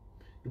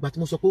 Ìgbà tí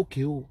mo sọ pé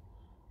okay o,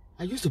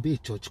 I used to be a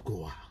church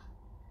goer.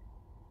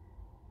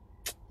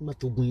 Nígbà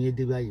tó gun yẹn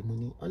dé báyìí mo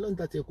ní Ọlọ́run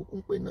tàti ẹ̀kọ́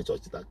kún pé iná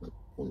church tàgbà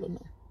kún lọ́nà.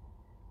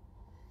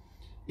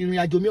 Ìrìn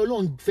àjò mi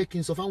Ọlọ́run fẹ́ kí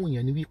n sọ fáwọn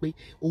èèyàn ní wípé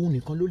òun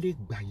nìkan ló lè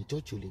gbà yín,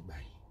 church ò lè gbà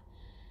yín.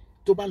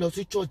 Tó bá lọ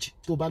sí church,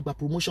 tó bá gba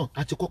promotion,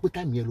 àti kọ́ pé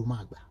time yẹn ló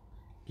máa gbà.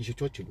 Kì í ṣe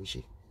church ló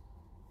ṣe.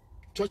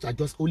 Church are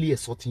just only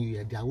extorting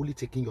you, they are only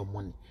taking your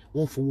money.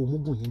 Wọ́n fowó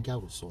mugun yín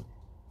gàrú sọ.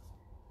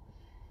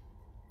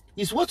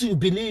 It's what you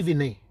believe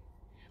in eh?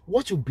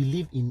 What you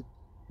believe in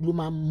ló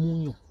máa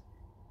mú yàn.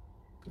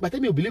 Ìgbà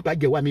tẹ́mi ò believe pa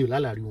jẹ̀wá mi ò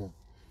lálàrí wọn.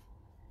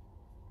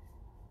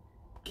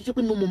 Kì í ṣe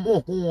pé mo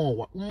mọ̀ pé wọ́n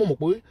wà, mo mọ̀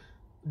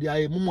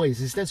pé mo mọ̀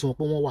existence wọn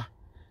pé wọ́n wà.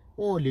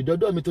 Wọ́n ò lè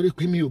dọ́dọ̀ mi torí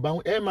pé mi ò bá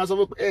wọn. Ẹ máa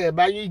sọ pé ẹ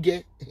bá yín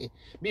jẹ.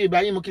 Bí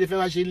ìbá yín mo kí lè fẹ́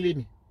wá ṣe nílé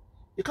mi.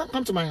 You can't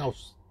come to my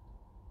house.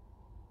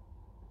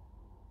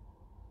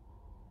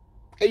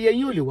 Ẹyẹ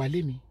yín ò lè wá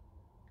lé mi.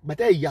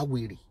 Bàtà ìyá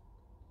wèrè.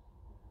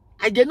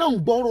 Àjẹ́ náà ń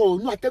gbọ́rọ̀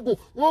inú atẹ́gùn.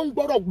 Wọ́n ń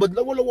gbọ́rọ̀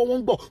lọ́wọ́lọ́wọ́ wọ́n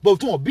ń gbọ́. Bọ̀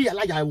tí wọ́n bí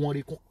aláya wọn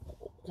rí kún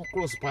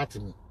cross part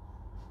mi.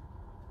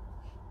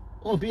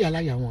 Wọ́n bí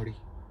aláya wọn rí.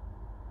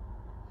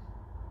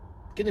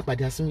 Kí ni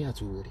ìpàdé asínwín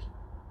àti wèrè?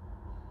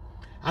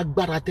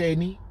 Agbára tẹ́ ẹ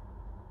ní.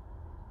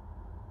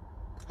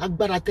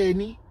 Agbára tẹ́ ẹ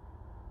ní.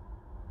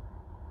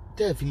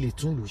 Tẹ́ ẹ fi lè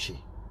tún lù ṣe.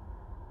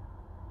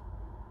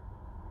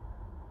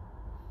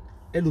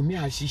 Ẹlòmíì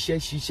á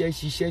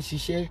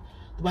ṣiṣẹ́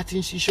tó bá ti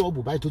ń ṣí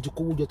ṣọ́ọ̀bù báyìí tó ti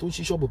kówó jọ tó ń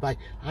ṣí ṣọ́ọ̀bù báyìí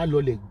á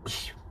lọlẹ̀ gbì.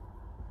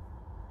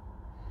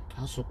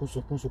 Á sunkún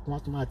á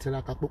tún máa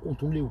tiraka pé kóun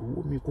tún lè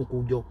rówó mi kó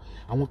jọ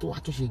àwọn tó wá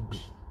tún ṣe gbì.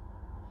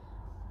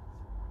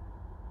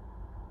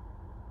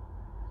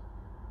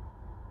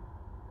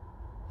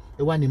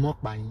 Ẹ wá ní mọ́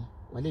pa yín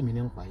wà lèmi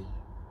ní ń pa yín.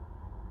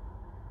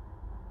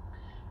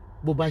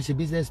 Bó bá ń ṣe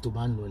business tó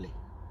bá ń lọlẹ̀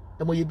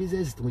ẹ mọ iye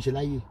business tí mo ṣe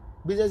láyé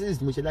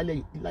tí mo ṣe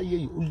láyé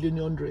yìí ó lé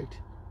ní 100.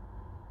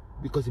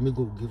 Because èmi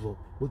go give up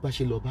bó bá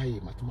ṣe lọ báyìí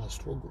màá tún máa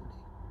struggle ni.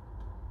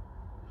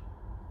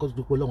 Because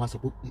dúpọ̀ Ọlọ́run á sọ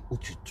pé ó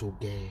ti tó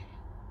gẹ́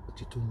ó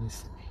ti tó ní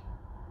ìsinmi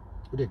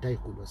ó dẹ̀ dá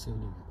ìkó lọ sí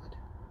inú mi padà.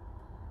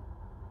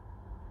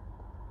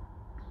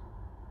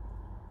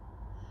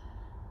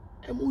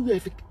 Ẹ mú yọ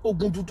ẹ̀fẹ̀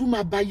ogun dúdú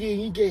máa bá yé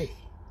yín jẹ́.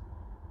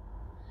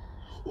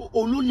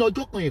 Olóyún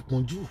ọjọ́ kan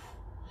ìpọ́njú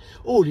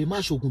ó lè má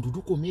ṣoògùn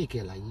dúdú kò mí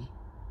ìkẹ́ láyé.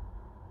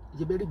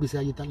 Ìjẹ́bẹ́ rí gbèsè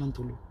ayé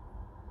Tálántolú.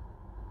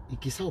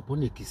 ìkísà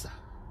upon ìkísà.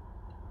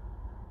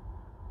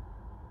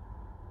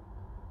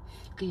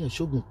 Kéèyàn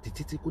ṣógun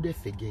títí kó dẹ̀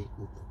fẹ̀jẹ̀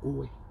òkú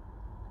wẹ̀.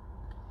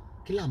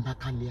 Kí là ń bá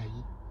kálé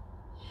ayé?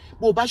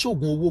 Bó o bá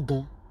ṣògùn owó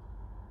gan,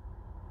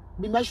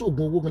 bí má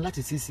ṣògùn owó gan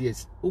láti 6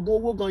 years, ògùn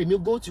owó gan èmi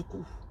gan ti kú.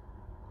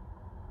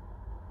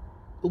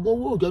 Ògùn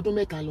owó òjò ọdún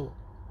 3 lọ.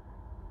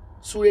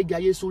 Súré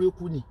gayé súré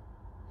kú ni.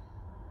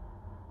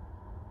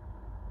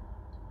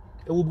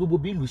 Ẹ wo gbogbo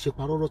bí ìlú ṣe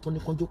parọ́rọ́ tán ní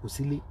kán jókòó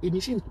sílé. Èmi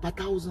ṣì ń pa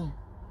 1000.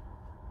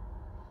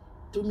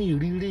 Tó mi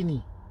ìrírí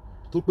ni.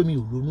 Tó pé mi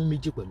ò lónú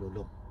méjì pẹ̀lú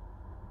Ọlọ́run.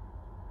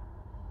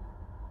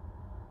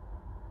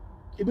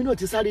 Èmi náà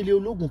ti sáré ilé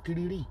ológun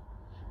kiri rí.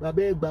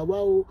 Bàbá ẹ gbà wá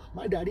o,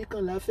 má darí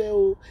kan láfẹ́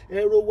o, ẹ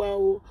ró wá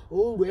o,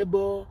 ó rù ẹ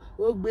bọ,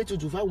 ó gbé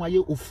tutù fáwọn ayé,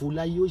 òfò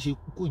láyé ó ṣe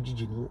kúkú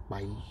ìjìjì ní ó pa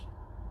yìí.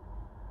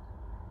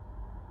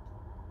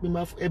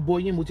 Ẹbọ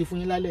yín mo ti fún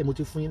yín lálẹ́, mo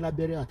ti fún yín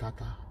lábẹ́rẹ́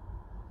àtàtà.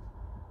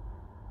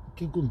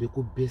 Kí Gombe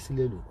kó bẹ́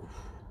sílẹ̀ lóko.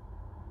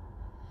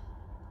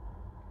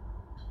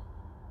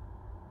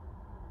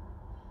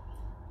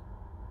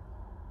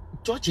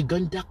 Chọ́ọ̀chì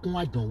gan dákún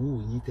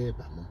àdánwò yín tẹ́ ẹ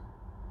bá mọ́.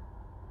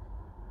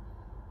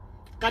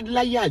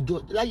 Kádíláyé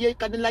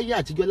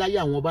àtijọ́ láyé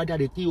àwọn ọba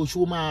dáre kí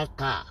oṣù máa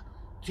kà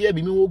tí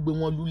ẹ̀mí mi wọ́n gbé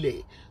wọn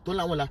lulẹ̀ tó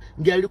láwọn la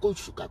ǹjẹ́ ẹ̀rí kó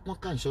wọ́n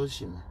kà ń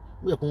ṣọ́ọ̀ṣì mọ́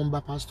wọ́n yẹ kó wọ́n bá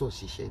pásítọ̀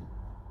ṣiṣẹ́ ni.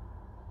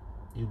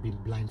 You've been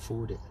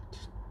blindfolded.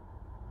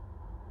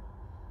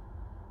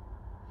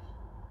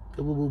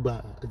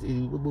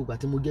 Gbogbo ìgbà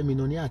tí mo jẹ́ mi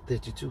náà ní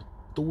àtẹ̀tútù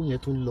tó wú yẹn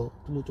tún lọ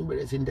tí mo tún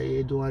bẹ̀rẹ̀ sí ń dẹ́yẹ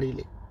ẹdún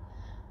arélẹ̀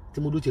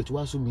tí mo dó tiẹ̀ tó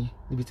wá sún mi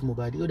níbi tí mo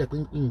bá dé ó dà pé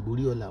ń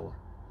gbórí ọ̀la wa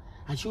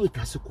àṣé ò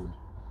ìtàsíkò ni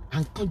à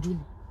ń kánjú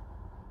ni.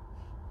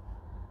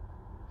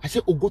 Àṣé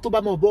ògo tó bá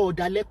mọ̀ bọ́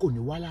ọ̀dà alẹ́ kò ní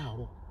wá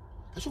láàárọ̀.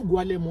 Àṣé ògo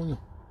alẹ́ mú yàn.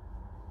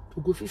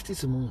 Ògo 50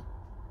 sì mú yàn.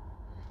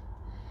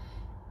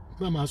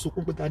 Bí màá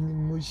sunkún pé ta ni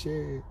mo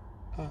ṣe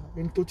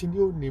ẹni tó ti ní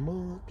òní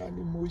mọ́ ta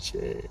ni mo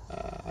ṣe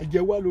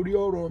àjẹwà lórí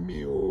ọ̀rọ̀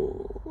mi o.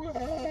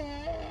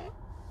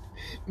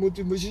 Mo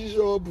ṣí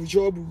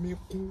ṣọ́ọ̀bù mi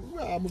kú.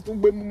 Mo tún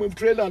gbé mú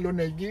tírélà lọ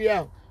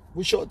Nàìjíríà.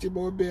 Mo ṣọ́ọ̀tì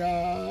mọ́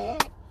bẹ́ẹ̀.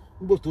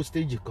 Nígbà tó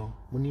stage kan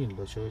mo ní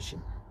ìlọ ṣọ́ọ̀ṣì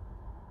mọ́.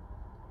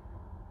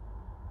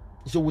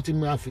 Owó tí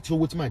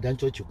máa dá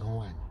ṣọ́ọ̀ṣì kan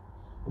wà ní.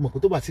 O mọ̀ pé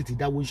tó bá sì ti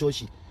dáwó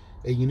ṣọ́ọ̀ṣì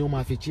ẹ̀yìn ni wọ́n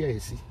máa fi chair ẹ̀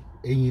sí.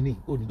 Ẹ̀yìn ni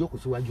ò ní jókòó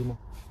síwájú mọ́.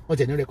 Wọ́n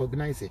tẹ̀ ní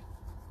recognize ẹ̀.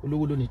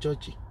 Olówó ló ní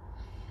ṣọ́ọ̀ṣì.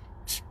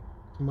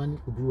 Mo máa ní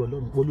òbúrú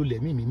Ọlọ́run olólẹ̀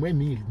mí mọ́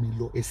ẹ̀mí mi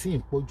lọ ẹ̀sìn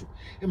ìpọ́jù.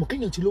 Ẹ mọ̀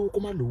kéèyàn ti lówó kó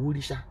má lówó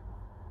rí ṣá.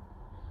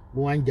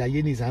 Mo wá ń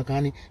jayé ní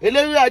ìsànkan ní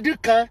eléyìí àdí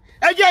kan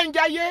ẹ jẹ́ ń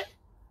jayé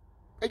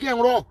ẹ jẹ́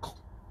ń rock.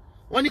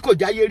 Wọ́n ní kò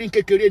jayé rí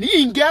kékeré ní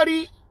ìǹgẹ́ rí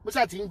mo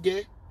sá ti ń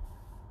jẹ́.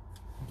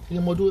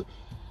 Ẹ̀yin mọ́dún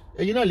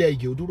ẹ̀yin náà lẹ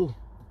ìjẹ́ òdúró.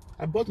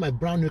 I bought my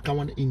brand new car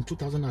in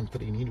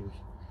 2003 nílùú.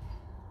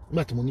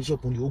 Nígbà tí mo ní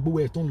ṣọ́ọ̀pù ní ogbówó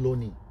ẹ̀ tó ń lọ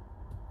ni.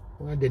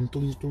 Wọ́n á dẹni tó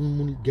ń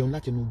mú jẹun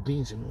láti inú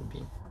beans inú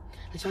bean.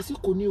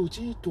 Àṣàsíkò ní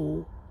òtí tó.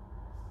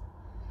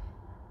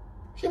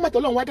 Ṣé màtọ́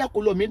Ọlọ́run wá dákò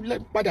lọ mí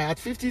padà at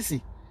 50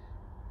 sí?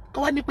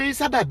 Kọ́ wá ní pé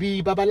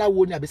sábàbí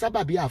babaláwo ni àbí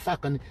sábàbí àáfà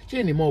kan ni. Ṣé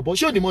ènìmọ̀ ọ̀bọ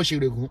ṣé ònìmọ̀ ṣe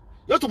règùn?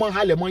 Yóò tún mọ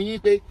halẹ̀ mọ́ yín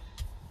pé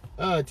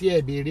tí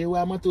ẹ béèrè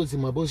wa mọ́tò sì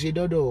mọ̀ bó ṣe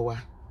dọ́dọ̀ wa.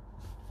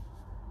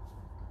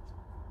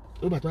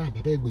 Ó bàtọ́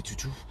bàbá ẹgbẹ́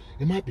tutù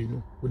ẹ má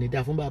bínú kò ní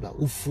dáa fún bàbá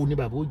òfò ní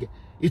bàbá ó jẹ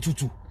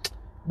ètùtù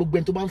gbogbo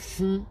ẹni tó bá ń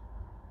fún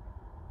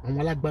àwọn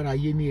alágbára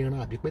ayé ní ẹran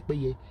àbí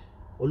pẹ́pẹ́yẹ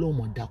Ọlọ́run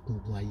mọ̀ dákun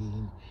ogun ayé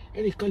yín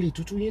ẹnìkan lè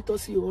tutù yín tọ́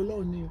sí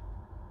Ọlọ́run ni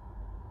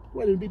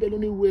wà lórí bíbẹ́ ló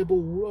ní wo ẹbọ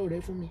òwúrọ̀ rẹ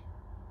fún mi.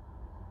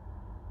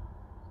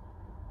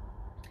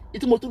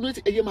 Ìtí mo tún ní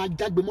ẹyẹ máa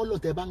jágbe mọ́lọ̀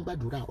tẹ́ bá ń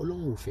gbàdúrà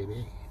Ọlọ́run ò fẹ́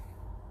bẹ́ẹ̀.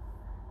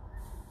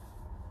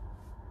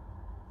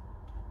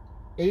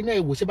 Ẹ̀yin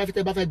náà wò ṣé bá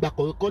fẹ́ gba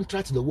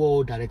contract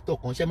lọ́wọ́ director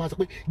kan ṣe máa sọ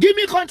pé give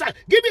me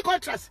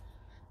contract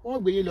wọ́n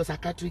gbé yín lọ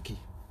psychiatric.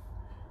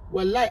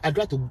 Wallahi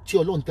àdúrà tó tí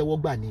Ọlọ́run tẹ́wọ́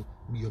gbà ní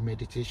your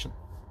meditation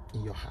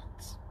in your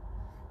heart.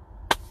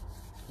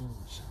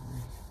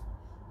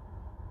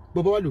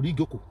 Bọ́bá wà lórí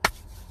ìjókòó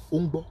ó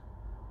ń gbọ́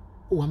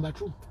ó wà ní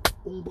bathroom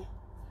ó ń gbọ́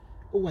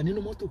ó wà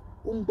nínú mọ́tò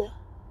ó ń gbọ́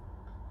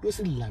yóò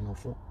sì lànà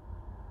fún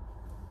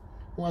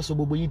wọn á sọ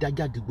gbogbo yín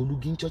dájà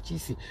dìgbòlugi ń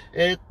chọ́ọ̀chì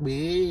ẹ pé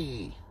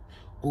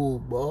kò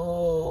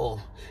gbọ́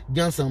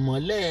jọ̀sán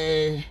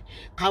mọ́lẹ̀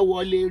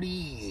káwọlé rí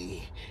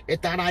ẹ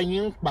tara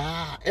yín ń pa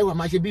ẹ wà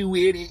máa ṣe bí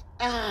wéré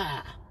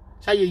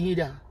ṣáyé yín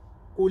dà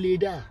kó lè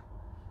dà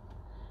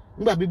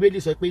nígbà Bíbélì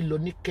sọ pé lọ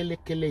ní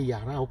kẹ́lẹ́kẹ́lẹ́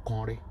yàrá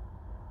ọkàn rẹ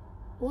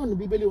wọ́n ní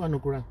Bíbélì wà ní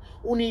Kùránì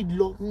ó ní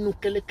lọ nínú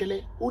kẹ́lẹ́kẹ́lẹ́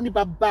ó ní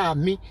bàbá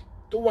mi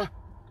tó wà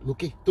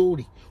lókè tó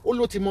rì ó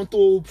ló ti mọ tó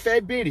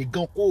fẹ́ béèrè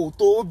gan kó o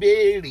tó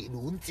béèrè ló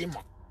ń ti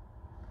mọ̀.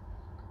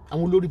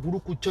 Àwọn olórí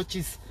burúkú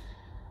churches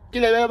kí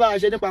lẹ fẹ́ bá a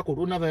ṣe nípa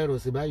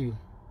coronavirus báyìí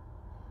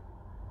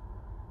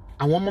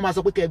àwọn ọmọ máa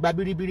sọ pé kẹ́ ẹ gba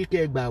bíríbírí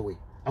kẹ́ ẹ gba àwẹ̀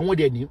àwọn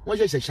dẹ̀ ní wọ́n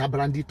ṣẹ̀ṣẹ̀ ṣá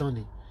brandy tán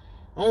ni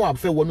wọ́n wà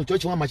fẹ́ wọnú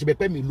church wọ́n máa ṣe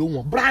bẹ́ẹ̀ mi ló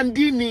wọn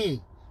brandy ni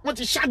wọ́n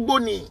ti ṣàgbó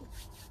ni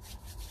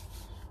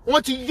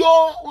wọ́n ti yó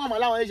wọ́n máa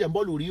láwọn ẹ̀ṣẹ̀ ń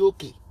bọ́ lórí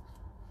òkè.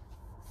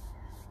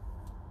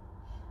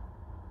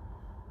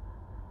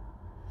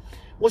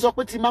 Wọ́n sọ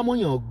pé tí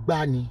mámúyàn gbá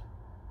ni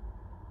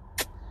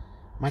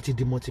má ti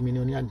di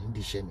multimillionaire ní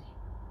ìdíṣẹ́ mi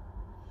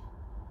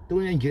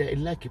torí Nàìjíríà ẹ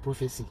láìkí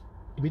prophecy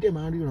ìbí dẹ̀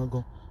máa ń ríran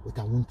gan but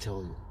I won't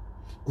tell you.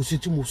 Kò sí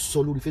tí mo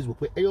sọ lórí Facebook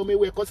pé ẹyọ mi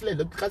wẹ kọ sílẹ̀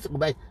lọ kásìkò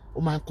báyìí ó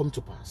máa come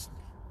to pass.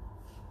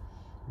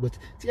 But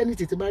tí ẹni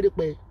tètè bá rí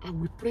pé I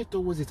will pray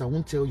towards it, I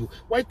won't tell you.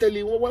 Why tell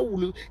you? Why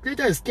will you?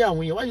 Creator scare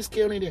àwọn èèyàn. Why you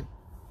scaring them?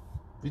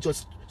 With your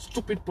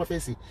stupid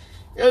prophecy.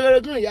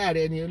 Ẹ̀rọ̀gán ìyá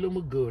rẹ̀ ni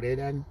olómùgò rẹ̀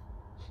dání.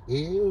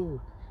 Èyí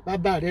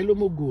bàbá rẹ̀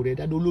olómùgò rẹ̀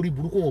dání. Olórí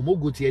burúkú wọn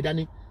mọ́gò tiẹ̀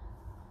dání.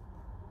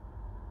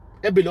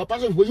 Ẹ bèèrè lọ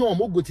pásọ̀ ìgbésí wọn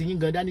mọ́gò tí yín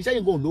gan dání.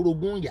 Sẹ́yìn gan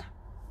olórogún ìyà.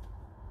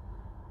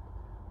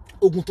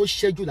 Ogun tó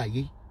ṣẹ́jú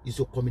láyé is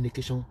your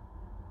communication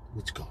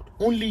with God.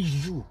 Only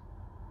you.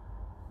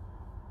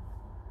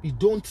 You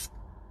don't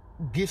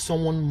give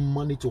someone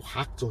money to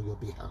act on your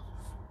behalf.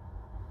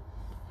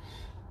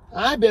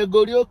 Àbẹ̀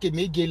gorí òkè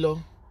méje lọ.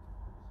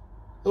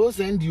 Ó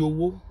sẹ́ndì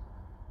owó.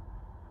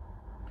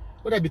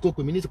 Ó dàbí kó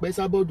pè mí ní tipẹ́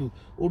Esabod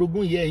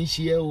orogún yẹ ń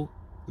ṣe ẹ́ o.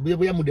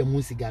 Bóyá mo dẹ̀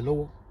mu sìgá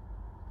lọ́wọ́.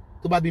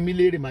 Tó bá bi mí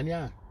léèrè mà ní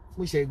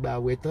mo ṣe gbà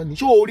àwẹ̀ tán ni.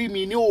 Ṣé o rí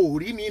mi ní o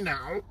rí mi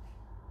now?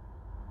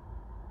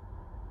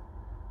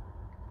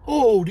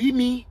 O rí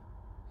mi.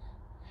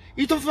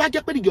 Ìtọ́ fi wá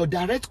jẹ́ pé your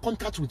direct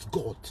contact with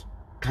God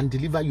can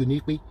deliver you ní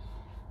pé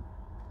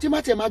tí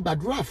má tẹ̀ máa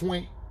gbàdúrà fún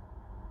ẹ.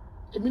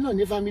 Èmi náà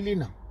ní family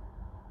náà.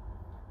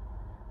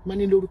 Má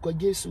ní lórúkọ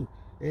Jésù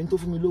ẹni tó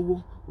fún mi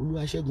lówó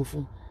Olúwa ṣẹ́gun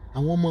fún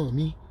àwọn ọmọ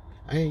mi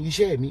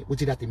iṣẹ́ mi mo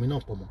ti dà tèmi náà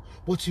pọ̀ mọ́.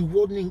 But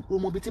ìwọ ní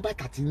ọmọ bíi tí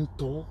bàtà ti ń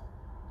tọ́.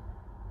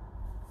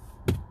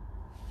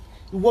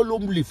 Ìwọ ló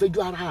lè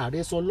fẹjọ́ ara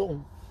rẹ sọ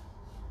lọ́hùn.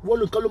 Ìwọ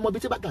ló nǹkan ló mọ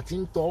bíi tí bàtà ti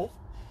ń tọ́.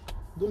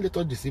 Don't let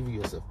us deceive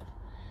yourself.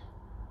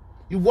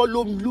 Ìwọ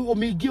ló lu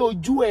omi gé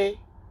ojú ẹ.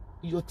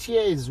 Your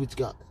tears with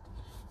God.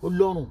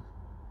 Ọlọ́run.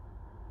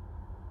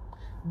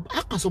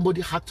 How can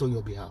somebody act on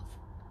your behalf?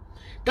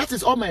 That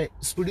is all my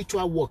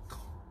spiritual work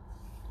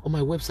on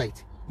my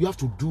website. You have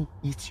to do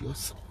it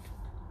yourself.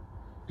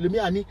 Lèmi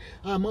àní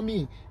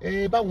mommy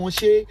báwọn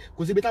ṣe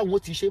kò sí ibi táwọn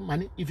ti ṣe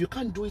màní. If you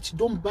can't do it,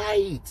 don't buy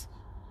it.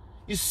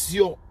 It's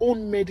your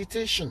own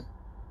meditation.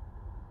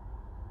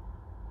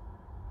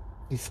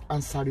 It's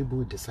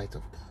answerable in the sight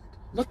of God.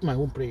 Not my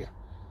own prayer.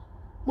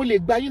 Mo lè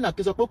gba yín náà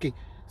kí n sọ pé okay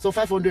so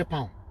 £500.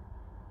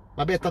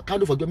 Bàbá ẹ̀ tán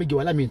kánú fọjọ́ méje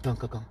wà lámì ìtàn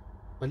kankan.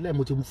 Pẹ̀lú ẹ̀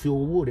mo ti fi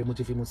owó rẹ̀ mo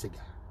ti fi mu sìgá.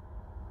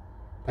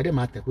 Bàdé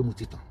máa tẹ̀ pé mo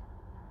ti tàn.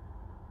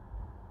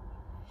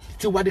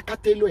 Tí wàá di ká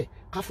télò ẹ̀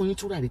ká fún yín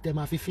túrà rí tẹ́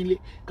máa fi fínlé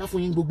ká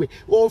fún yín gbogbo ẹ̀.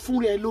 O fún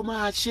rẹ̀ ló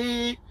máa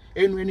ṣe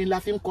ẹnu ẹni la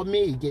fi ń kọ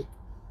méje.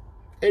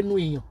 Ẹnu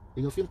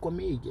èèyàn fi ń kọ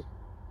méje.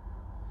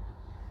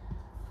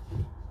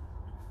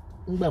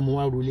 Nígbà mo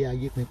wá rolé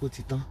ayé pin kó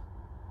ti tán.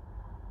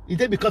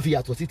 Ìdẹ́bì kan fi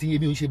yàtọ̀ sí ti yé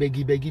mi ò ń ṣe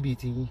bẹ́gí bíi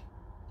ti yín.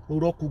 Mo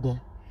rọ́kú gan.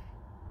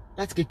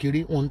 Láti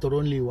kékeré wọn ń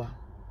tọrọ ńlé wa.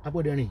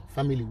 Abọ́dẹ̀rìn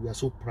family we are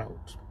so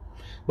proud.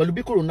 Pẹ̀lú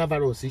bí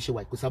coronavirus ṣe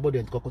wà kò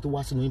sábọ́dẹ̀ kankan tó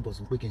wá sínú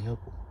inbox pé kí n help.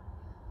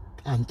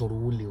 À ń tọrọ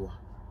owó ńlé wa.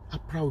 I'm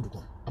proud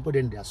gan.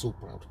 Abọ́dẹ̀rìn they are so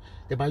proud.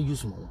 They bá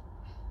use mọ̀ wọn.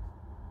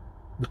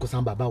 Because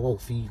àwọn bàbá wa ò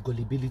fi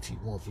gullibility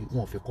wọn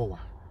ò fi kọ́ wa.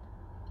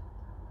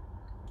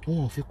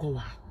 Wọn ò fi kọ́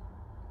wa.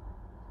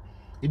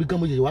 Ibi gan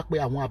mo ṣe wá pé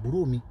àwọn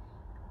àbúrò mi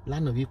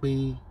lánàá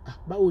wípé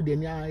báwo dẹ̀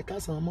ni ẹ̀ka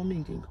san ọmọ mi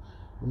nǹkan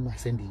mo máa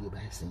sẹ́ndì yìí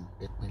báyìí sí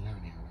ẹ̀pin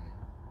láàrin ara rẹ̀.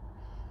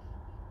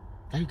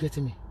 Are you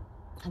getting me?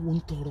 Àwọn ń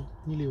tọrọ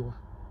nílé wa.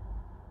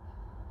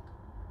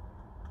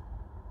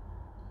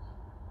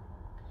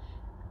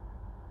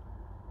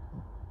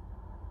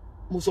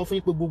 Mo sọ fún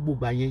yín pé gbogbo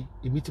ìgbà yẹn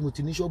èmi tí mo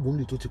ti ní ṣọ́ọ̀bù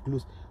ńlẹ̀ tó ti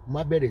close mo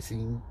máa bẹ̀rẹ̀ sí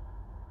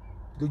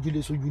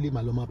lójúlé sójúlé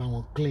màá lọ máa bá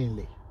wọn clean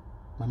lẹ̀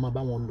màá máa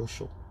bá wọn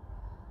lọ́ṣọ̀.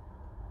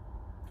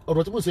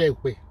 Ọ̀rọ̀ tí mo sọ ẹ̀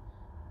pẹ́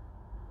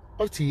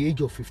up to the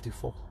age of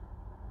 54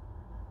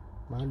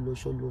 màá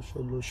lọ́ṣọ̀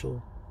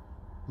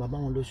màá bá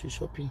wọn lọ ṣe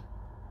shopping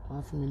wọ́n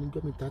á fún mi ní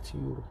gọ́ọ̀mì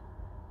 €30.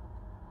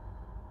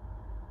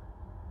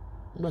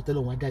 Nígbà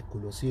tẹ́lẹ̀ wọn á dá ìkó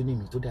lọ sí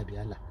onímì tó dàbí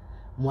àlà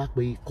mo wá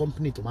pe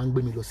company tó máa ń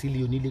gbé mi lọ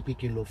sílé onílé pé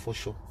kí n lọ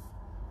fọṣọ.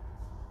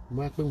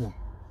 Mo wá pé wọ́n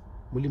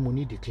mo lé mo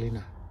ní the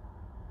cleaner.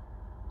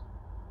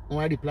 Wọ́n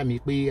á reply mi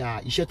pé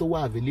iṣẹ́ tó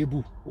wà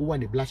available ó wà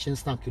ní blushing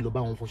stand kí lọ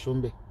bá wọn fọṣọ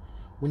ńbẹ̀.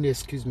 Mo ní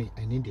excuse me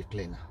I need the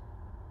cleaner.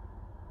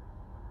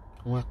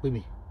 Wọ́n á pè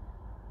mí.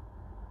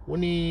 Wọ́n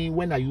ní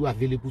when are you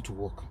available to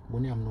work? Mo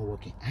ní I'm not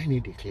working. I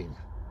need a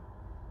cleaner.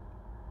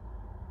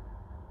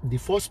 The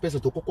first person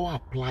tó kọ́kọ́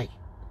apply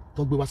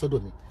tó ń gbé wá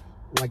sọ́dọ̀ mi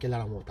ó wá jẹ́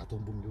lára àwọn ọ̀tá tó ń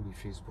bú mi lórí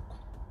Facebook.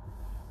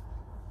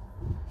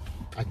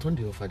 I turned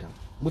the offer down.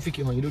 Mo fi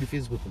kí hàn yín lórí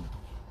Facebook mi.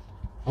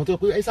 Àwọn tó yẹ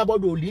pé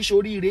Esabod ò lè ṣe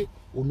oríire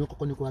òun ní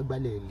kọ́kọ́ ní kó wá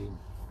gbálẹ̀ ilé mi.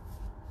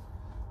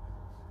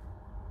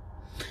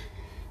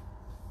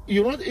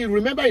 You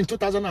remember in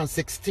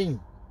 2016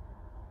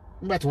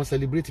 nígbà tí wọ́n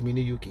celebrate mi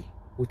ní UK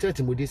hotel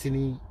tí mo dé sí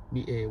ní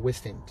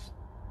West End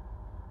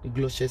ní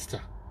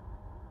Gloucester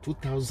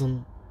 2000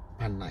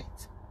 per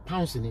night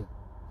pounds ni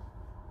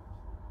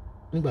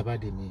nígbà bá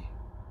dé mi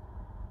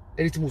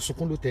ẹni tí mo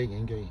sunkún lótẹ́ẹ̀lì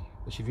yẹn ń jọ yẹn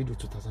mo ṣe fídíò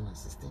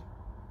 2016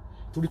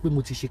 torí pé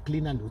mo ti ṣe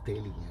cleaner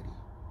lótẹ́ẹ̀lì yẹn rí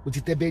mo ti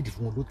tẹ́ bẹ́ẹ̀dì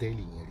fún wọn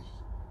lótẹ́ẹ̀lì yẹn rí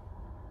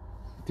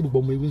tí gbogbo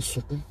ọmọ ewé ń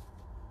sunkún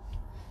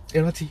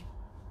ẹ rántí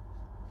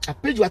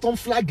àpéjù àtọ́ ń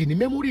flag ní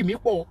memory mi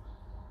pọ̀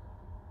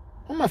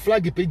wọ́n máa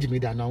flag page mi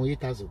dànù àwọn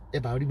 8000 ẹ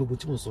bá rí gbogbo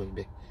tí mo sọ yìí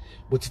bẹ́ẹ̀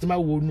bó ti máa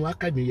wo inú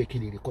ákàmì yẹ kí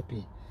n lè rí copy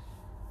yẹn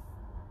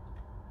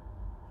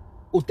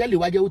hòtẹ́ẹ̀lì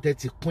wa jẹ́ hòtẹ́ẹ̀lì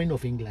tí Queen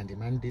of England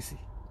máa ń dé sí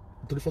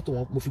nítorí fọ́tò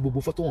wọn mo fi gbogbo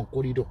fọ́tò wọn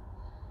kórìdọ̀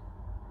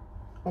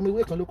ọmọ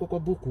ìwé kan ló kọ́kọ́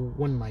búùkù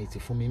 1 night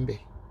fún mi ń bẹ̀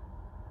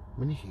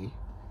mo ní èé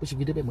ó ṣe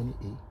gbé débẹ̀ mo ní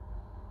èé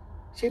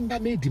ṣé ń bá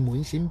méèdì mò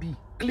ń ṣe ń bì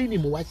kílínì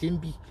mo wá ṣe ń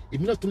bì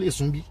èmi náà tún lè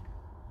sùn bí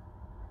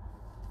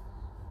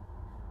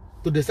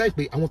tó dẹ̀ sáì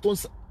pé àwọn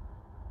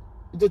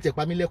tó tẹ̀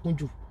pa mí lẹ́kún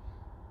jù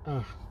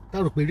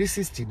táwọn rò pé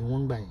racist ni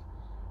wọ́n ń gbà yẹn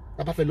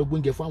tá bá fẹ́ lọ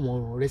gbóúnjẹ fún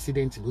àwọn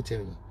resident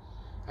lótẹ́ẹ̀lì yẹn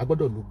a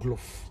gbọ́dọ̀ lo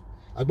glove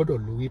a gbọ́dọ̀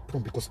lo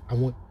apron because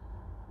àwọn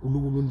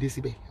olówó ló ń dé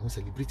síbẹ̀ àwọn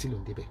celebrity ló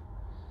ń débẹ̀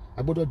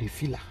a gbọ́dọ̀ dé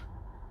fìlà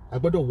a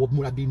gbọ́dọ̀ wọ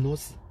múra bíi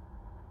nọ́ọ̀sì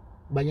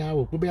gbàyàn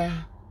àwọ̀ pé bẹ́ẹ̀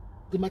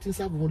tí má ti ń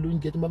sáàbù wọn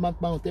lóúnjẹ tí wọ́n máa ń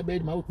pa wọn tẹ́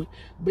bẹ́ẹ̀ máa wò pé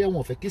bẹ́ẹ̀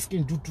wọn ò fẹ́ kí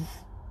skin dúdú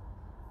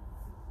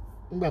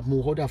nígbà mo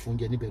order fún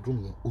oúnjẹ ní bedroom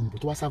yẹn òyìnbó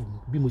tó wá sáàbù mi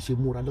bí mo ṣe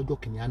múra lọ́jọ́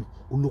kìíní àná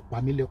ó ló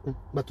pa mí lẹ́kún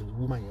nígbà tó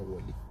woman yẹn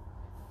wọlé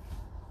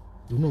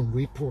ló náà lo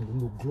apron ló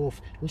lo glove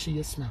ló ṣe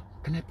yes ma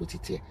can I put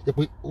it here jẹ́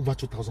pé over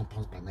 2,000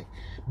 pounds per night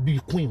bí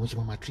queen wọ́n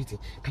ṣe máa treat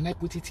can I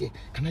put it here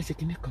can I ṣe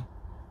kíní kan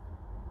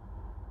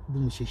bí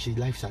mo ṣe ṣe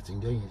life chat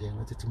ǹjọ́ yẹn jẹ́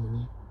rántí tí mo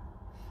ní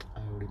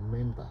I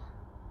remember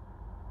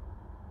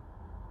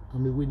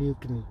àmì ìwé ní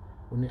kíni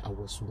ó ní I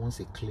was once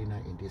a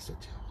cleaner in this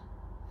hotel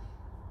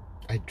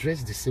I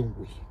dressed the same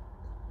way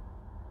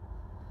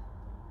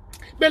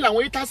bẹ́ẹ̀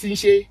làwọn haters ń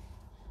ṣe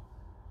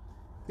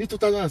ní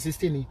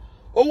 2016 ni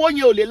owó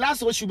yẹn ò lè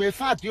lásán oṣù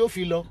mẹ́fà tí ó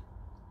fi lọ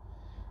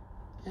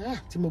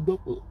tí mo gbọ́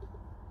pé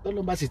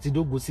tọ́lọ́mbà sì ti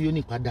dógò sí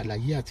onípadà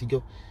láyé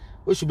àtijọ́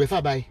oṣù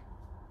mẹ́fà báyìí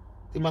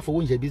tí máa fowó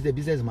oúnjẹ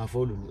business máa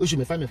fọ́ọ̀lù ní oṣù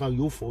mẹ́fà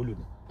yóò fọ́ọ̀lù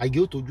ní àgé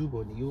ó tójú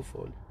bọ̀ ni yóò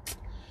fọ́ọ̀lù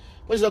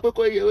wọ́n ṣe sọ pé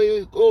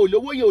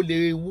olówó yẹn ò lè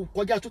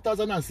kọjá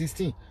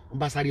 2016 wọ́n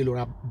bá sáré lọ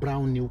ra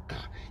brown new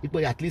car ipò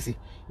at least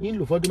yín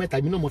lò fọ́dún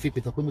mẹ́ta mi náà mo fi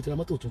pètàn pé mo ti ra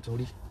mọ́tò tuntun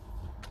rí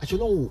aṣọ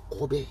ọlọ́run ò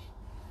kọ́ bẹ́ẹ̀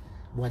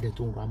bó wá dẹ̀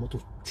tó ń ra mọ́tò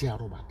tí a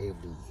rọ̀bà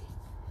every year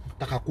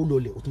kàkà kó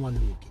lọlẹ̀ ó tún wà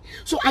lórí òkè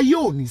so ayé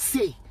ò ní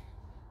ṣe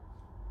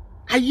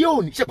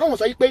pé àwọn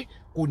sọ yí pé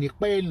kò ní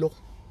pẹ́ lọ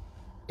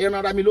ẹran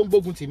ara mi ló ń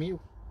gbógun tì mí o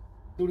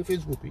lórí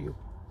Facebook yìí o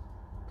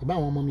ìbá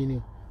àwọn ọmọ mi ni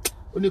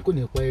ó ní kò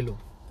ní pẹ́ lọ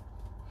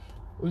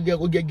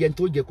ó jẹ́ gẹ́n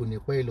tó jẹ kò ní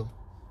pẹ́ lọ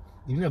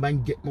ìbí náà bá ń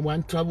jẹ mo máa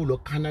ń travel lọ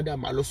Canada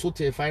máa lọ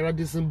sóòtẹ́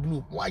Radisson Blu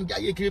mo máa ń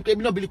jáyé kiri pé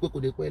mi náà bílí pé kò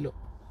ní pẹ́ lọ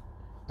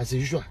as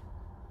usual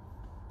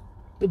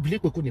tó bílí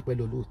pé kò ní pẹ́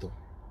lọ lóòótọ́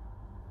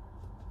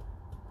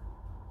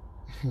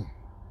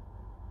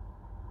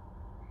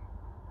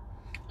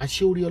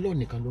àṣé orí Ọlọ́run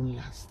nìkan ló ń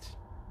last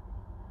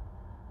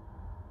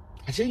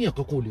àṣé èèyàn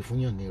kankan ò lè fún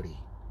yàn ní rè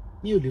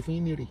mi ò lè fún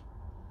yín ní rè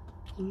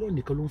Ọlọ́run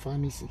nìkan ló ń fa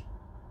mí sí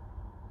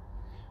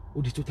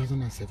ó di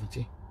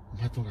 2017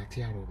 má tún ra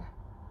tí a rọra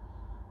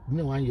bí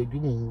náà wá ń yọjú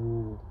mò ń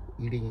wo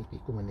eré yẹn pé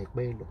kò mọ̀ ní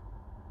pẹ́ lọ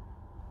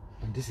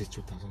and this is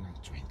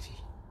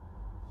 2020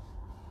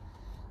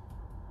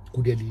 kò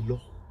dẹ̀ lè lọ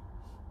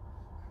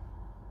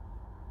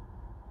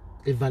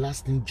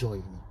everlasting joy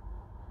ni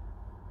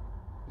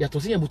yàtọ̀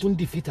sí yẹn mo tún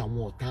defeat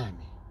àwọn ọ̀tá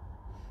mi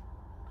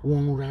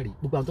wọ́n ń rárí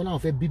gbogbo àwọn tó náà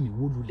fẹ́ bí mi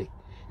wó lulẹ̀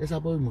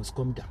Esabod must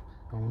come down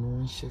àwọn ni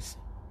wọ́n ń ṣẹ̀sìn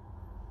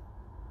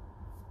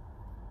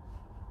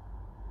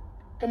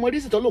ọmọdé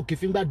sì tọ́lọ̀ kí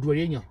fi ń gbàdúrà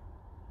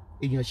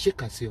èèyàn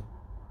ṣèkà sí ọ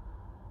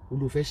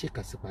olùfẹ́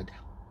ṣèkà sí padà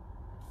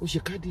ó ṣe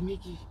káàdì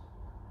méjì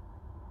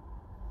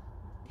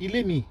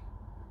ilé mi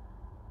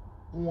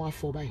wọ́n á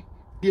fọ báyìí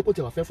bí epo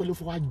tí wàá fẹ́ fọ́lẹ́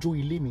fún wa jó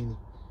ilé mi ni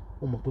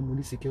wọ́n mọ̀ pé mo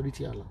ní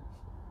security alarm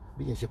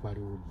bí yẹn ṣe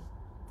pariwo ni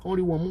wọ́n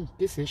rí wọn mú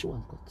kéèsì ẹ̀ ṣe wà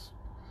ń kọ́t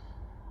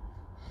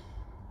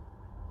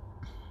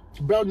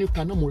brown new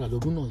car náà mo rà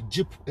lọ́dún náà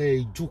jeep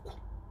juke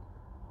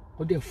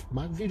wọ́n dẹ̀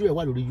máa fídíò ẹ̀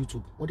wà lórí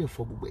YouTube wọ́n dẹ̀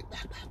fọ́ gbogbo ẹ̀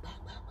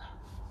gbàgbàgbàgbà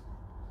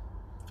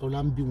ọlá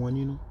ń bí wọn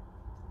nínú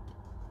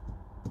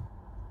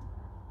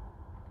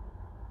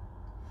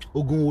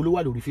ogun wo ló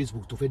wà lórí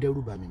Facebook tó fẹ́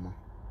dẹ́rù bà mí mọ́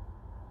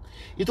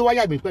ìtò wá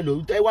yà mí pẹ̀lú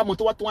ẹ wá mọ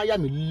tó wá yà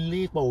mí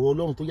lépa ọ̀rọ̀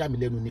Ọlọ́run tó yà mí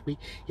lẹ́nu ni pé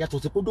yàtọ̀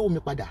sí pé ó dówó mi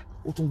padà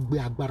ó tún gbé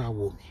agbára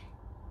wọ̀ mí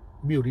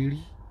mi ò rí rí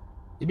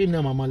ibi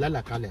náà máa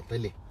lálàkalẹ̀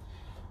tẹ́lẹ̀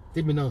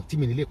tèmi náà tí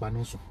mi nílé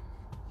paná sùn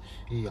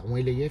àwọn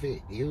ẹlẹ́yẹ fẹ́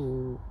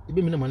o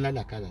ibi mi náà máa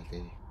lálàkalẹ̀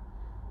tẹ́lẹ̀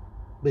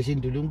bẹ́ẹ̀ ṣe ń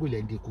dolóńgbò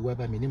lẹ́ ń dẹkù wá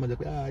bá mi ní mọ̀lẹ́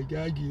pé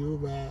jáàgì ó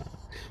bá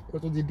wọ́n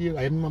tó ti dé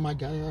àyẹ̀mí máa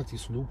já àti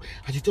sùn lówó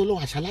àti tí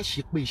Ọlọ́run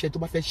àṣàláṣe pé iṣẹ́ tó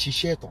bá fẹ́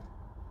ṣiṣẹ́ tán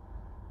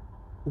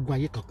ogun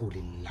ayé kan kò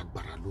lè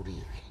lágbára lórí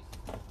rẹ̀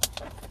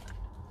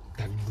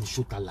ta ló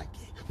ṣóta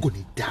làjẹ́ kò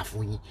ní dáa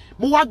fún yín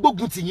mo wá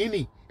gbógun tì yín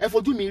ni ẹ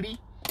fojú mi rí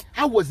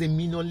I was a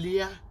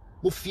millionaire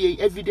mo fi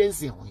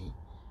evidence hàn yín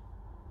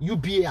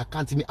UBA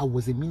account mi I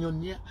was a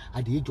millionaire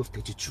at the age of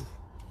 32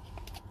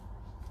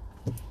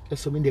 ẹ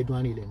sọ mi dẹ́dun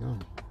àárín ilẹ̀ náà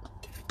ni.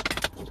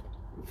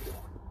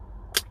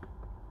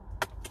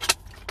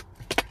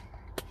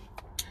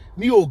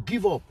 mi ò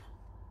give up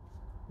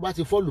bá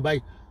ti fọ́ọ̀lù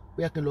báyìí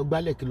bóyá kí n lọ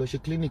gbálẹ̀ kí n lọ ṣe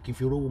clinic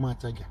fi rówó máa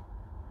tajà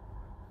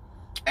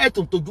ẹ̀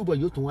tó ń tojú bọ̀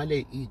yóò tún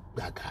wálẹ̀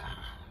ìgbàgà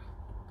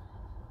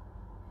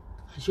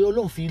àṣẹ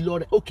Ọlọ́run fi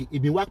lọ́rẹ̀ ok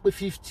èmi wá pé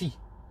 50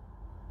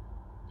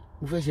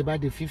 mo fẹ́ ṣe bá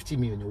dé 50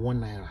 mi ò ní 1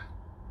 naira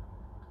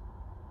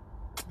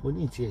mo ní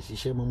ìtì ẹ̀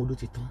ṣiṣẹ́ mọ́ mo ló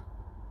ti tán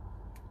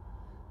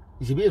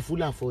ìṣèbí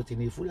èfúlà 40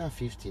 ní èfúlà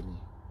 50 ni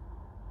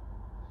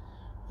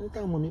wọ́n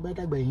táwọn ọmọ mi bá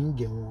dàgbà yìí ń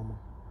gẹ̀ wọn ọmọ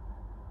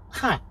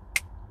ha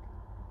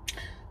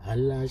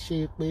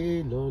aláṣẹ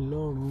pé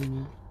lọ́lọ́run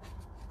mi.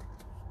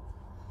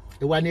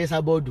 Ẹ wá ní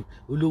Esabod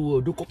olówó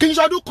ọdún kan kí n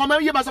ṣe ọdún kan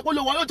mẹ́rin yé máa sọ pé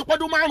olówó yóò ti pọ́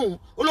ọdún márùn-ún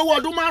olówó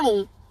ọdún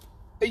márùn-ún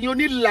èyí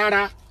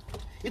onílara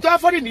ìtọ́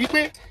afọ́dì ní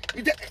pé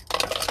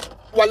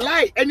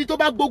wàláì ẹni tó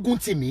bá gbógun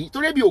tì mí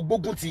torí ẹbí ò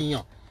gbógun tì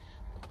yàn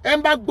ẹ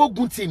ń bá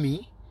gbógun tì mí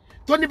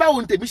tó ní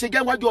báwo ni tèmi ṣe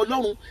jẹ́ wájú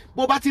Ọlọ́run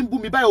bó bá ti ń bú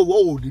mi báyìí òwò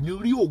ò ní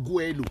rí ògo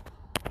ẹ lò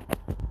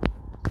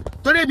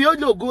torí èmi ó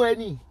lògo ẹ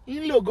ní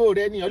ń lògo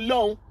rẹ ní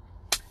Ọlọ́run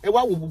ẹ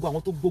wá wo gbogbo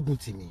àwọn tó gbógun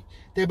tì mí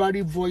tẹ bá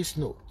rí voice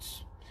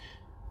note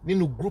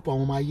nínú group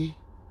àwọn ọmọ ayé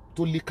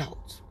tó leak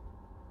out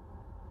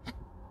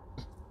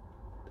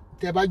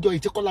tẹ bá jọ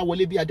ìtíkọ́lá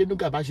wọlé bí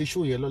Adénúgà bá ṣe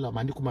show yẹn lọ́la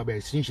màá ní kó máa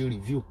bẹ̀rẹ̀ sí ń ṣe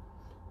review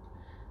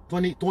tó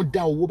ń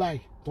dá owó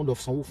báyìí tó ń lọ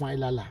sanwó fún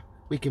àìlálà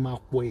pé kí n máa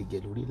pọ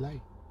ẹ̀jẹ̀ lórí láì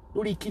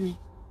lórí kíni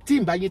tí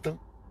n bá yé tán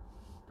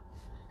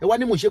ẹ wá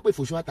ní mo ṣe pé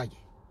fòṣù àtàjẹ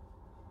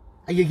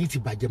ayé yìí ti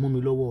bàjẹ́ mọ́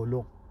mi lọ́wọ́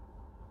Ọlọ́run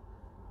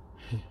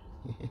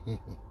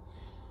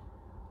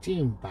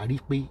tí n bá rí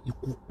pé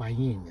ikú pa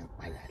yín èèyàn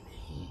padà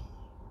lẹ́yìn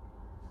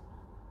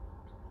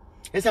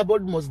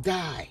Esabod must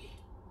die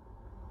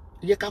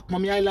yẹ ká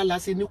pọnmi àìlálà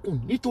sí níkùn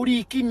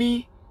nítorí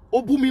kíni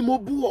ó bú mi mo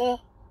bú ọ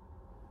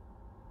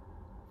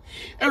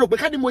ẹ rò pé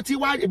ká ní mo ti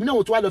wá èmi náà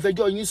mo tún wá lọ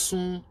fẹjọ́ yín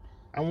sun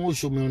àwọn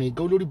òṣòmìrìn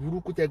gan olórí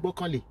burúkú tẹ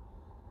gbọ́kànlé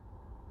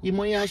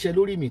ìmọ̀ yẹn àṣẹ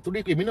lórí mi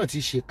torí pé èmi náà ti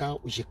ṣèkà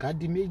òṣèkà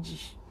di méjì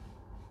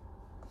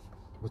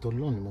bọ́tọ̀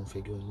Ọlọ́run ni mo ń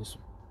fẹjọ́ yín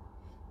sùn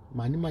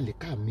màá ní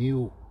màlẹ́kà mi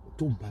ò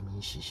tó ń bá mi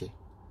ń ṣiṣẹ́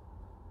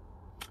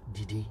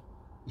dìde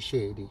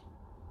iṣẹ́ rẹ̀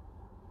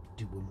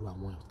dìbò lu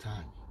àwọn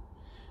ọ̀tá mi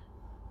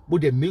mo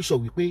dẹ̀ make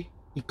sure wípé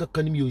nǹkan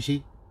kan ni mi ò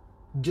ṣe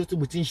jọ́ tí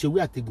mo ti ń ṣe ewé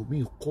àtegbò mi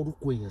ì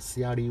kọ́rúkọ èèyàn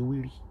sí ara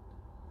ewé rí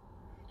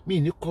mi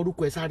ì ní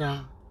kọ́rúkọ ẹ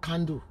sára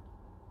candle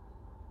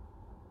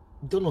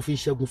dọ́nà fi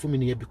ṣẹ́gun fún mi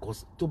nìyẹn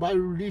because tó bá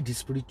read the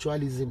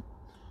spiritualism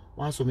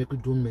wọ́n á sọ mi pé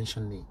don't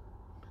mention name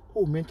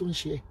ó mẹ́ni tó ń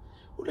ṣe ẹ́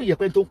ó lè yẹ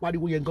pé tó ń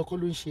pariwo yẹn nǹkan kọ́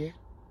ló ń ṣe ẹ́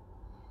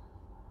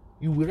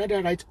you will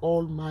rather write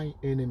all my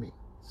enemies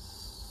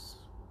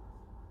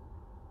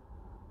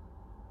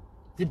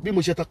bí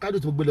mo ṣe tan candle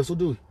tí mo gbé lọ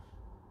sódò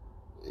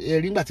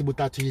ẹ̀rí ńgbà tí mo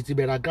ta tuntun ti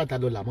bẹ̀rẹ̀ agán ta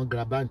lọ làmọ́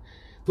graban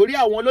torí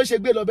àwọn ló ṣe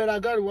gbé lọ bẹ̀rẹ̀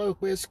agán wọ́n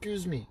pé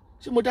excuse me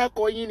ṣé mo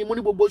dákọ yín ni mo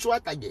ní gbogbo oṣù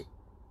àtàjẹ́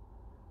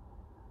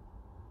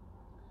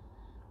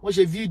wọ́n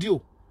ṣe fídíò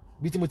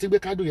bí tí mo ti gbé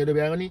kádùn yẹn lọ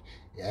bẹ̀rẹ̀ ní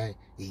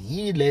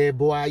èyí ilẹ̀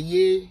ẹbọ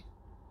ayé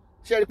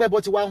ṣé ẹ̀rí pẹ́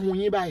bọ́ ti wá hun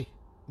yín báyìí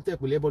níta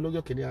ìpìlẹ̀ ẹbọ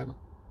lọ́jọ́ kìnìún àná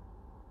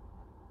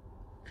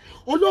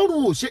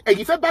Ọlọ́run ò ṣe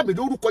ẹ̀yin fẹ́ bà mí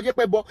lórúkọ jẹ́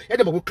pẹ́ bọ́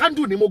ẹ̀dẹ̀ mọ̀ pé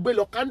kándù ni mo gbé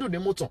lọ kándù ni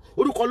mo tàn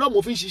orúkọ Ọlọ́run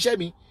mo fi ń ṣiṣẹ́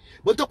mi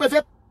bó tó pẹ́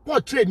fẹ́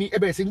portrait mi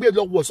ẹbẹ̀ sí gbé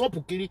lọ wọ̀sọ́ọ̀pù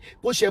kiri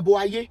bó ṣe ẹbọ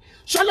ayé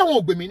ṣọ́lọ́wọ́n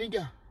ò gbè mí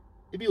níjà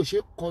ibi ò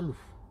ṣe kọlù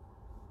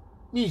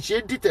ní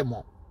ìṣe dìtẹ̀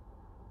mọ́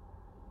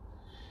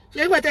ṣé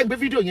ìgbà tẹ́ ń gbé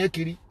fídíò yẹn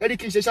kiri ẹ̀rí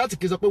kí n ṣe ṣáàtì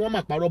kí n sọ pé wọ́n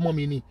máa parọ́ mọ́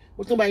mi ni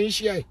mo tún bá yín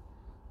ṣí ẹ̀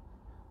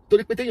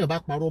torí pé téèyàn bá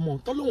parọ́ mọ́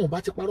tọ́lọ́wọ́n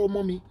bá ti parọ́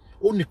mọ́ mi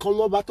ó nìkan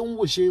lọ́ba tó ń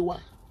wò ṣe wa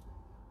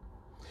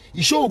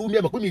ìṣòro mi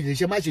ẹ mọ̀ pé mi lè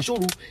ṣe máa ṣe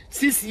ìṣòro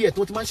 6 years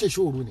tó ti máa ń ṣe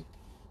ìṣòro ni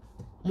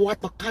mo wá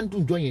tan kándù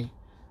jọ yẹn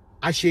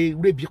a ṣe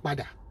rébi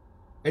padà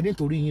ẹ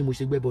nítorí yín mo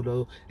ṣe gbẹ́bọ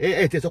lọ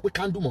ẹ tẹ̀ sọ pé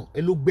kándù mọ̀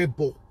ẹ ló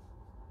gbẹ́bọ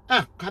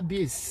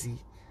kábíyèsí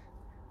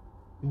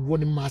ìwọ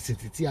ni máa sìn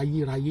títí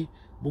ayérayé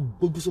mo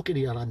gbójú sókè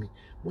ní ara mi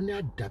mo ní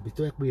àdàbí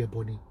tó yẹ pé ẹbọ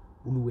ni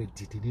Olúwa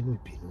dìde nínú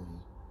ìbínú mi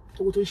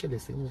owó tó ń ṣẹlẹ̀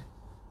sí yẹn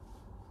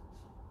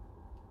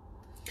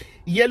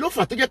ìyẹn ló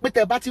fà tó jẹ́ pé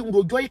tẹ bá ti ń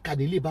rojọ́ ìkà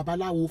nílé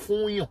babaláwo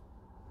fún yàn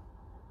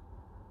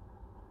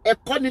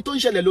ẹ̀kọ́ ni tó ń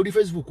ṣẹlẹ̀ lórí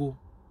Facebook o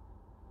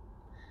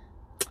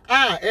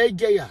ẹ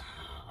jẹyà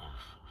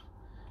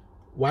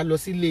wà á lọ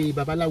sílé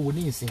babaláwo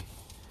ní ìsìn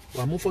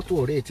wà á mú fọ́tò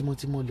ọ̀rẹ́ ẹ̀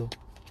tímọ́tímọ́ lọ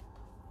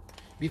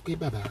wípé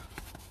bàbá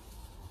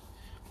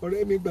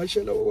ọ̀rẹ́ mi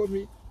gbàṣẹ́ lọ́wọ́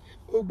mi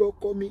ó gbọ́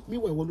ọkọ mi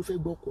níwà ìwọ ló fẹ́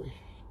gbọ́ ọkọ ẹ̀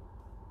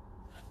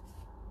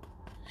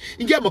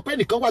ǹjẹ́ mọ̀ pé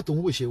nìkan wà tó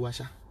ń wòṣe wa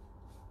ṣá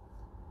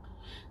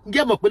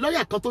ǹjẹ́ mọ̀ pé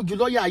lọ́ọ̀yà kan tó ju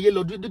lọ́ọ̀yà ayé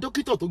lọ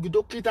dókítà tó ju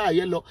dókítà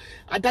ayé lọ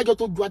adájọ́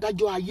tó ju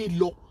adájọ́ ayé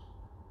lọ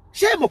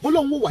ṣé ẹ mọ̀ pé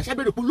lóun wò wá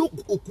ṣábẹ́rẹ́ pé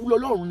òkú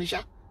lọ́lọ́run ni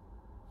ṣá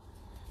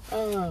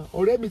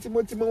ọ̀rẹ́ mi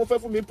tímọ́tímọ́ wọ́n fẹ́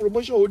fún mi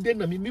promotion ó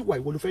dènà mi níwà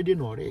ìwọ ló fẹ́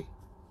dènà ọ̀rẹ́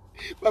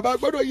bàbá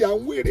gbọ́dọ̀ yà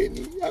ń wèrè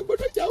ni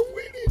àgbọ́dọ̀ yà ń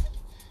wèrè ni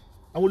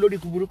àwọn olórí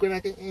kúburú kan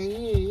náà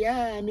ẹ̀yin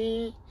ìyá mi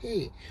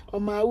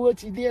ọmọ awó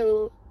ti dé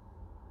o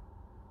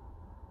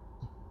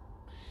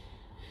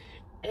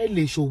ẹ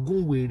lè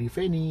ṣògùn wèrè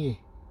fẹ́ni yẹn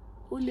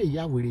ó lè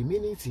ya wèrè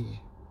mínítì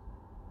yẹn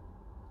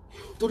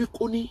torí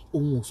kó ní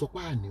òun ò sọ pé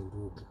àní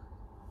òrògùn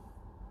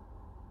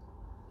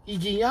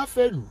ìjìyàn á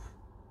fẹ́ lù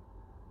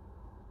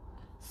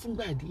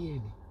fúngbà díẹ̀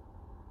ni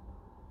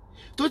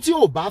tó tí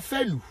ò bá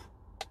fẹ́ lù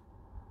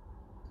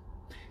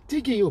tí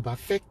ìjìyàn ò bá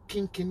fẹ́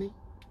kínkínní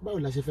báwo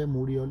la ṣe fẹ́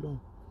mú orí Ọlọ́run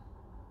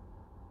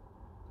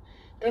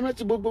ẹ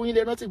rántí gbogbo yín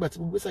lẹ rántí ìgbà tí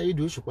mo gbé Saheed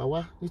Òṣùpá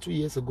wá ní 2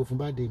 years ago fún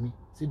birthday mi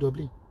sí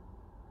Dublin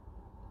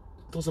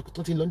tó ń sọ pé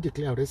tó ti lọ ń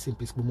declare rest in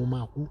peace pé mo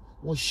máa kú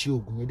wọ́n ṣe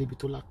oògùn yẹn débi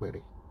tó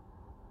lápẹ̀rẹ̀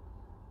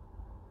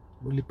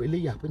mo lè pẹ́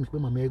léyà pé mi pé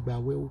màmá ẹ gba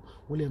awẹ́ o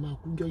wọ́n lè máa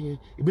kú jọ yẹn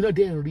èmi náà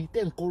dẹ́ ń rí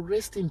tẹ́ ń kọ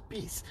rest in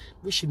peace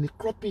bó ṣe ní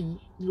cropping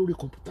lórí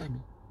kọ̀ǹpútà mi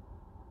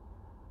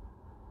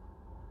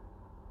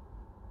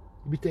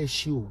ibi tẹ́ ẹ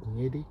ṣe oògùn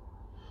yẹn dé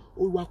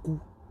ó wá kù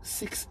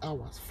 6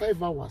 hours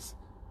 5 hours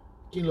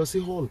kí n lọ sí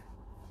hall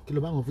kí n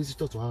lọ bá àwọn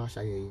visitor tó wá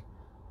ṣayẹyẹ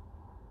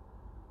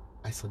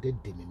àìsàn dé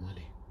dè mí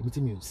mọ́lẹ̀ èmi tí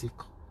mi ò sick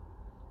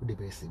ó dé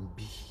bẹ̀rẹ̀ sí ń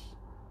bí.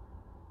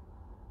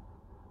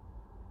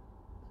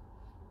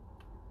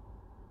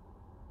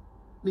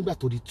 nígbà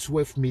tó di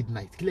 12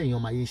 midnight kí lẹ́yìn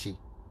ọmọ ayé ṣe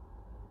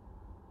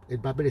ẹ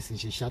bá bẹ̀rẹ̀ sí ń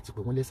ṣe ṣáàtì pé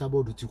wọ́n lé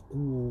Esabod ti kú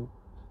o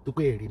tó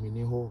pé ẹ̀rí mi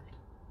ní hall.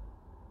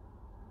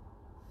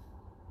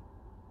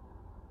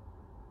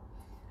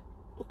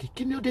 ok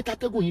kí ni ó dé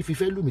tátẹ́gùn yìí fi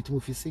fẹ́ lù mí tí mo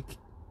fi sick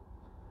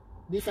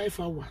ní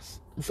 5 hours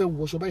mo fẹ́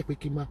wọṣọ báyìí pé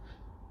kí n máa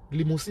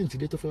limousine ti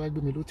dé tó fẹ́ wá gbé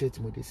mi lóòótọ́ tí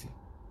mo dé sí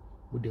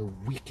mo dẹ̀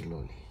weak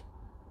lọ́lẹ̀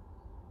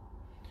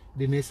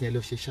the next yẹn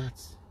lọ ṣe chat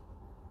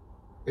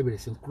ẹ bẹ̀rẹ̀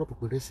sí ń crop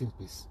pé rest in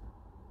peace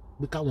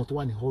pé káwọn tó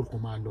wà ní hall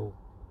kan máa lọ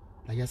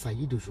láyà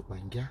Saheed Òṣùpá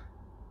ń já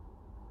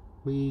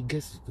pé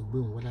gẹ̀ẹ́sì tó gbé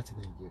òun wá láti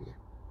Nàìjíríà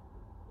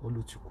wọn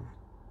ló ti kú.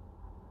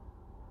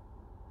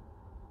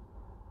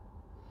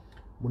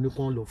 mo ní kí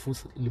wọ́n lọ fún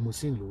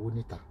limousine lówó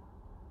níta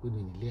pé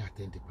mi nílé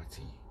attend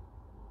party yẹn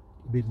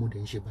ibi mo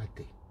dẹ̀ ń ṣe bá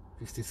tẹ̀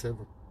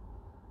 57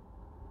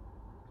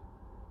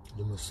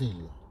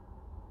 limousine lọ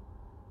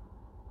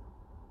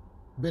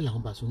bẹ́ẹ̀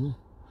làwọn bá sunú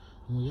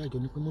àwọn ìyá àjọ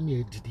ní pé mọ́mí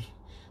ẹ̀ dìde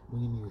mo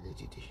ní mi ò lè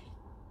dìde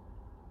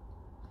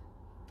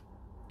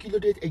kí ló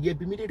dé ẹ̀yẹ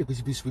bí mi lè rè pé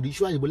síbi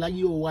spiritual ìbò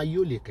láyé ó wá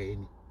yóò lè kẹ́ ẹ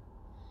ni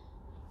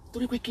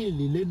torí pé kí n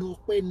lè lẹ́nu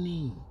ọpẹ́ ni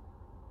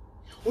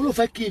ó ló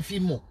fẹ́ kí n fi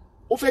mọ̀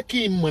ó fẹ́ kí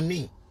n mọ̀ ni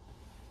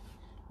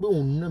pé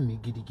òun náà mi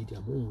gidigidi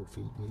àmọ́ òun ò fi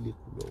mi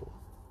lékù lọ́wọ́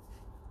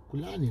kò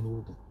láàánú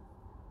oògùn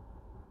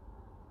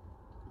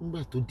nígbà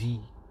tó di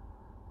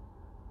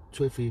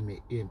 12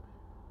 a.m.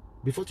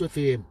 before 12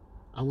 a.m.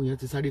 àwọn èèyàn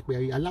ti sáré pé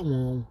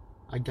aláwọn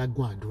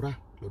ajagun àdúrà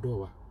lọ́dọ̀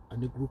wa a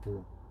ní gúrùpù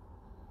wọn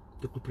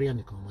tó pé prayer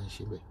nìkan máa ń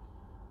ṣe bẹ́ẹ̀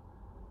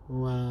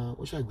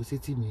wọ́n ṣàgbésí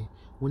tì mí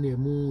wọ́n ní ẹ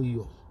mú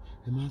iyọ̀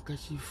ẹ máa ń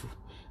káṣífù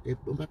ẹ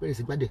bá bẹ̀rẹ̀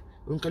sí gbádẹ̀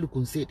oníkálukú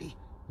ń ṣèdè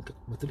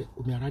mọ̀tòlẹ̀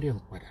omi ara dẹ̀ ń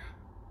padà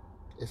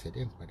ẹsẹ̀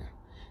dẹ̀ ń padà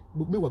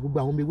gbogbo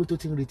àwọn ọmọ ewé tó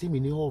ti ń retí mi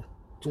ní hall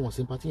tí wọ́n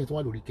sì ń patí yẹn tó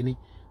wà lórí kínní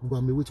gbogbo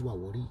àwọn ọmọ ewé ti wà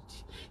wọ́rí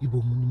ibo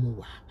mu ni mo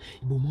wà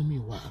ibo mọ́ mi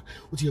wà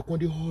ó ti yẹ kán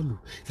dé hall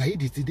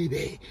Saheed ti dé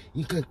bẹ́ẹ̀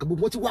nǹkan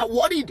gbogbo wọn ti wà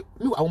wọ́rí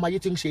mi àwọn ọmọ ayé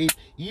ti ń ṣe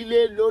ilé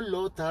ló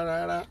lọ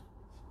tarara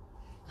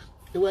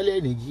ẹ wálé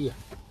Nàìjíríà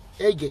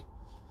ẹ jẹ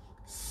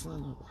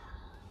sanaba.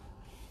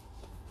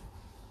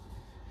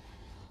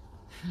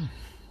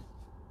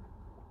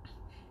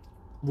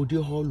 mo dé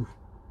hall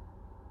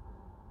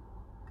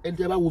ẹni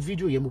tí a bá wo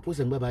fídíò yẹn mo post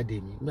ẹ̀ ń gbà bá dé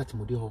mi nígbà tí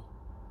mo dé hall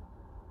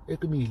ẹ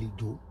pé mi ì lè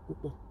jó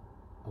púpọ̀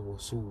I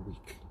was so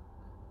weak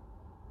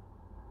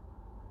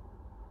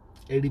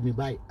ẹ rí mi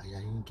báyìí àyà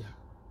yín já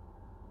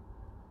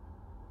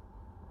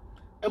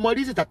ẹ mọ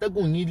rí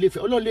ìtàtẹ́gùn ní ilé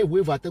fẹ́ Ọlọ́run lè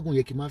wéèvù àtẹ́gùn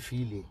yẹ kí n má fi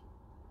ilé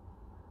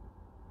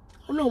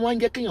Ọlọ́run wá ń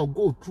jẹ́ kéèyàn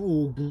go through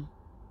ogun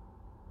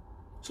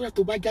sódà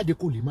tó bá jáde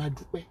kò lè máa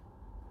dúpẹ́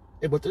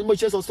ẹ̀gbọ́n tó ní mo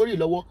ṣe sọ sórí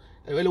lọ́wọ́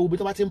ẹ lọ́wọ́ bí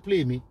tó bá ti ń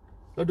play mi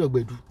lọ́dọ̀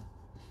gbẹ̀dú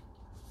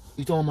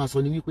ìtọ́ wọn máa sọ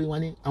ni wípé wọ́n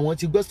ní àwọn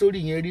ti gbọ́ story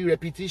yẹn rí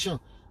repetition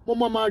mo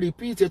máa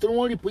repeat ẹ̀ tó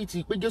wọ́n repeat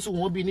pé Jésù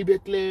wọn bí ní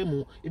Bethlehem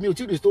èmi ò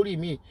tí ì rí story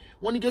mi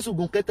wọ́n ní Jésù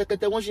gun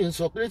kẹ́tẹ́kẹ́tẹ́ wọ́n sì ń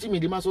sọ pé tí mi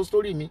lè máa sọ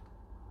story mi.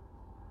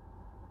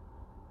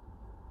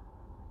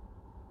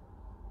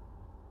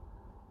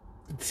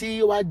 tí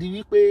ó wá di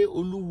wípé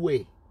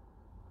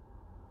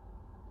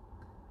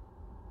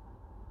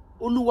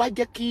Olúwa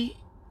jẹ́ kí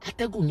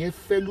atẹ́gùn yẹn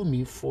fẹ́ lù mí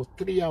for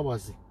 3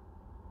 hours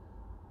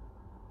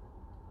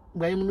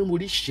gba yẹn ní mo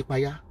rí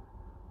ṣèpáyà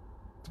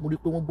mo rí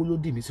pé wọ́n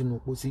gbólódì mi sínú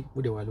pósí mo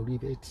dẹ̀ wà lórí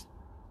bẹ́ẹ̀dì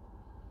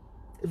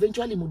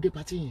eventually mo dé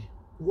party yẹn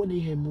wọ́n ní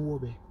ẹ̀ mú wọ́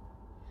bẹ́ẹ̀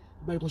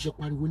báyìí mo ṣe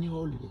pariwo ní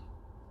hall yẹn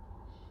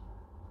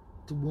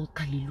tó gbọ́n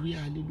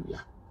hallelujah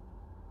hallelujah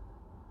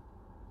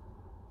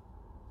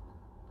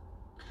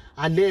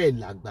alẹ́ ẹ̀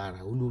lágbára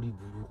olórí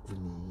burúkú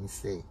nìyí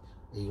sẹ́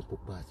ẹ̀yin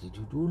pupa àti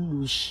dúdú ó lò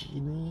sí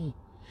ní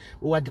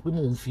ó wá di pé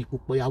mò ń fi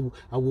pupa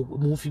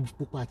mò ń fi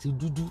pupa àti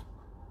dúdú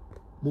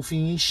mo fi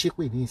yín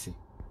ṣépè ní ìsìn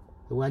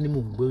ẹ wá ní mò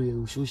ń gbé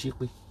oṣó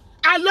ṣépè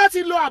alọ́ ti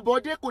lọ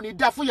àbọ̀dé kò ní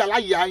dá fún yàrá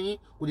ìyá yín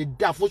kò ní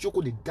dá fún ṣó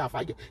kò ní dá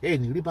fàjẹ́ ẹ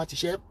ní rí bá ti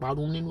ṣe é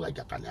parun nínú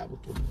àjàkálẹ̀ àrùn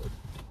tó ní ọdún.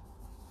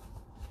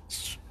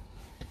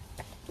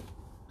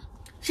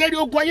 ṣé rí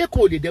ogun ayé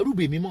kò lè dẹ́rù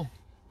bèmí mọ́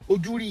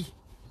ojú rí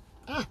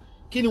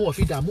kí ni wọ́n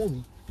fi dààmú mi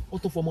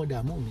wọ́n tún fọmọ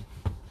dààmú mi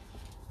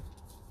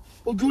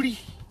ojú rí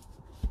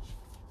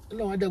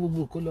ọlọ́run á dá gbogbo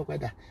òkú lọ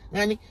padà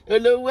wọn ní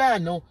olówó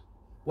àná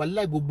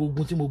wàláì gbogbo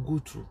ogun tí mo go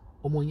through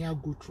ọmọ yẹn á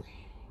go through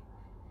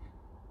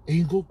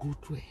ẹ̀yin go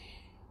through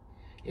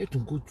ẹ̀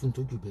tún go through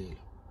tójú bẹ́ẹ̀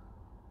lọ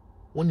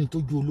wọ́n ní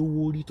tójú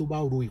olówó rí tó bá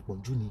ro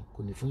ìpọ́njú ni kò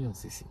ní fún yàn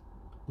sísè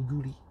ojú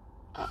rí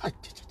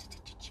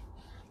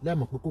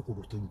láàmú pé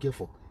kòkòrò tó ń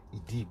gẹ̀fọ́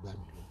ìdí ìgbà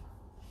mi lọ.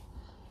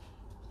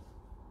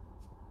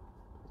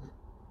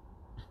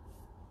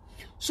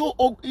 so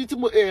tí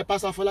mo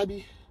Pastor Fọlábí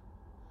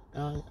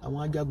àwọn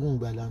ajagun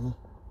ìgbàlà náà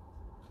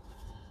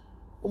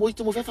ọmọ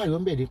tí mo fẹ́ fàyọ̀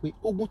ń bẹ̀ ni pé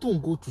ogun tó ń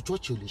go to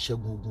church ò lè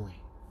ṣẹ́gun ogun ẹ̀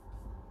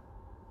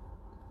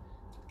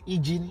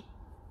ìjì ni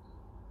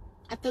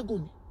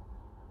atẹ́gùn ni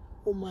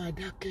ó máa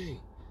dákẹ́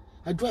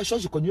àdúrà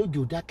ṣọ́ọ̀ṣì kan ní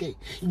òjò dákẹ́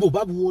ìbò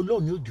bá bu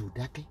Ọlọ́run ní òjò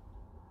dákẹ́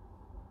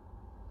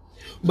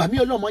Ìgbà mi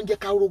Ọlọ́run máa ń jẹ́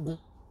ká rógun.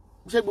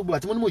 Ṣé gbogbo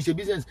àti mo ní mo ṣe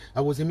business,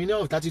 I was a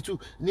millionaire of 32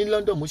 ní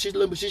London, mo ṣí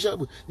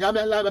ṣọ́ọ̀bù, ní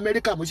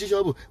America mo ṣí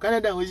ṣọ́ọ̀bù,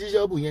 Canada mo ṣí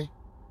ṣọ́ọ̀bù yẹn.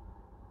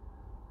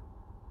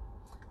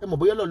 Ẹ mọ̀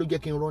bóyá Ọlọ́run ló jẹ́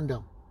kí n run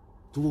down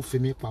tó ló fi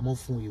mí pamọ́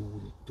fún ewu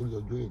ni torí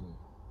ọjọ́ ẹni.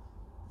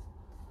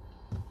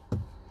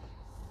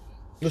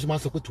 Ló ṣe máa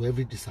sọ pé to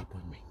every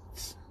disappointment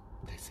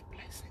there is a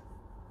blessing.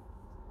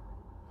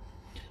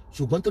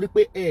 Ṣùgbọ́n torí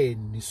pé ẹ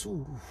ní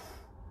sùúrù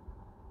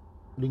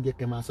ló ń jẹ́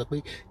kí n máa sọ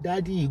pé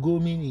dáàdi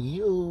gómìnà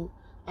yìí o,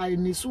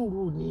 àìní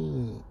sùúrù ni,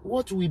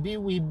 what will be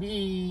will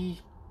be.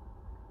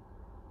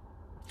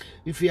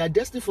 If you are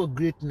destined for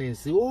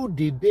greatness, ó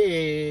dé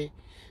bẹ́ẹ̀.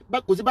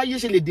 Kò sí báyé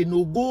ṣe lè dènà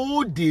ògo,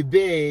 ó dé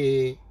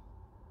bẹ́ẹ̀.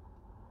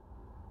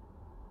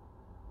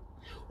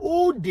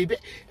 Ó dé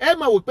bẹ́ẹ̀. Ẹ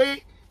máa wò pé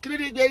kí ló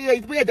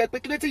dé pé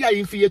kí ló dé yà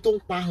yín fi iye tó ń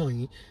pa hàn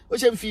yín, ó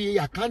ṣe ń fi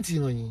àkáǹtì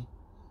hàn yín.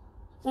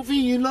 Mo fi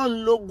yín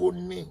lọ́n lógo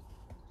ni.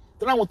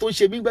 Torí àwọn tó ń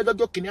ṣe mí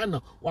gbẹ́dọ́jọ́ kìíní àná,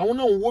 àwọn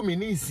náà ń wò mí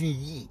ní ìsìn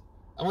yìí.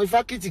 Àwọn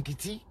ifá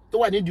kìtìkìtì tó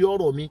wà nídìí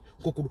ọ̀rọ̀ mi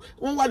kòkòrò,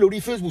 wọ́n wà lórí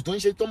Facebook tó ń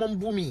ṣe tó máa ń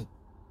bú mi.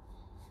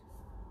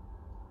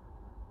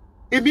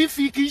 Èmi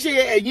fi kì í ṣe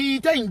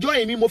ẹ̀yin tẹ́ enjoy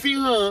èmi mo fi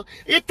hàn,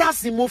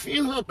 haters mo fi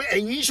hàn pé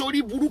ẹ̀yin ìṣorí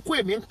burúkú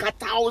èmi ń ka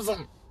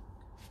 1000.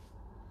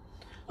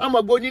 Ọmọ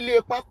gbọ́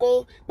nílé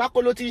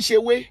pákó ló ti ń ṣe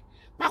wé,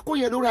 pákó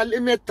yẹn ló ra lé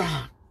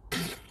 3,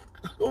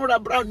 ó ra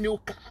brand new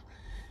car.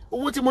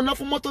 Owó tí mo ná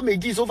fún mọ́tò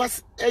méjì is over,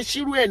 ẹ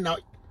ṣírú ẹ̀ náà,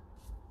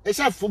 ẹ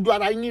ṣàfojú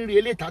ara yín rí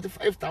elé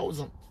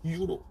 35,000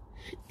 euro,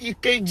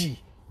 ìkejì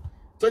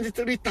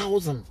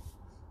 23,000.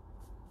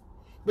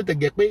 Bó tẹ̀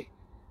gẹ́ pé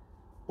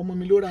ọmọ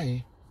mi ló rà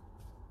yẹn.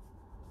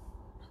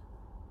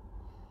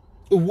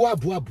 Owó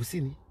àbú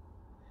sí ni,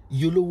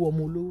 iye olówó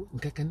ọmọ olówó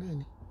nǹkan kan náà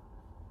ni.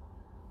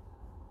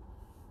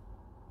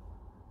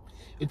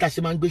 Ìta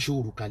ṣe máa ń gbé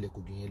ṣòro kalẹ̀ kò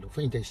jù yẹn lọ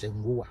fún ìtẹ̀ ìṣẹ́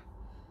ń wó wà.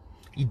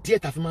 Ìdí ẹ̀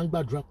ta fi máa ń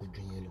gbàdúrà kò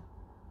jù yẹn lọ.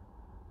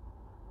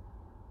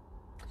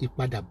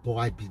 Ìpadàbọ̀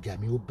àbìjà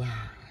mi ó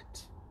bad.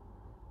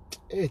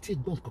 Ẹ tí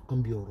gbọ́n kankan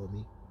bí ọ̀rọ̀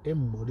mi, ẹ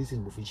mọ̀ reason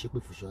mo fi ṣépè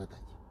fún Ṣọ́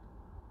Àtàjì.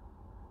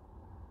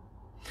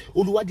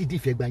 Olúwa dìdí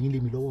ìfẹ́ gba yín lé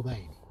mi lọ́wọ́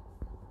báyìí ni.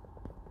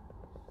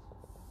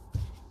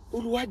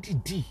 Olúwa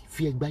dìdí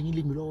fi ẹgbà yín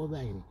lé mi lọ́wọ́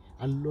báyìí ni.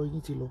 Alọ́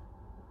yín ti lọ.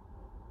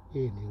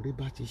 Ẹ ní rí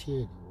bá ti ṣe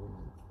ẹ̀ ní wọ́n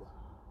náà wà.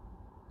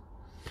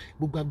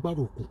 Gbogbo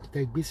agbára òkùnkùn tá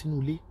ẹ gbé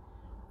sínú ilé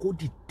kó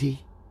dìde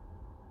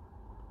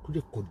kó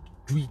lè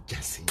kọjú ìjà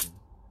sí i.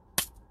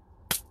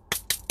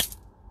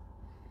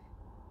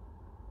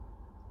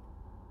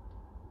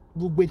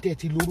 Gbogbo ẹ̀tẹ́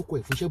ti lórúkọ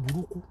ìfúnṣẹ́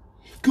burúkú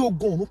kí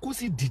ogun ọ̀run kó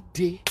sì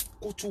dìde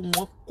kó tún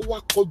wọn kó wá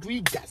kọjú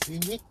ìjà sí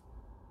yín.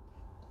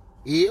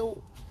 Èèó.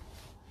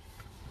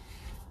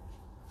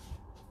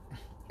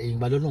 Ẹ̀yìn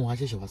ìgbà lọ́nà wọn á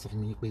ṣẹ̀ṣẹ̀ wá sọ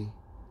fún mi pé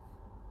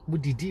mo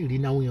dìdí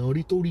ìrìnà àwọn èèyàn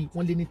rí tó rí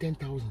wọ́n lé ní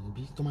 10,000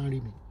 níbí tó máa ń rí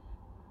mi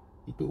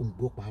wípé òun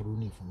gbọ́ parọ́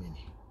ní ìfún mi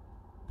ni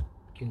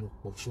kí n lọ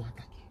pọ̀ Ṣọ́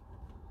Àtàjì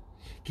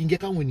kí n jẹ́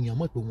káwọn ènìyàn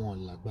mọ̀ pé wọn ò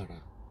lágbára.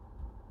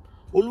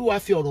 Olúwa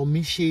fi ọ̀rọ̀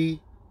mi ṣe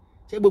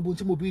gbogbo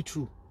tí mo be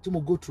through tí mo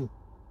go through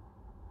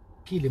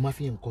kí lè máa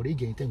fi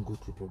encourage ẹ̀yin tẹ́ ń go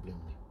through problem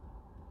ni.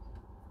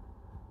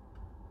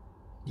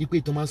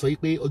 Yípe tó máa ń sọ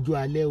yípe ọjọ́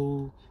alẹ́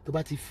o, tó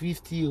bá ti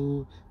 50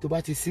 o, tó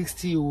bá ti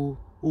 60 o,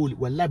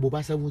 wà láàbò bá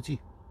 70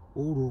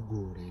 ó rogo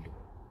rẹ̀ lò.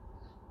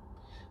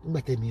 Nígbà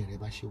tẹ́mi rẹ̀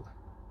bá ṣe wà,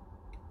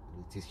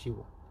 ló ti ṣe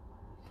wà.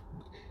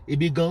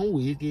 Ebi gan ń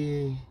wòye kí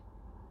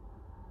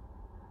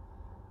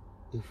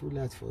a full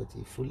at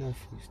 40, full at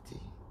 50.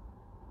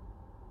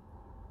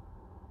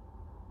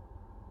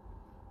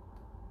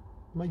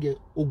 Má jẹ́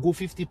ògo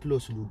 50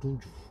 plus ló dùn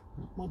jù,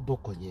 má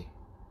bọkàn yẹ.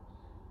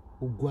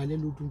 Ògo alẹ́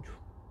ló dùn jù.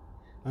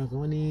 Àwọn kan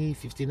wọ́n ní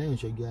 59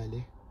 ṣọjọ́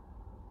alẹ́.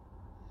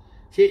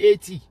 Ṣé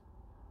 80?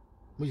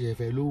 Mo ṣe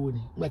fẹ́ lówó ni.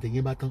 Nígbà tí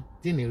eyín bá tán,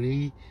 tí ní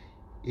rí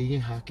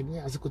eyín ha kí ní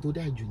àsìkò tó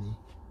dáa jù ni.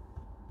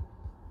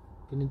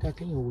 Kí ni dá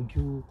kéèyàn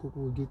ojú kókó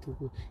ojú tó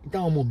kó.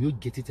 Ìtàwọn ọmọ mi ó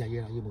jẹ títí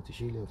ayérayé mo ti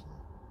ṣe ilẹ̀ fún.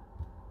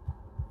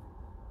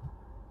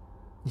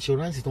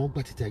 Insurance tí wọ́n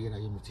gbà títí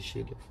ayérayé mo ti ṣe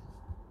ilẹ̀ fún.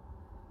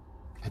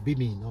 Àbí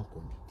mi náà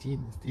kọ́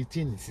ni tí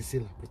ní sísè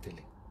làbó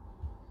tẹ́lẹ̀.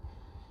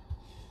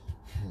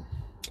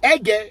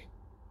 Ẹ̀jẹ̀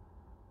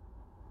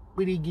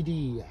pírígídì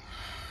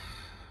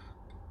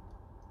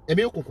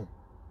ẹ̀mí òkùnkùn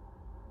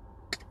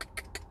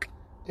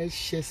ẹ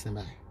ṣẹ̀sìn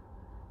báyìí.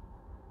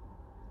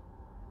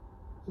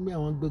 Nígbà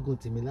àwọn gbógun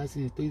tèmi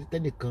lásìkò tó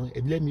tẹ́nìkan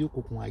ẹ̀mí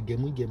òkùnkùn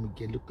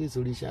àgẹ̀múgẹ̀mùgẹ̀ ló pèsè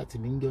orí iṣẹ́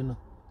àtìmí ń jọ náà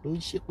ló ń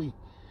ṣépè.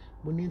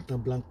 Mo ní ìtàn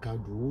blank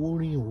card ó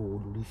rìn ìhòòhò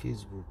lórí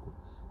Facebook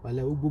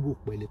wàlẹ́ ó gbóbò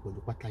pẹ̀lẹ́ pẹ̀lú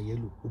pátá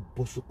yẹ́lò ó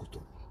bọ́ sókòtò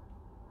mi.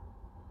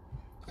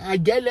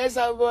 Àjẹ́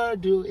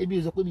Esabod ebi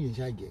ò sọ pé mi ò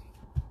ṣàjẹ́.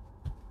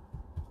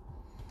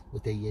 Ó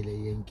tẹ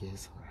yẹlẹyẹ ń kẹ́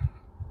sọ̀rọ̀.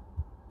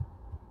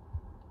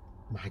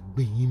 Màá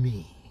gbé yín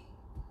mi.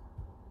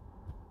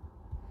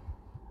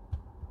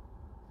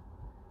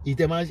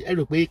 Ìtẹ̀ máa ẹ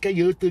rò pé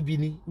kẹ́yẹ ó tóbi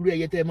ni irú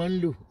ẹyẹ tẹ́ ẹ máa ń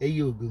lò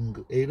ẹyẹ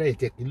ògòǹgò ẹ̀rọ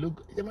ìtẹ̀kí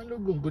lógún ẹ máa ń lò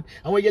gòǹgò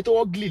àwọn ẹyẹ tó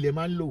wọ́n gìlì lẹ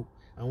máa ń lò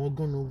àwọn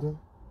gúnnugún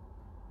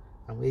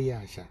àwọn ẹyẹ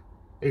àṣà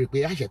ẹ rò pé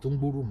àṣà tó ń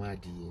gbòòrò máa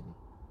dìyẹ ni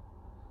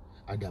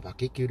àdàbà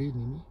kékeré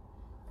ni mí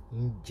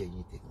ń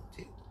jẹyìn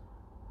tẹ̀gùntẹ̀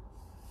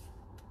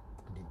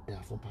kò ní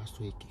dáa fún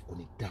pásítọ̀ èké kò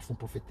ní dáa fún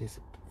prophetess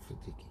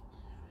èké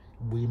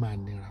gbogbo yín máa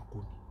nira kú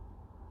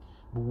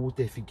ni gbogbo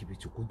tẹ́ fi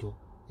jìbìtì kó jọ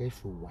ẹ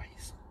fi wà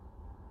àìsàn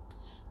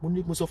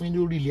mo sọ fún yín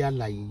lórí ilé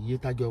alàyè yìí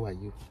tájọ́ wà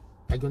yìí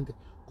tájọ́ ń tẹ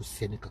kò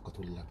sí ẹni kankan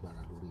tó lè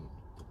lágbára lórí èmi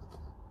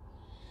tọkàntọkàn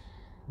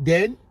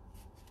then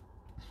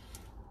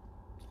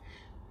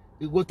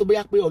ìwọ tó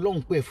bóyá pé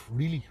ọlọ́run pẹ̀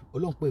really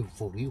ọlọ́run pẹ̀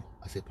for real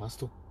as a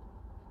pastor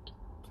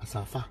as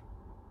a fa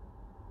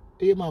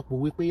eye máa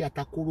pòwe pé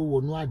atakóró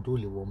wọnú àdó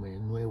lè wọ ọmọ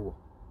ẹnu ẹ̀wọ̀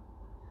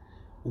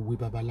òwe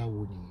babaláwo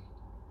nìyẹn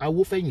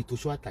awó fẹ̀yìn tó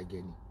sọ àtàjẹ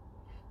ni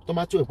tó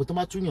má tún ẹ̀pẹ́ tó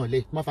má túyàn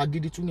lẹ̀ má fa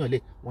gidi túyàn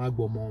lẹ̀ wọ́n á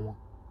gbọ́ ọmọ wọn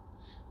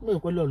mo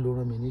ìpẹ́ lọ́ọ̀ ló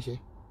rán mi níṣẹ́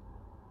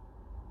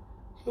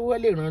ṣé wọ́n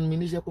lè rán mi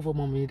níṣẹ́ kó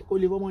fọmọ mi kó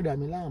lè fọmọ dà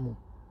mí láàmú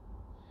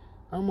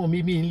àwọn ọmọ mi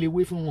ń lè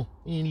wé fún wọn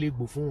ń lè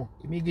gbò fún wọn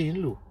èmi gé ń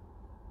lò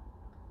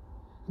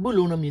bó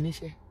ló rán mi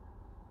níṣẹ́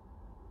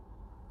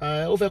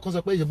ó fẹ́ kàn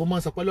sọ pé ìṣèbọn máa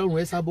ń sọ pé lọ́rùn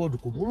Esabod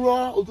kò mú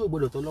rọ́ ojú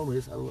ìgbọ́dọ̀ tó lọ́rùn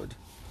Esabod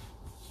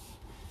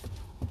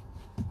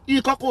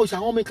ìkọ́kọ́ òṣà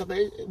àwọn ọmọ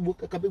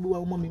kàkà bí gbogbo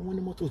àwọn ọmọ mi wọ́n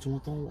ní mọ́tò tí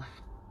wọ́n tán wà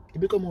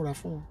ibi kọ́ mo rà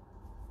fún wọn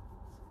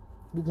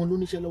gbogbo ló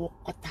níṣẹ́ lọ́wọ́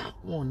pátá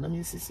wọn ọ̀nà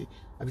mi sísè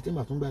àbí tí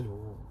màá tún gbà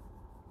lọ́wọ́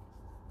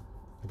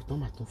àbí tán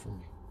màá tún fún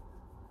mi.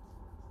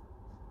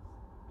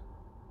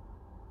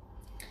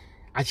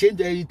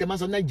 àṣeyẹ ìtẹ́ máa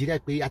sọ Nàìjíríà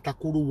pé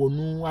atakóró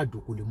wọnú àdó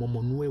kò lè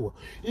mọ́mọ́ nú ẹ̀wọ̀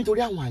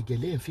nítorí àwọn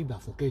àgẹ̀lẹ́ ń fìgbà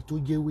fún kẹ́ tó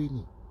jẹ́wé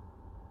ni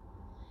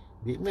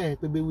mẹ́rin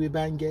pé bẹ́wé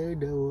bá ń jẹ́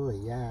dọ́wọ́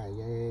ìyá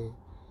ẹ̀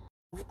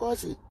of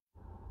course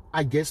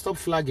àgẹ̀ stop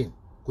flagging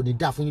kò ní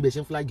dáa fún yín bẹ́ẹ̀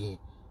ṣe ń flagging yẹn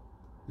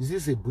is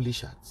this a bully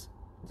shot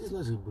this is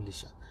not a bully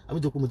shot àmì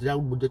tó kọ́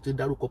mo ti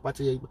dárúkọ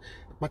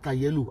pátá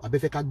yẹ́lò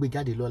abẹ́fẹ́ ká gbé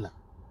jáde lọ́la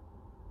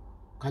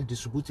ká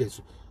distribute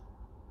ẹ̀sùn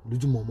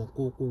lójúmọ́ ọmọ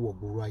kó wọ̀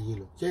gbòòrò ayé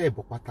lọ ṣé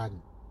ẹ̀bọ̀ pátá ni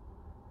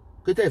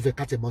kété ẹ̀fẹ̀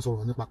ká tẹ̀ mọ́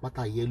sọ̀rọ̀ nípa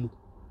pátá yẹ́lò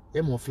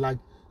ẹ̀ mọ̀ flag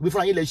ibi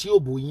fúnra yín lẹ̀ ṣí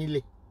òbò yín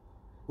lẹ̀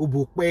òbò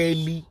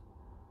pẹ́ẹ́lí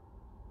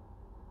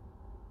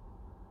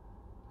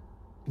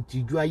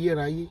ìtìjú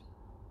ayérayé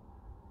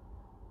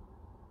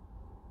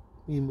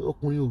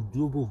ọkùnrin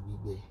òdúró bò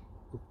gbígbẹ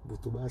òbò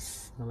tó bá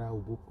sanra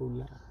òbò kó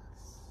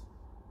láàs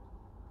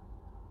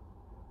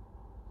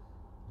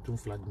tún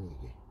flag mi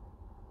yẹ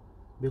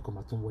bẹ́ẹ̀ kọ́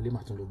máa tún wọlé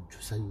máa tún lọ jù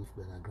sáyé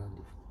ìfìgbàlá ground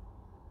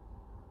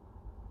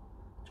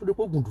tó dé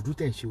pé oògùn dúdú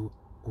tẹ̀ ń ṣe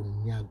kò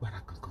ní agbára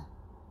kankan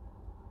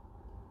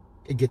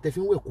ẹ̀jẹ̀ tẹ́ fi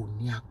ń wẹ̀ kò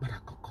ní agbára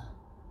kankan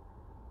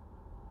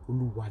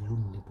olúwa ló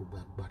ní gbogbo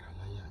agbára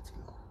láyé àti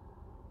lọ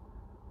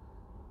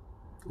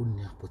ó ní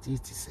àpótí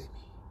ìtìsẹ̀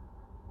mi.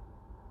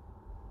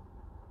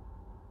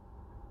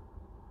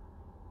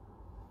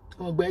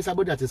 Oh, but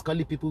Esabod that is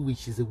calling people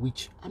witch is a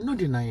witch. I'm not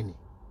denying it.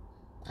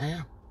 I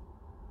am.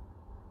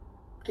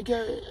 I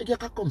get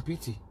ká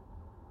compete.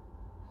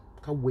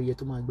 Ká wẹ̀yẹ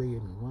tó máa gbẹ́yẹ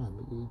mi wọ́n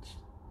àmì méjì.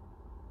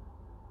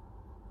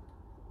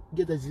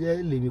 Gẹ́tà ti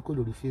ẹ́ lè mi kó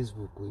lórí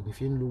Facebook èmi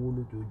fi ń lówó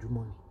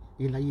lójoojúmọ́ ni.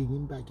 Ìláyé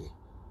yín bàjẹ́.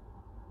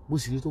 Bó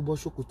sì rí tó bọ́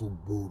ṣòkòtò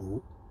gbòòrò.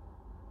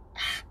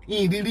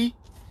 Ìrírí.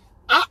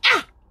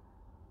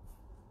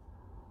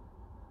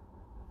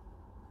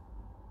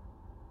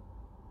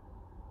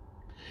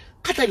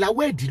 Kátà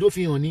ìlàwọ̀ ẹ̀dì ló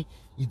fi hàn ní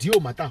ìdí ò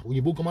mátà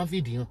òyìnbó gan máa ń fi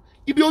ìdí hàn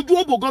ibi ojú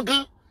òbò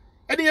gangan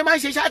ẹni yẹn máa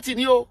ń ṣe ṣáàtì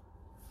ni o.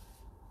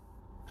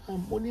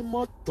 mo ní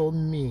mọ́tò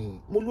mi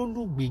mo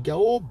lólùgbèjà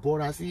ó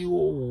bọ́ra sí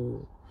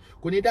òwò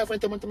kò ní dá fún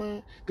tọmọtọmọ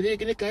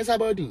kìnìún kan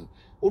Esabod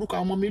orúkọ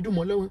àwọn ọmọ mi dùn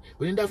mọ́ lọ́wọ́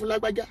kò ní dá fún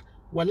lágbájá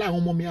wà láwọn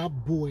ọmọ mi á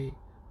bọ́ ẹ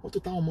mọ́tò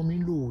táwọn ọmọ mi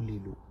lò ò lè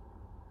lò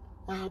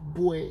wọ́n á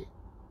bọ́ ẹ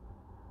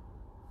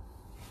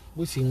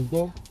bó sì ń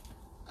gbọ́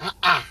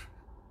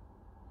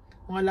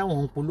wọ́n láwọn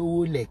ń polówó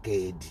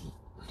lẹ̀kẹ̀ẹ̀dì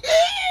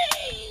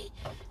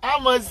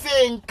àmọ́ ṣe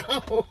nǹkan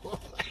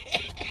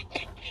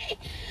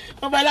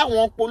wọ́n bá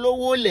láwọn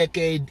polówó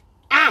lẹ̀kẹ̀ẹ̀dì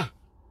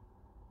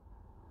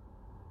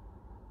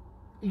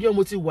ìjọ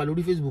mo ti wà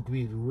lórí Facebook bí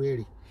ìrú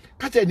ẹ̀rì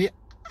kátẹ̀ ní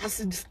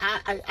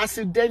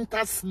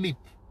accidental sleep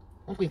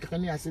wọ́n pè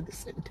kankan ní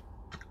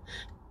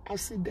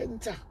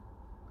accidental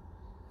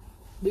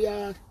bóyá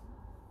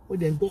ó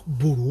dẹ̀ ń gbọ́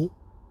gbòòrò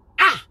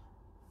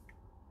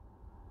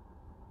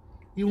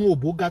irun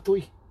òbó ga tó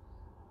yìí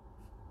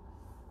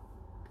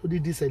ó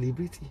di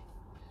celebrity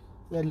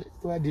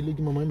tó wá di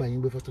lójúmọ́ mọ́ ìgbà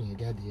yín gbé fọ́tò yẹn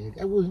jáde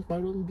ẹ wo ń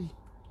parọ́ ń bì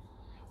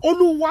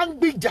olúwa ń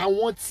gbìjà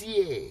wọn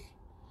tiẹ̀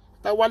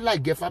táwa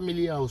láìgẹ́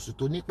family house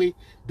tó ní pé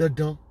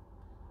dandan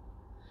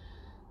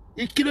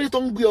kí ló dé tó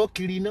ń gbé ọ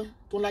kiri iná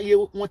tó láyé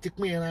wọ́n ti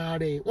pín ẹran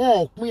rẹ̀ wọ́n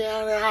ò pín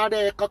ẹran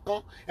rẹ̀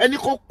kankan ẹni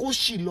kó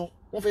sì lọ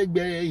wọ́n fẹ́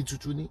gbẹ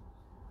ìtùtù ni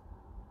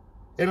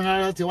ẹran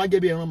ara tí wá jẹ́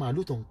bí ẹran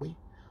màálù tó ń pín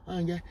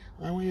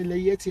àwọn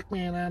ẹlẹ́yẹ ti pín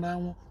ẹran ara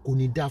wọn kò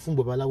ní dáa fún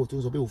babaláwo tó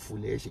ń sọ pé òfò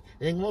lẹ ṣe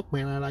ẹ̀yin wọ́n pín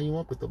ẹran ara yín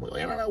wọ́n pè tọmọ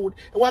ẹran ara wo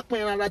ẹ wá pín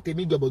ẹran ara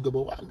tèmi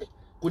jọ̀bọ̀jọ̀bọ̀ wà mẹ́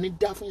kò ní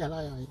dáa fún yàrá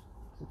yẹn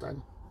níta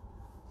ni.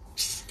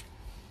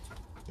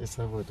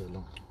 Esabod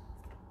lọ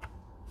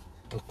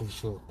ọkọ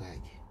iṣẹ́ ọ̀pá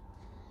yìí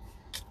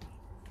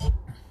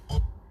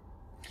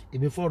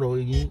èmi fọ̀rọ̀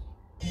yín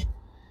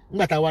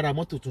nígbà tá a wá ra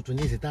mọ́tò tuntun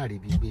ní ìsìtá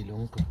àrèbí gbé lọ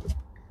nǹkan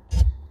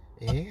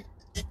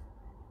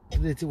kí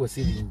ló dé tí wọ́n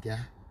sì rìn já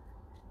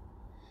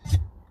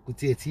kò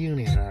tiẹ̀ tí ì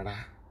rìn rárá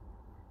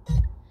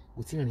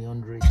kò tí ì rìn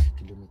 100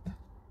 kìlómítà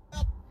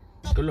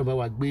kí ló bá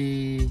wa gbé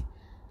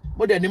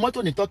mo dẹ̀ ní mọ́tò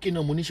ní Turkey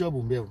náà mo ní ṣọ́ọ̀bù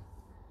ń bẹ̀ o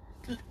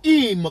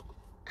ìmọ̀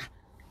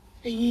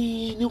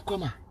ẹ̀yin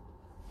newcomer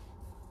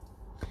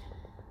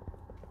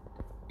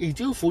èyí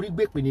tí ó forí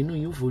gbèpè nínú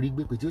yóò forí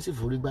gbèpè tí ó sì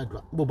forí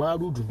gbàdúrà bó bá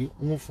rúdùn bí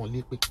wọn fọn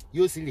lépè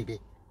yóò sì rè bẹ́ẹ̀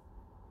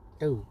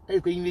ẹ ò ẹ rí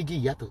i pé yín méjì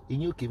ìyàtọ̀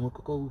eyín òkè mo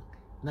kọ́kọ́ wù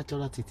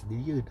natural tètè lè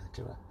yé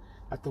natural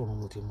látọ̀run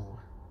mo ti mú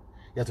wa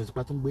yàtọ̀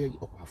tipa tó ń gbé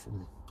ọ̀pá fún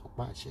mi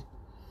ọ̀pá àṣẹ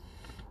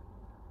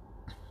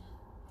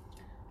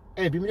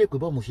ẹ bí mi lè pé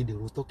bọ́ọ̀ mo ṣe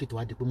dèrò tọ́kì tó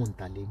wá di pé mo ń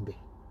ta lé ń bẹ̀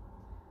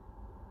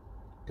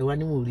ẹ wá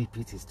ní mo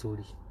repeat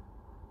story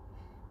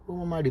ó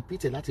wọ́n máa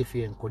repeat ẹ̀ láti fi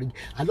encourage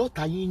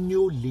àlọ́ta yín ní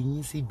ó lè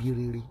yín síbi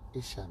rere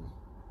ẹ ṣàmì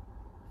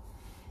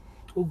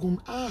ogun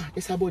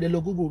Esabod ẹ lọ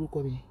Google orúkọ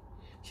mi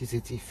she's a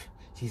thief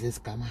she's a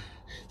scammer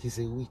she's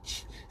a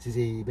witch she's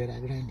a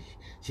beragrande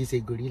she's a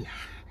gorilla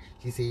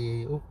she's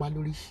a opa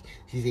lórí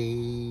she's a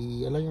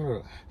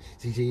ọlọ́yọ̀rọ̀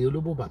she's a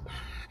olóbó bàbá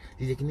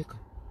she's a kìnìkan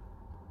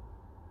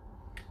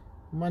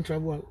man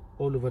travel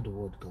all over the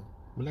world gan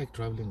mo like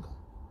traveling gan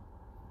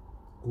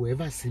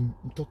whoever seen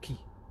Turkey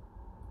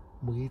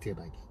mo yé tẹ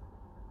bàjẹ́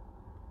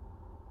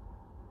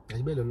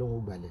àti bẹ́ẹ̀ lọ́wọ́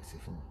ó gbalẹ̀ sí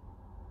fún mi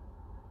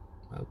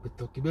àwọn pé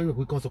Turkey bẹ́ẹ̀ rẹ̀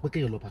pé kí wọ́n sọ pé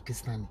kéèyàn lọ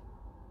Pakistan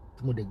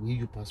tí mo dẹ̀ gbé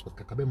EU passport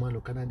kàkà bẹ́ẹ̀ mo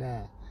lọ Canada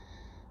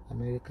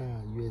America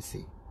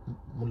USA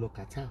mo lọ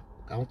Qatar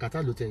àwọn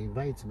Qatar ló tẹ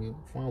invite mi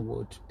fún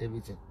award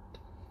everything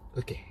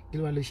ok kí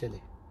ló wá ló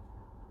ṣẹlẹ̀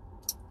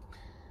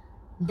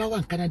n bá wà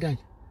ní Canada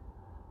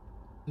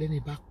lẹ́ni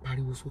bá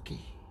pariwo sókè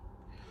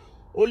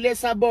ó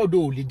l'Esabod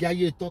ò lè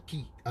jáyé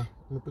Turkey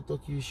mo pé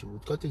Turkey ìṣòro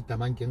kọ́tù ìta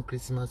máa ń jẹun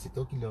Christmas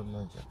Turkey lè ọ̀nà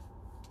ọjà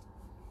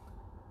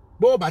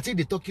bó bá ti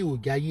dé Turkey ò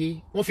jáyé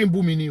wọ́n fi ń bú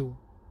mi ni o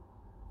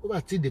bó bá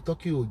ti dé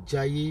Turkey ò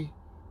jáyé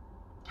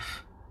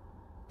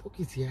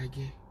Turkey ti á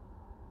jẹ́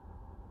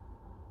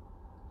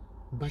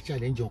bá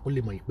challenge ọ̀kan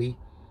lè mọ̀ pé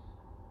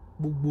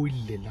gbogbo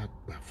ilẹ̀ la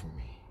gbà fún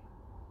mi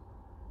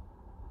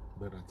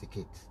gbọ́dọ̀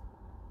ticket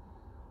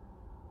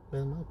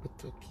bẹ́ẹ̀ máa pẹ́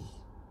Turkey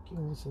kí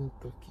wọ́n ṣe ń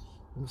Turkey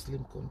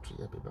Muslim country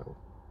àbẹ̀báwò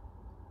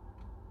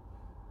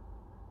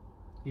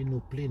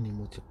inú plane ni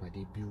mo ti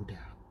pàdé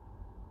builder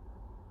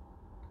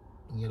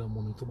ìyẹn lọmọ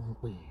mi tó máa ń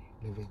pè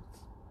levent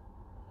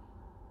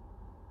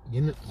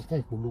ìyẹn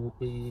kàn polówó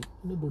pé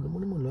níbo ni mo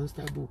ní mo lọ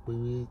Istanbul pé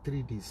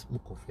 3 days mo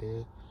kàn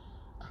fẹ́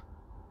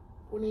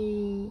ó ní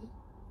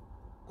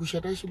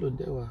kùsàdáṣì ló ń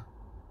dẹ́wà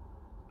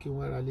kí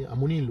wọ́n ara lé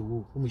àmọ́ ní ìlówó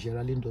fún mi ṣe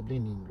ara lé ní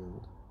Dublin ní ìlówó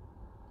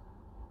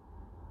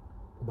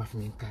ó bá fún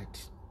mi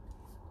káàdì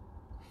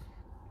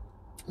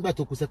nígbà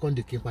tó kù second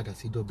day kí n padà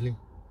sí Dublin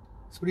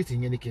spirit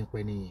yẹn ní kí n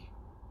pẹ́ nìyẹn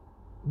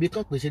bí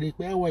kan pèsè ni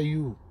pé how are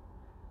you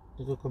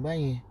nǹkan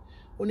báyẹn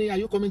ó ní are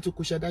you coming to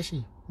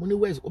Kushadashi mo ní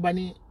west ó bá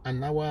ní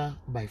an hour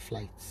by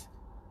flight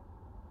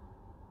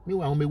mi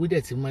wà àwọn ọmọ ewé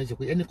dẹ̀ tí mo máa ń ṣe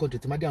pé any country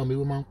tí má dé àwọn ọmọ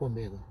ewé máa ń pọ̀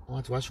mẹ́rin wọ́n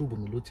á ti wá ṣùgbọ́n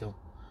mi lótẹ́ọ̀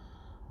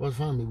wọ́n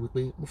fún àwọn ọmọ ewé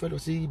pé mo fẹ́ lọ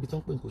sí ibi tó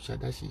ń pè ní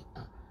Kushadashi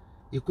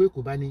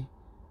èkó bá ní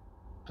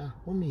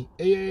wọ́n mi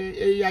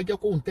ẹyẹ ajẹ́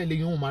kóhun tẹ̀lé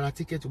yín òun máa ra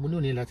tíkẹ́ẹ̀tì mo ní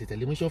òní láti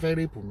tẹ̀lé mo ṣọ́ fẹ́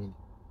rẹ́pù mi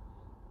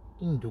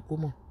ni ìdókó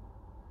mọ̀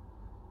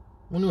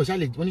mo ní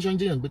òṣàlẹ̀ mo ní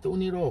sọ́njẹ́yàn gbé tó ó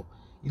ní rọ̀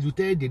ìlú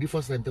tẹ́ẹ̀dẹ̀ rí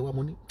first time tẹ́wà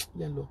mo ní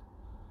yẹn lọ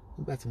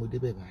nígbà tí mo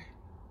débẹ̀ báyìí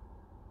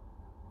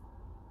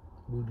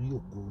mo rí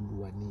ògo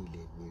Olúwa ní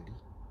ilẹ̀ ìlérí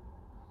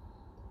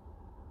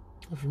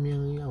wọ́n fi mí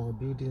rin àwọn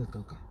building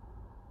kankan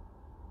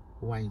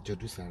wọ́n á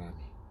introduce ara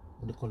mi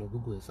mo ní kọ́ lọ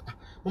Google ẹ̀ sá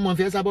mo máa ń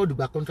fi Esabod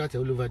gba contract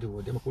all over the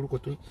world ẹ̀ mọ̀ orúkọ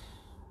tó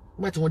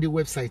nígbà tí wọ́n dé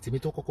website mi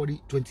tó kọ́kọ́ rí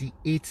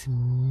 28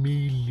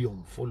 million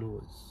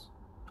followers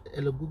ẹ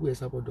lọ Google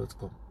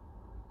esabod.com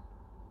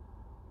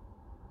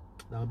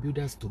làwọn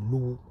builders tó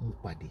lówó mo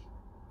pàdé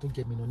tó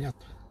jẹ́ mi ní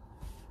àtọ̀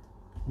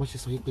mo ṣe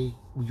sọ pé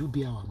will you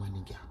be our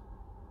manager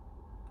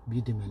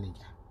building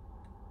manager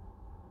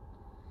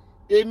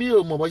èmi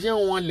ò mọ̀ bó ṣe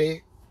wọ́n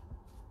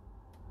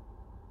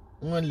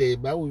lẹ̀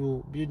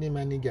báwo building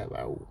manager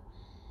báwo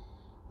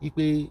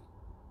wípé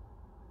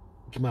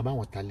kí n máa bá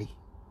wọn talé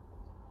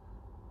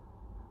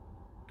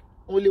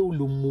wọ́n léwu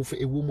ló mo fẹ́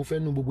èwo mo fẹ́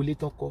nu gbogbo ilé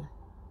tán kọ́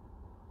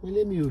wọ́n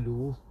lé mi ò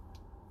lówó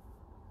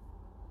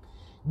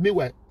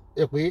mẹ́wàá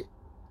ẹ pé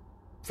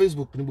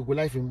Facebook ní gbogbo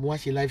live mo wá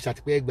ṣe live chat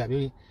pé ẹ gbà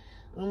mí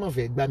wọ́n mọ̀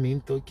fẹ́ gbà mí ń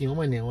tọ́ kí wọ́n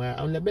mọ̀ ní ẹ̀wọ̀n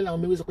àwọn ẹgbẹ́ làwọn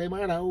mẹ́wàá sọ pé ẹ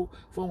máa ra ó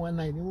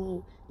 419 ni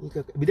wọ́n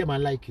ibi dẹ́ máa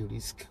ń like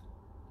risk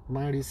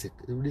máa ń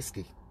risk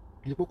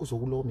ilé kókò sọ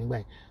wúlọ́wọ́ mi gbà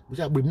yẹn bó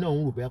ṣe àgbèmí náà ń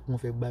rò bẹ́ẹ̀ kí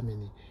wọ́n fẹ́ gbà mí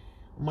ni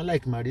wọ́n máa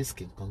like máa risk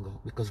nǹkan gan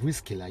because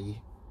risk láyé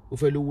ó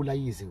fẹ́ lówó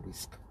láyé is a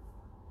risk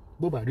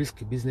bó bá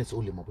risk business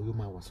ó lè mọ̀ bóyá ó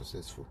máa wà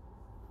successful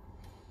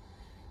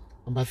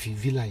wọ́n bá fi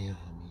villa yẹn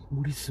hàn mí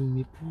mo rí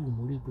swimming pool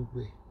mo rí gbogbo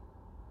ẹ̀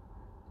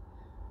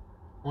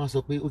wọ́n á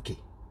sọ pé okay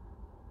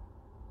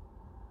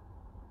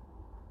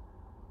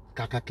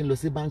kàkà kí n lọ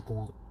sí báńkì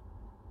wọn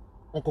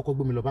wọ́n kọ́kọ́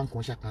gbé mi lọ báńkì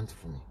wọn ṣàkáǹtì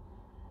fún mi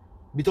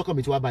bí tọ́kàn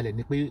mi ti wá balẹ̀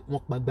ni pé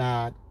wọ́n gba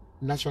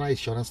national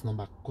insurance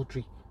number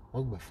country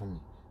wọ́n gbà fún mi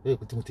lórí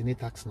pé tí mo ti ní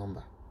tax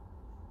number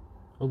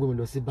wọ́n gbé mi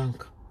lọ sí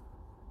báńkì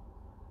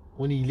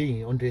wọ́n ní ilé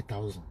yẹn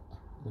 100,000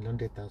 mo ní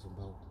 100,000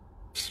 báwo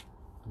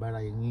abára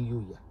yẹn ní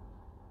yóò yá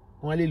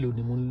wọ́n á lè lò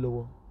ní mo ní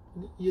lọ́wọ́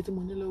iye tí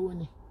mo ní lọ́wọ́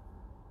ni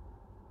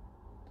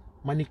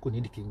má ní kò ní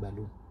ìdíkì gbà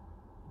lóhùn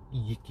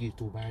iye kí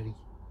ètò bá rí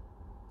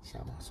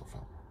ṣáà máa sọ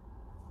fáwọn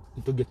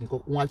nítorí kí n kọ́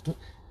wọn á tún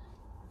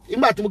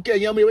nígbà tí mo kí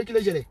ẹ̀yin ọmọ ewé kí ló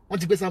ṣẹlẹ̀ wọ́n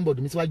ti gbé soundboard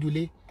mi síwájú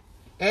ilé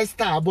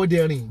Esabod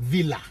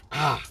villa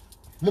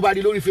mo bá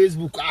rí lórí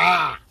Facebook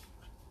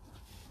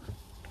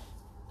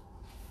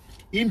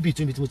in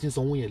between bí tí mo ti ń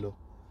sanwó yẹn lọ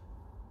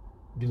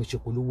bí mo ṣe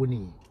polówó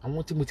nìyẹn.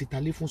 Àwọn tí mo ti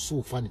talé fún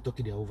so far ní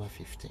Turkey they are over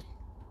 15.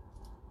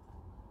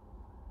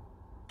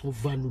 Wọ́n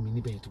value mi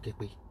níbẹ̀ yẹn tó jẹ́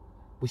pé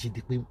bó ṣe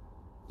di pé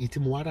èyí tí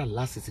mo wá rà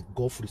last is a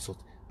golf resort.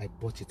 I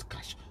bought it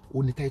cash.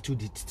 Ó ní title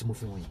deed tí mo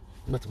fi wọ̀nyí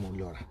nígbà tí mo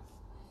lọ rà.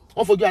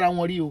 Wọ́n fojú ara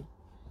wọn rí o.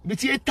 Ibi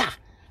tí ètà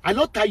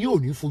àlọ́ta yóò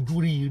ní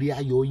fojú rí ire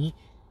ayọ̀ yín.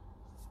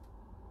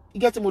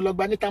 Ìgbà tí mo lọ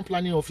gba ní town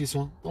planning office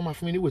wọn, wọ́n máa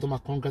fún mi níwèé tó máa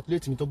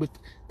congratulate mi tó gbé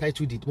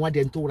title deed. Wọ́n á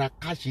dẹni tó ra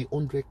cash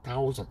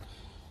 100,000.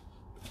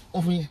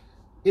 Wọ́n fún yẹn.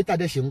 Ètà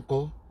dẹ̀ ṣe ń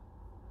kọ́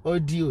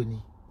audio ni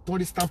tó ń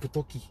rí stamp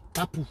Turkey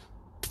tapu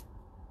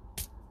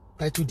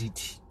title deed.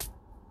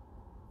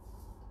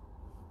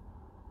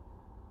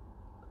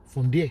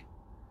 From there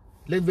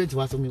lẹ́gbẹ̀ẹ́ tí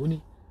wàá sọ mi ó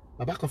ní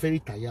bàbá kan fẹ́ rí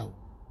tàyà o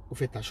ó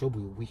fẹ́ ta ṣọ́ọ̀bù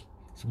ìwé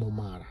tí mo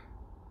máa rà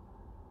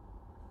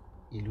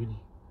ìlú ni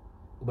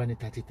ó bá ní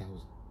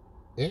 30,000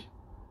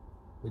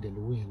 ó dẹ̀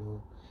lówó yẹn lọ́wọ́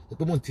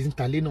ẹ̀pẹ́ mo ti ń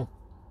talé náà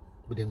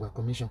ó dẹ̀ ń gba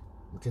commission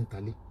mo ti ń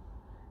talé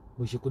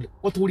mo ṣe kó lẹ̀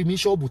wọ́n tún rí mi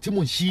ṣọ́ọ̀bù tí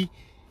mò ń ṣí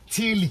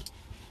tíìlì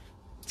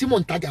tí mò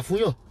ń tajà fún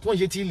yàn tí wọ́n ń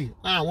ṣe tíìlì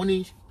wọ́n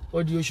ní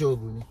audio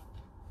ṣọ́ọ̀bù ni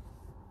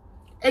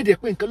ẹ dẹ̀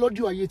pé nǹkan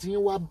lọ́dún ayé tí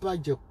yín wá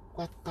bàjẹ́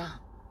pátá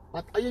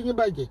ayé yín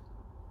bàjẹ́.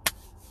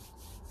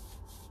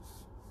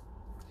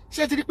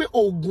 Ṣé ti rí pé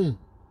oògùn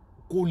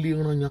kò lè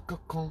ràn yàn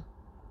kankan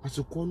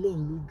àsìkò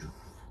Ọlọ́run lójú?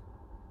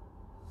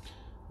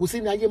 Kò sí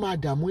ní ayé máa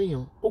dààmú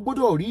èèyàn. Ó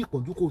gbọ́dọ̀ rí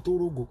ìpọ́njú kó tó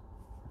rógo.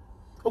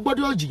 Ó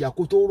gbọ́dọ̀ jìyà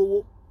kó tó rówó.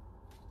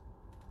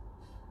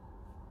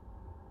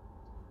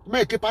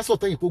 Mẹ́ẹ̀kẹ́ pásọ̀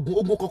tẹ̀yìn pé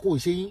ogun kankan ò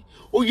ṣe yín.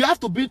 Oh, you have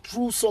to be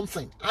through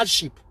something,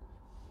 hardship,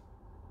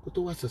 kó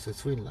tó wá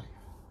successful in life.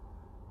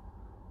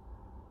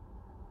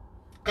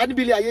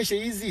 Kádìbílẹ̀ ayé ṣe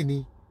easy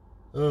ni.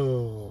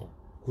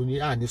 Kò ní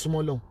àní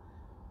súnmọ́ lọ́hùn.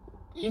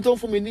 Yín tó ń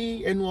fún mi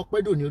ní ẹnu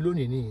ọpẹ́ dòní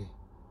olónìí nìyẹn.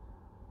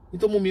 Yín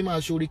tó mú mi máa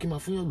ṣoore kí n máa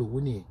fúnyàn lówó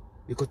nìyẹn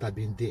because I've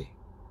been there.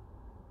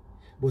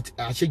 But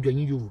àṣejù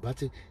ẹ̀yin Yorùbá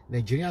ti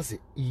Nigerians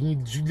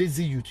yín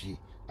lazy youth yìí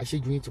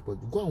àṣejù yín ti pọ̀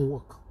jù. Go and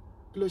work.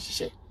 Kí ló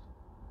ṣiṣẹ́?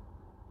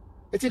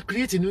 Ẹ ti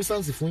create a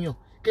nuisance fún yàn.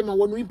 Kẹ́ máa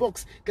wọnú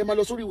inbox. Kẹ́ máa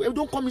lọ sórí.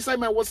 Don't come inside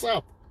my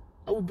WhatsApp.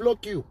 I will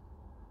block you.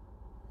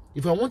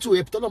 If I want to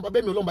help tọ́lọ́mù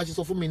bàbá mi Ọlọ́run bá ṣe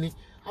sọ fún mi ni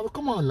I will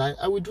come online.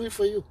 I will do it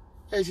for you.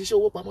 Ẹ ṣiṣẹ́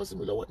owó pamọ́ sí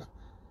mi lọ́wọ́ náà.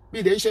 Bí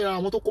ìdẹ̀ ń ṣe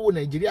àwọn tó kówó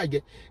Nàìjíríà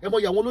jẹ ẹ mọ̀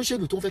ìyàwó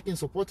olóṣèlú tó ń fẹ́ kí n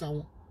support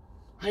àwọn.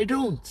 I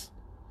don't.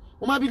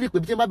 Wọ́n máa bí lè pè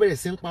bí tí wọ́n bá bẹ̀rẹ̀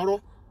sí ń parọ́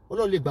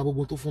Ọlọ́run lè gba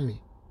gbogbo tó fún mi.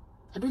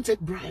 I don't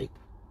take bribe.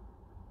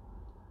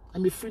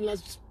 I'm a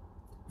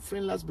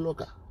freelance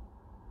blogger.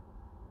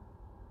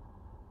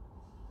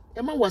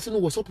 Ẹ má wá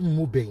sínú WhatsApp mi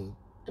mo bẹ̀ yín.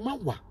 Ẹ má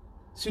wá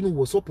sínú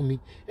WhatsApp mi.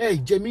 Ẹ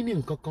jẹ mí ní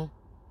nǹkan kan.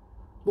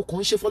 Mo kàn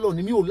ń ṣe fọ́lọ́run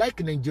ni mi ò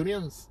like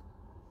Nigerians.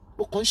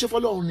 Mo kàn ń ṣe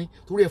fọ́lọ́run ni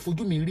torí ẹ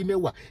fojú mi rí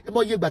mẹ́wàá. Ẹ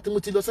mọ̀ iye ìgbà tí mo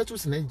ti lọ settle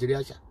sí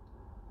Nàìjíríà ṣá.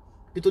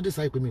 Bí tó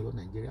decide pé mi lọ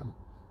Nàìjíríà mọ́.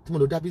 Tí mo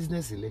lọ dá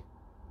business lẹ̀.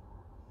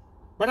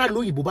 Bára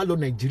lóyìnbó bá lọ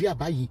Nàìjíríà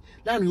báyìí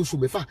láàrin oṣù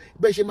mẹ́fà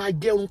bẹ́ẹ̀ ṣe máa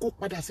gẹrun kó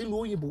padà sílùú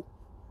òyìnbó.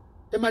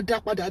 Ẹ máa dá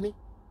padà ní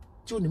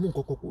tí ò ní mú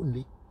nǹkan kan kó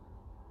lé.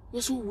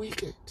 You're so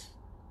wicked.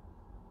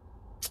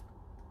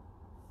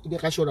 Ibi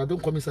ká ṣọ́ra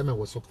don't come inside my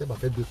WhatsApp tẹ́ bá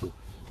fẹ́ gbé pé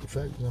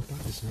ìfẹ́ yan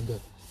páàkì sí níbẹ̀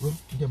wọ́n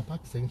jẹ́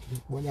páàkì sẹ́yìn tí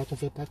wọ́n yá tó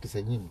fẹ́ páàkì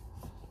sẹ́yìn mi.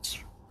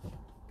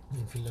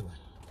 Mi fi lẹ́wà.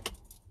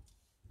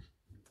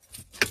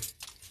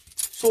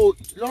 So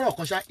lọ́rọ̀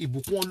kan ṣá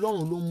ìbùkún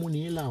Ọlọ́run ló mú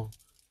ní là o.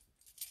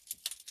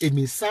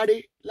 Èmi sáré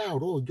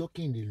láàárọ̀ ọjọ́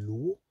kí n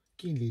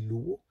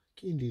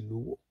lè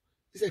lówó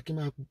sísẹ̀ kí n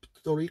máa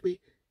tọrọ pé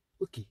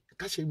okay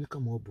káṣẹ́ mi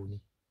kàn mọ́ ọ̀bùn ni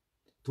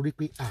torí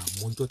pé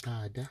àmọ́jọ́ tá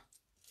a dá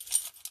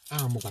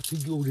àmọ̀gbà tó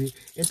gbé oore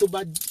ẹni tó bá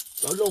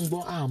Ọlọ́run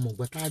gbọ́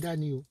àmọ̀gbà tá a dá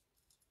ni o.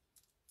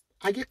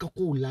 Ayé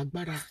kankan ò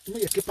lágbára ẹ má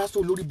yẹ kí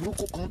pásítọ̀ lórí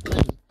burúkú kan tán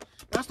yìí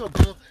pásítọ̀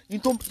gan yìí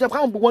tó jẹ́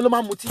káwọn gbogbo wọn ló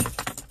máa mutí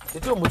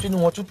ètò òmùtí ni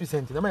wọn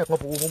 2% ẹ má yẹ kán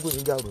fowó mú gbòòrò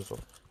ìjà rò sọ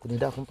kò ní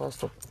dá fún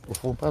pásítọ̀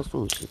òfò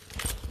pásítọ̀ ò ṣe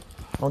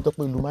àwọn tó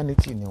pé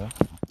humanity ni wọn.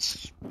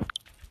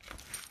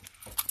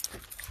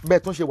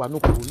 Bẹ́ẹ̀ tún ṣe wà ní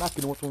kòrò láti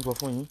ni wọ́n tún sọ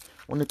fún yín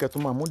wọ́n ní kẹ́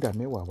tún máa mú ìdá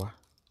mẹ́wàá wá.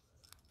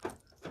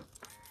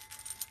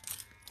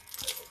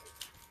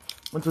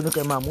 Wọ́n tún ní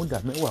kẹ́ máa mú ìdá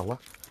mẹ́wàá wá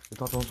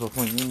ìtàn tó ń sọ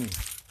fún yín nìyí.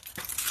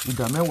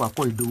 Ìdá mẹ́wàá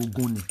kọ́ ìdá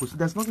ogún ni kò sí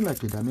there's nothing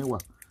like ìdá mẹ́wàá.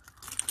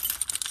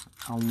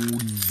 Àwọn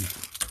olè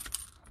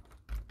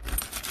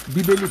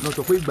Bíbélì kan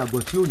sọ pé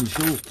ìgbàgbọ́ tí ò ní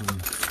ṣe òkú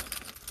ni.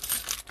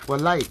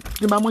 Wàláì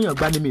ní máa mọ̀yàn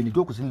gbá ní mi ní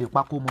jókòó sí ilé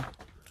pákó mọ́.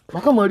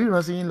 Màá kàn mọ̀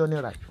ríran sí yín lọ ní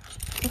ra yìí.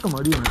 Màá kàn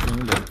mọ̀ ríran sí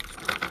yín lọ.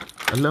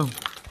 Ọlọ́run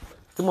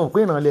tí mo pé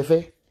ìran lẹ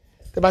fẹ́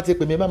tẹ́ bá ti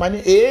pè mí máa ní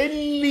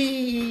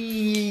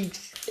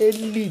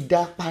Élì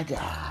dá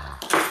padà.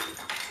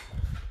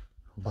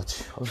 But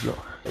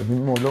èmi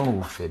mímọ́ Ọlọ́run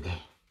ò fẹ́ bẹ́ẹ̀.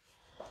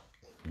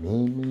 Èmi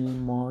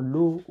mímọ́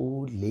ló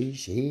lè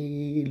ṣe.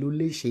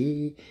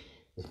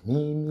 Èmi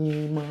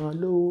mímọ́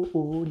ló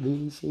lè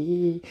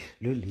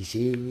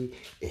ṣe.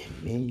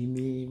 Èmi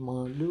mímọ́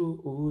ló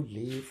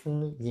lè fún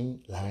yín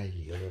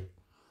láyọ̀.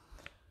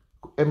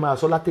 Ẹ máa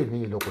sọ látẹ̀ ní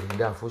ìlọ́kùnrin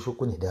dáa fún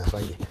ṣókò ní dáa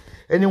fáyẹ̀.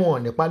 Ẹni wọn ò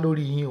nípa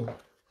lórí yín o.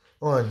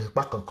 Wọn ò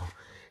nípa kankan.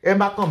 Ẹ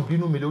má kàn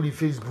bínú mi lórí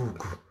Facebook.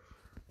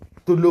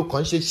 tó ló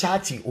kàn ṣe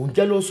ṣáàtì òun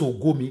jealous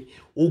ògo mi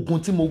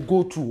ogun tí mo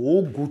go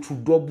through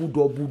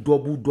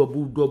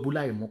double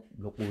láì mọ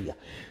lọ́pọ̀ ìyà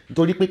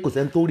nítorí pé kò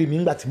sẹ́ni tó rí mi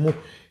nígbà tí mo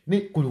ní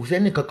kò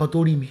sẹ́ni kankan tó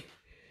rí mi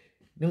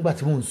nígbà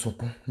tí mò ń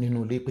sunkún nínú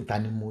ilé pé ta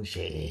ni mo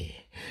ṣẹ̀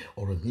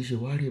ọ̀rọ̀ mi ṣe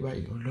wá rí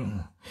báyìí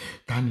Ọlọ́run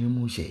ta ni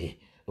mo ṣẹ̀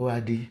ó wá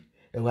dé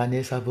ẹ wá ní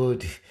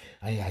Esabod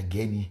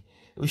àyàgẹ́ ni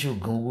ó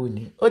ṣògùn owó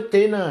ni ó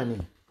tẹ́ náà ni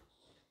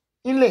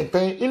ilé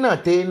tẹ́ iná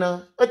tẹ́ iná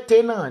ó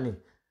tẹ́ náà ni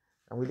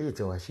àwọn ilé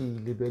ìtẹ̀wá sí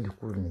ilé bẹ́ẹ̀lì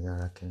kúrò ní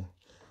ara kìíní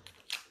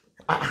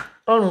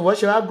ọrùn wọ́n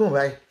ṣe wá gùn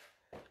báyìí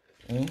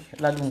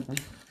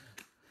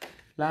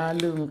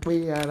lálóhùn pé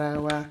ara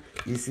wa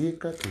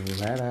ìsíkọ̀tò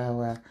ara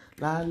wa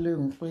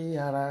lálóhùn pé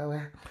ara wa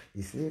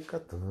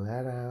ìsíkọ̀tò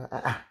ara wa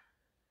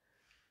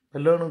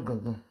ọlọ́run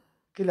gbọ̀ngàn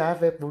kí la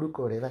fẹ́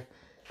porúkọ rẹ̀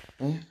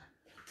báyìí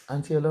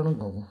àǹtí ọlọ́run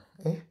gbọ̀ngàn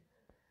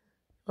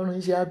ọrùn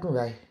iṣẹ́ á gùn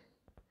báyìí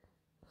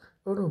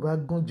ọrùn bá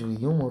gùn jù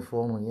yìí mọ̀ fọ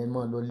ọrùn yẹn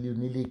mọ́ lọ lé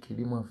onílé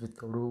kiri mọ́ fi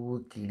tọrọ owó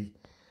kiri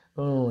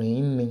ọrùn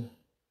yìí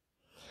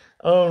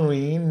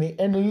ni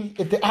ẹnu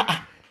ètè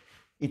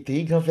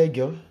yìí gan fẹ́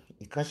jọ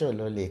ìkánṣọ̀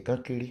lọlẹ̀ ìkán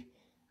kiri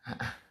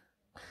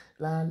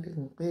lálẹ́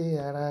pé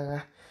ara wa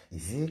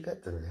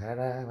ìsíkàtọ̀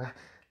ara wa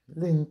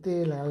lẹ́yìn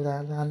tẹ́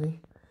lálálá ní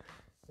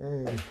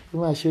ó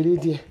máa ṣeré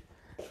díẹ̀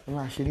ó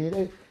máa ṣeré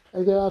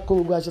ẹgbẹ́ wa kó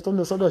gbogbo aṣọ tó ń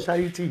lọ sọ́dọ̀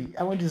charity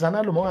àwọn dìsáná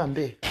ló mọ́ wà ń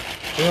bẹ̀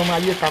èèyàn máa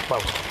yé tapà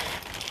o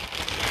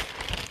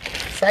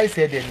sáìsì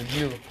ẹ̀dẹ̀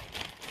nìyí o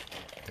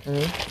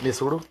lè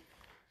sọ̀rọ̀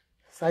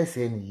sáìsì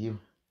ẹ̀ nìyí o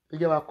ó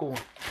jẹ́ wa kó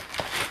wọn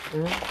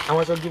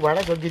àwọn aṣọ gidi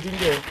wàhálà aṣọ gidi ń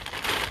bẹ̀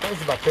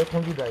sáìsì bàtẹ́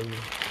kún bíbà yìí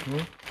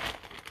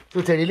tó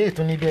tẹ̀lé ilé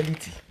ìtún ní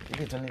bẹ́líìtì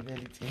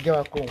ìjẹ́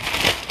wa kó wọn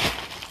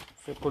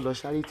fẹ́ kó lọ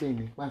charity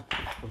ní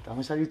pàtàkì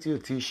àwọn charity ò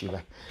tí ì ṣe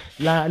báyìí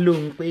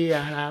lálóhùn pé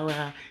ara wa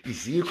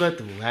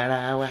ìsíkọ̀tò ara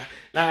wa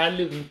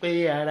lálóhùn pé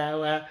ara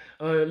wa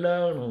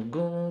ọlọ́run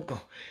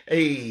gúnkàn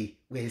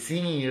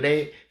wẹ̀sìn rẹ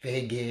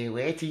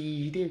fẹ̀gẹ̀wẹ̀ ti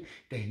dé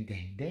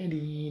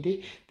dẹ̀ndẹ̀ndẹ̀ndẹ̀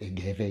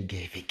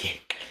tẹ̀gẹ̀fẹ̀gẹ̀fẹ̀gẹ̀.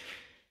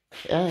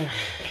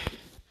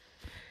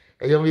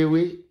 ẹ̀yọ́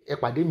wéwé ẹ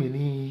pàdé mi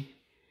ní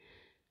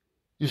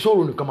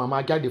ìṣòro nìkan màá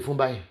máa jáde fún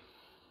báyìí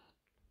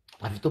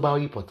àfi tó bá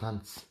rí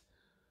important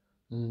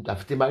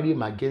àfi tí n bá rí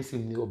emergency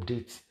ní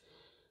update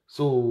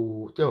so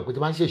tí wọ́n pè tí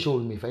wọ́n bá ń ṣe ìṣòro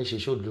mi ìfẹ́ ṣe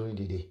ìṣòro lórí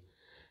dìde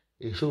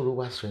ìṣòro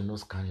wá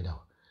strenuous Canada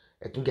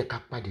ẹ tún jẹ́ ká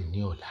pàdé ní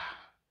ọ̀la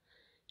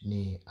ní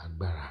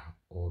agbára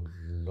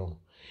Ọlọ́run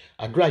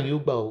àdúrà yóò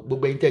gbà ó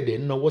gbogbo ẹ̀yin tẹ̀dẹ̀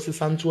ń náwó sí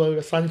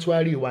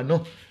sanctuary wa náà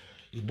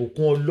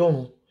ìbùkún Ọlọ́run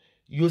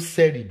yóò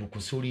sẹ́rì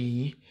ìbùkún sórí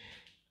yín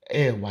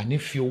ẹ wà ní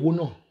fi owó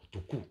náà tó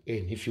kù ẹ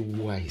ní fi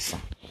wo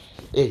àìsàn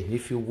ẹ ní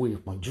fi wo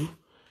ìpọ́njú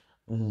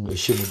ẹ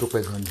ṣé mo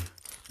dúpẹ́ gan ni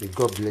may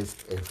God bless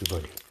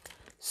everybody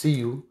see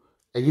you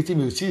ẹ̀yin tí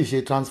mi ò tí ì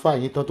ṣe transfer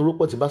yín tán torí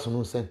pọ̀ tí bá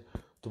sùn send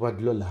tó bá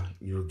di lọ́la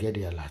you will get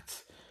the alert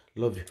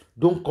love you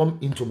don't come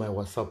into my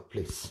WhatsApp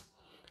please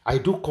I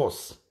do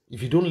curse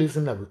if you don't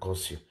listen I will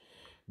curse you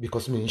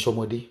because mi ń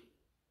ṣọmọdé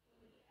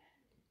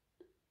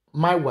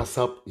my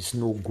WhatsApp is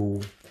no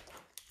go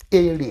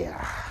area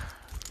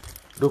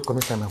don't come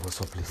inside my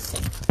WhatsApp please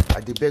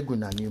I dey beg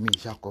una ni mi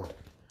ìṣàkọ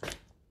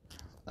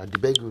I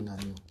dey beg una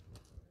ni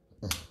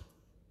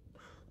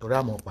torí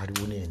àmọ́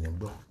pariwo ní ẹ̀yìn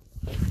gbọ́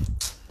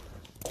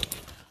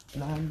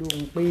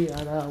lálóhùn pé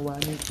ara wa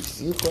ní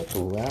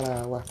ìsíkọ̀tò ara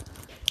wa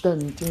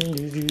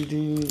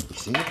tẹ́ntẹ́ndínlẹ́dẹ́dẹ́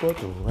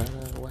ìsíkọ̀tò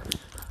ara wa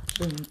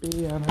tẹ́ntẹ́ pé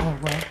ara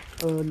wa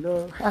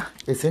ọlọ́ha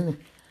ẹ̀sìn ni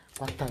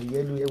pátá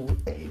yẹ́lò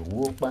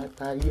ẹ̀wò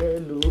pátá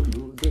yẹ́lò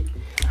lóde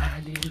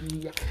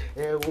hallelujah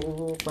ẹ̀wò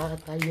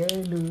pátá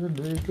yẹ́lò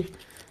lóde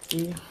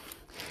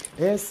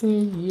ẹ̀sìn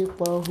yìí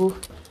pọ̀ ó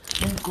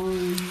ń kó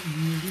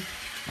yìí.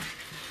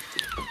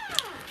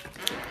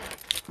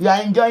 You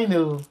are enjoying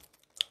it.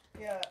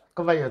 Yeah.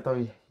 Cover your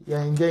tummy. You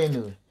are enjoying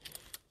it.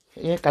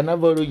 You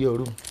cannot borrow your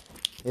room.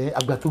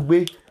 Àgbà tó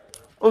gbé.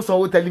 Ó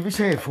sanwó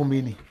television fún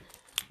mi ni.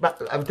 But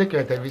I will take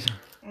your television.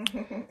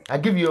 I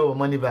give you your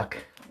money back.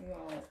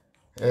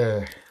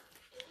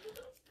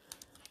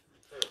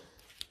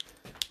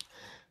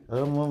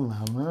 Ọmọ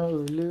màmá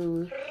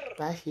olówó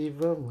bá ṣe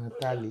bọ́mọ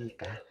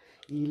tálíkà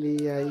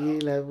ilé ayé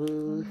la bó.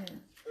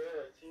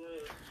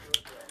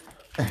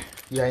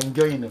 You are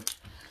enjoying it.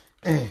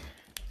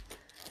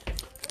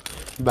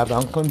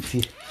 Baba, come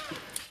here.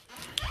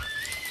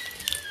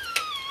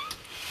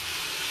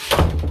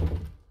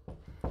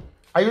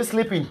 Are you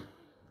sleeping?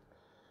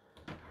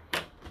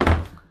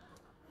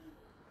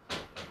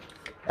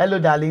 Hello,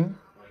 darling.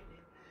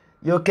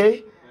 You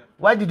okay?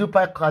 Why did you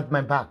park at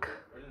my back?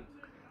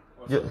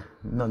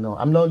 No,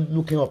 I'm not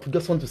looking up. I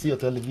just want to see your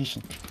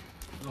television.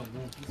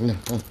 No,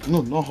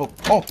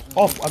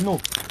 off. No,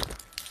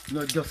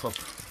 just up.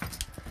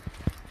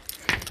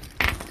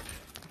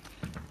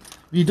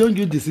 We don't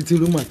use the sitting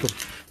room at all.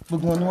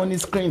 Gbogbo wọn ni wọ́n ní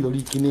screen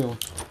lórí kíní o.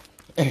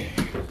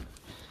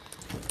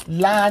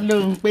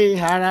 Lálóhùn pé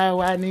ara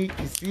wa ní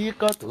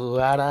ìsíkọ̀tò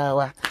ara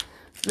wa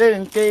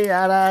lóhùn pé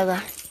ara wa.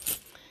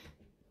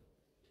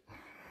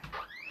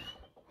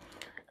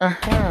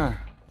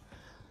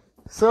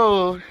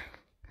 So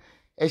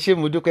ẹ ṣé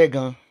mo dúpẹ́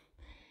gan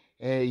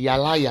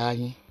ìyáláyà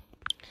yín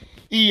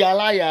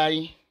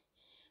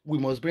we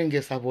must bring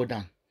Esabod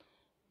down.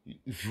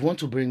 If you want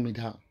to bring me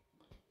down,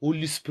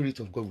 Holy Spirit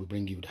of God will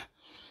bring you down.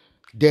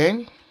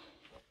 Then,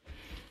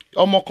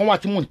 ọmọ kan wà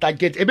tí mò ń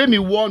target. Ebe mi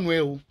wọ́n nu ẹ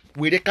o.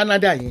 Wèrè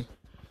Canada yẹn.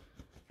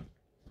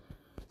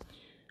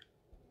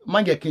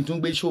 Má jẹ́ kí n tún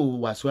gbé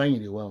show Wasiu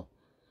Ayinde wá o.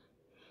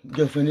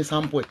 Jẹ́ fún ní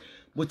sample.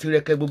 Bó ti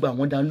rẹ́kẹ́ gbogbo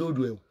àwọn download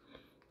ẹ o.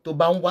 Tó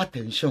bá ń wá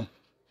attention,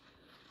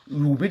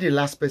 you will be the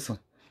last person.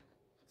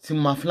 Tí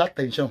máa fún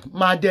attention.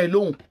 Máa dẹ́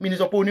lóhùn. Mi ní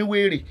sọ pé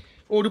oníwèrè.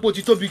 Orí pé ó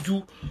ti tóbi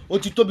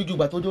ju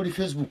ìgbà tó dórí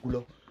Facebook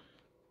lọ.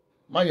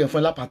 Má yẹ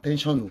fún lápá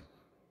attention o.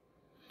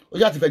 Ó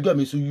yá ti fẹjọ́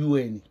mi sí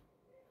UN.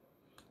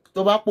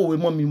 Tó bá pòwe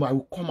mọ́ mi, I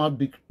will come out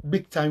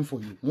big time for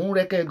you. Mo ń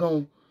rẹ́kẹ́ gan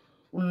o.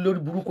 Lórí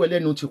burúkú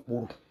ẹlẹ́nu ti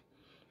pòrò.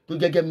 Tó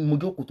jẹ́jẹ́ mo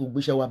jókòó tó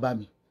gbéṣẹ́ wá bá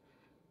mi.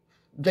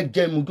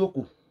 Jẹ́jẹ́ mo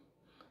jókòó.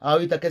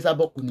 Àwọn ìta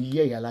Esabod kò ní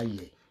yẹ ìyá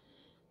láyé.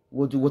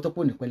 Wọ́n tó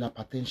pò ní pẹ̀lú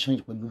hypertension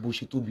pẹ̀lú bó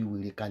ṣe tóbi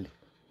wèrè kalẹ̀.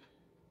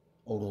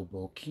 Ọ̀rọ̀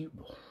bọ̀ kí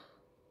bọ̀.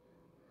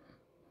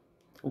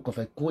 Ó kàn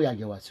fẹ́ kó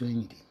àyẹ̀wò Wasiu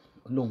Ayinde.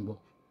 Ọlọ́run gbọ́.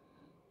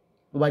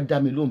 Bó bá dá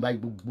mi lóhùn báyìí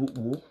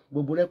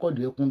gbogbo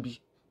rẹ́kọ̀dù ẹkún bí.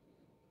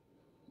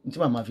 Ní tí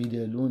màmá fi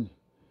dẹ lónìí.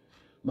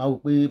 Máa wò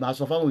pé màá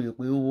sọ fáwọn èèyàn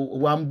pé ó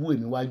wá ń bú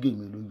èmi wá gé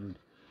èmi lójú ni.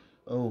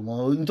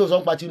 Ọmọ ní tó sọ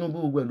ń pa Tinubu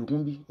gbogbo ẹ̀ ló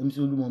kún bí. MC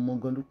Olúmọ ọmọ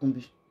gan ló kún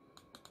bí.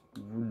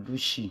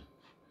 Olóṣì.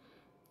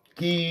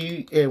 Kí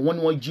wọ́n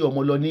ní wọ́n jí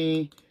ọmọ lọ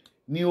ní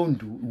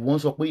Ondo. Wọ́n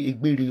sọ pé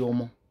ègbére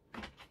ọmọ.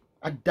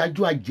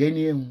 Adájọ́ àjẹ́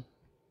ni ẹ̀hún.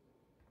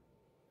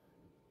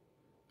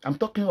 I'm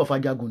talking of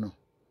Ajaguna.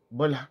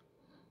 Bọ́lá.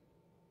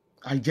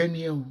 Àjẹ́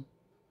ni ẹ̀hún.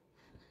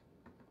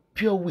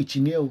 Pure witch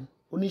ni ẹ̀hún.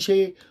 Ó ní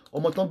ṣé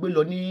ọmọ tán gbé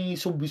lọ ní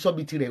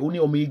sọ́bi tirẹ̀ ó ní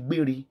ọmọ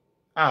ègbére.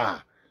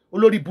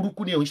 Olórí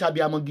burúkú ni ẹ̀hún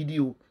ṣábí amọ́ gidi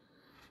o.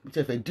 Mo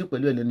ti fẹ́ dí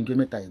pẹ̀lú ẹlẹ́ni gé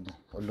mẹ́ta ẹ̀gbọ́n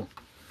Ọlọ́run.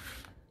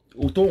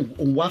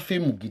 Òun wá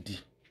fíìmù gidi.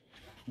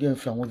 Gẹ́ ń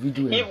fi àwọn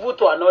fídíò ẹ̀. Evil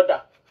to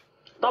another.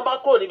 Tán bá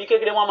kúrò níbi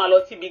kékeré wọn máa lọ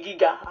síbi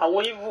gíga.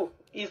 Àwọn evil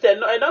is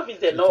enough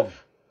is enough.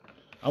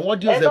 Àwọn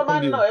díẹ̀ sẹ́kùn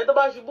lè. Ẹ tó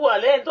bá ṣubú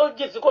àlẹ́ ẹ̀ tó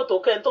jì sí kòtò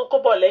kẹ́ tó kó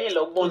bọ̀ lẹ́yìn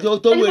lọ́gbọ́n. Ojú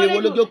tó wèrè wo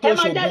lójó tó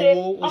ṣògùn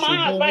owó.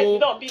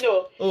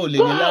 Ó lè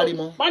ní lárí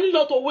mọ́. Má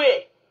nílò tó wé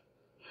ẹ̀.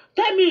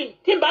 Tẹ́mi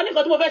tí n bá ní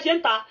nǹkan tí mo fẹ́ ṣe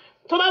ń ta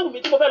tó bá wù mí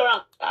tí mo fẹ́ lọ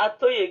ra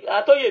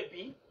àtóyè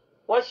bí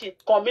wọ́n ṣì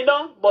kàn mí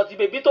náà bọ̀tì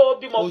bèbí tó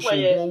bímọ fún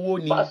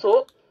ẹ̀yẹ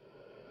Paso.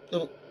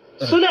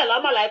 Súlẹ̀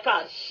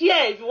lámàláìkà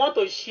share if you want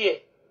to share.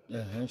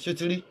 Ṣé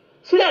ti rí?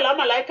 Súlẹ̀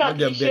lámàláìkà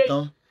kì í ṣe.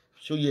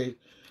 Ṣóyè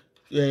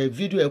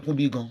fídíò ẹkún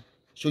bí gan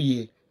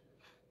ṣóyè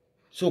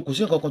so kò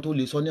sí nǹkan kan tó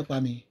lè sọ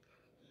nípa mi.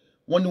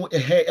 Wọ́n ní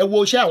ẹ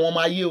wo iṣẹ́ àwọn ọmọ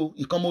ayé o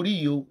ìkan mo rí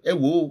yìí o ẹ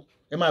wò ó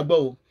ẹ máa gbọ́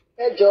o.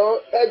 ẹjọ́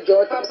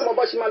táwọn ọmọ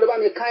bọ́ ṣe máa lọ bá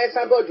mi ká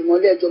Esabod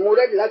mọ́lẹ̀ ẹjọ́ mo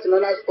rẹ́dì láti náà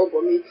láti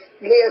ọgbọ̀n mi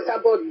lé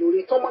Esabod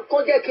lórí tó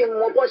jẹ́ kí n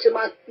mọ bọ́ ṣe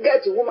máa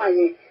gẹ́ẹ̀tì wúmà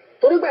yẹn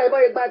torí gbà yẹn bá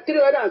yẹn gba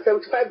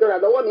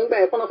 $375 lọ́wọ́ mi gbà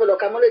yẹn kọ́nà fẹ́ lọ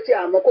ka mọ́lé tí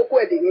àmọ́ kókó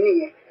ẹ̀dẹ̀ mi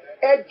nìyẹn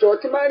ẹjọ́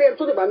tí máa rí ẹni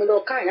tó lè bá mi lọ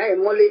ká ìyá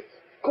yẹn mọ́lé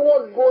kí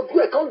wọ́n lo ojú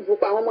ẹ̀ kán lù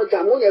pa àwọn ọmọ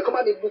jàmú yẹn kán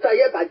má mi gbúta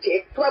ayé ìbàjẹ́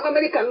tó wá pé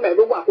Amẹ́ríkà nígbà yẹn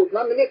ló wà kò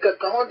tún ní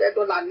kankan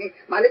 $100 ni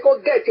màá ní kó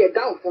gẹ̀ẹ́tì ẹ̀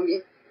dáhùn fún mi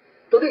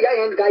torí ìyá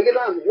yẹn ń da ayé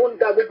láàmú ó ń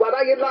da gbogbo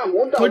aráyé láàmú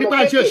ó ń da ọmọ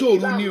kéékèèké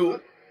láàmú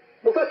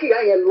mo fẹ́ kí ìyá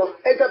yẹn lọ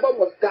Esabod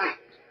must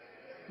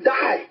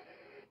die.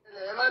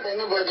 ẹ má dé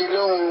níbọdì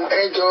lóhùn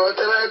ẹjọ́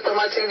tẹ́lẹ̀ tó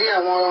má ti rí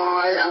àwọn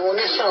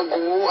oníṣàngó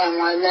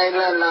àwọn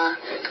aláìlála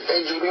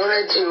ẹjọ́ ní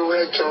rédíò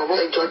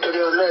ẹjọ́ torí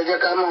Ọlọ́run jẹ́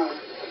ká mọ̀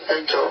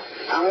ẹjọ́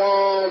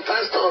àwọn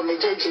pásítọ̀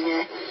méjèèjì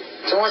yẹn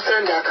tí wọ́n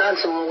sẹ́ndì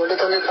àkáǹtì wọn wọlé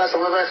tó ní ká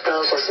san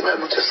 5,000 síbẹ̀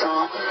mo ti san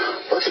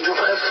mo ti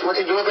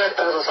ju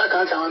 5,000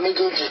 sákáǹtì àwọn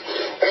méjèèjì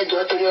ẹjọ́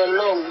torí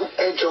Ọlọ́run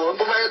ẹjọ́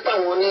bó bá yẹ pé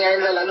àwọn oní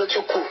aláìlála ló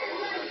tún kù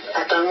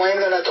àtàwọn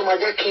aláìlála tó máa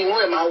jẹ́ kí inú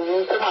ẹ̀ máa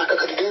wú kó máa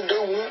kàkàdé dédé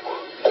wú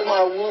kó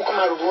máa wú kó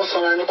máa rògbòn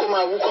sanra ni kó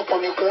máa wú kó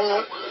pọnmi kún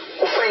un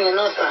kó fẹ́yìn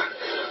náà sà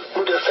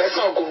mo dẹ̀ fẹ́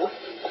Ṣàngó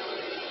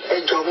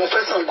ẹjọ́ mo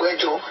fẹ́ Ṣàngó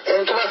ẹjọ́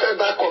ẹni tó bá fẹ́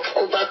backup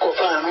kó backup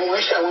àrùn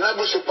wọn ṣe àwọn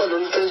alábòsípọ̀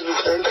lórí Facebook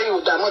ẹni tẹ́yìn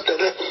ò dá mọ́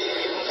tẹ́lẹ̀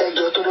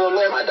ẹjọ́ torí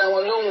Ọlọ́run ẹ má dá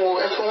wọn lóhùn o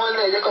ẹ fi wọ́n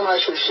lẹ̀ ẹ jẹ́ kó máa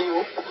ṣòṣì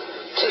o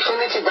tí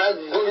Finity bá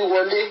gbórí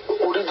wọlé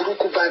orí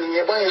burúkú bá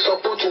nìyẹn báyìí sọ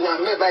pé ó ti wà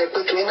mẹ́ẹ̀bá ìpè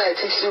kìíní náà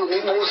ti sí òní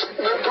mo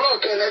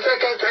blọọkì ẹ̀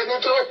lẹ́sẹ̀kẹsẹ̀ ní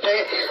tó pẹ́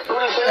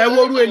lórí Facebook ẹ wo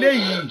orú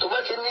eléyìí tó bá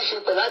ti ní ṣe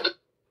pẹ̀lú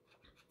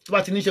tó bá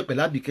ti ní ṣe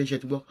pẹ̀lú àbíkẹ́ ṣe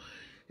ti gbọ́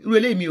irú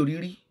eléyìí mi ò rí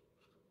rí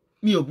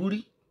mi ò bú rí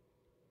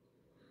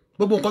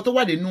gbogbo nǹkan tó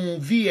wà nínú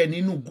VN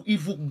nínú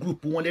evil group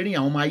wọn lè rí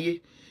àwọn ọmọ ayé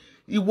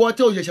ìwọ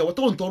tí o ṣẹ̀ṣẹ̀ wọ́n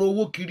tó ń tọrọ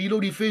owó kiri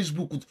lórí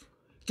Facebook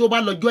tó bá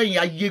lọ join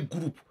ayé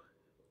group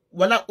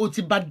wàhálà o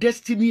ti bà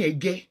destiny ẹ̀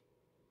jẹ́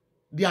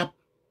they are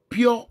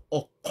pure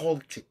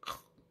occultic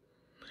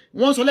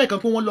wọ́n sọ lẹ́ẹ̀kan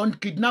pé wọ́n lọ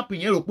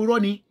kidnapping yẹn rò pé rọ́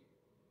ni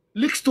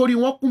leak story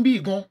wọ́n kún bí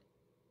gan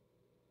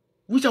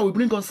which I will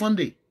bring on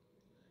Sunday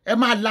ẹ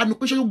máa lanu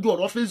pé ṣé yóò gbé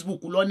ọ̀rọ̀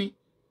Facebook lọ ní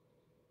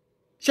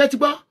ṣé ti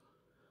gbọ́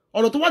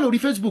ọ̀rọ̀ tó wà lórí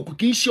Facebook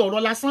kì í ṣe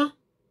ọ̀rọ̀ lásán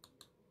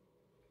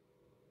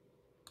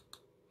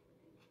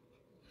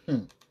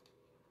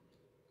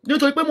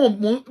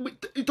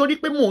nítorí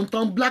pé mò ń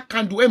tan black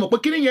candle ẹ mọ̀ pé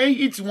kí ni yẹn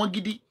hit wọn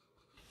gidi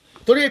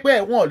torí pé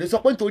wọn ò lè sọ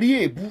pé nítorí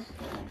èébú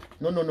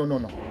no.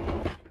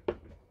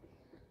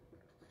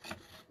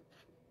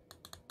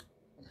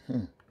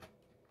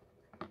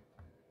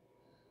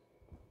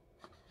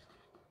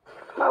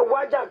 má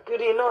wájà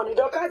kiri náà ni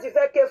dọ́kàtì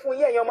fẹ́ ké fún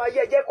yín èèyàn máa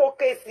yẹ jẹ́ kó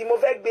ké sí mo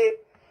fẹ́ gbé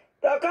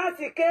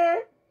dọ́kàtì ké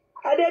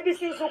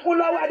Adébísí sunkún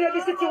lọ́wọ́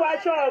Adébísí ti wá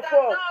aṣọ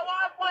ọ̀fọ̀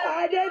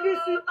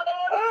Adébísí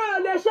ó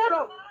lè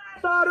sọ̀rọ̀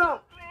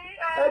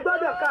ẹ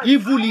gbọ́dọ̀ ká.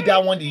 evil leader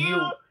wọn nìyí o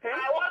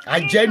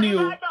àjẹ́ ni o.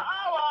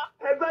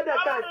 ẹ gbọ́dọ̀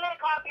ká.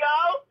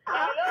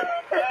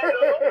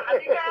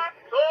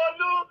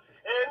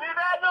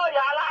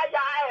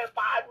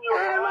 ẹ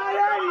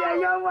wáyé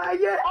ìyẹ̀yẹ̀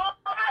wáyé.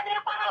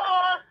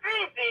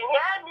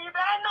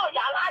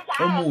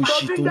 ọmọ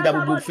òṣì tó ń dá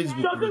gbogbo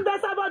Facebook tó fi ń gbé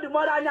sábọ̀dù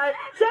mọ́ra ni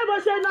ṣé bó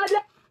ṣe náà dé.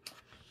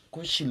 kó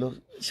sì lọ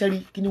sẹ́rí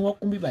kí ni wọ́n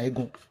kún bíbà yẹn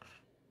gan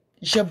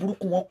iṣẹ́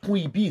burúkú wọn kún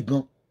ibi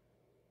gan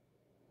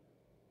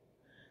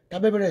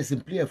tábẹ́ bẹ̀rẹ̀ sí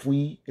pílẹ̀ fún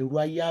yín èrò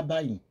ayé á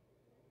báyìí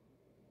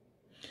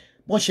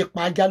wọ́n ṣe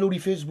pa ajá lórí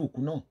Facebook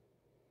náà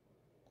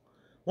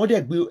wọ́n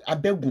dẹ̀ gbé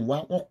abẹ́gùn wá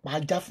wọ́n pa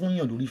ajá fún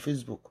yàn lórí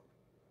Facebook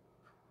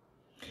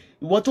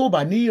ìwọ tó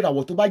bá ní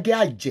ìràwọ̀ tó bá jẹ́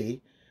àjẹ́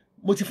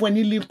mo ti fún ẹ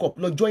ní link up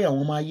lọ́jọ́ yẹn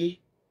àwọn ọmọ ayé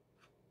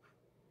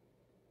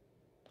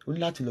ó ní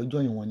láti lọ́jọ́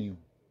yẹn wọn ni o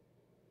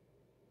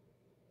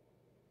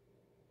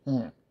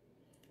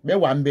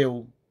mẹ́wàá ń bẹ o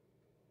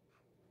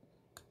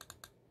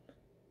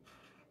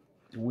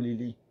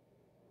ìwúlélẹ́yìn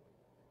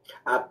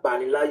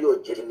abaniláyọ̀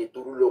jẹ́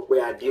nítorí lọ pé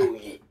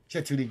Adéoyè ṣé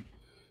ti rí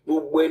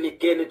gbogbo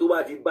ẹnikẹ́ni tó bá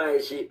ti bá ẹ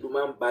ṣe ló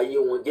máa ń ba ayé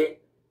wọn jẹ́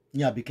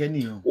ní Àbíkẹ́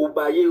nìyẹn ó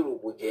ba ayé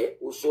ìrògbò jẹ́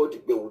ó sọ ọ́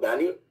dìgbẹ̀wò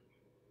dání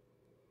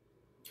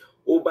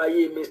ó ba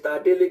ayé Mr.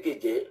 Adeleke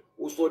jẹ́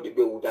ó sọ ọ́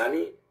dìgbẹ̀wò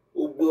dání ó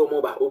gbé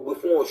ọmọọba ó gbé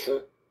fún Ọ̀ṣun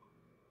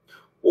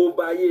ó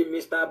ba ayé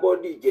Mr.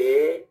 Body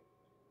jẹ́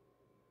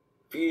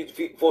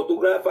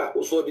photographer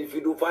ó sọ di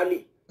fidofali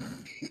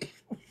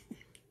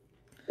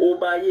ó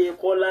bá yé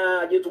Kọ́lá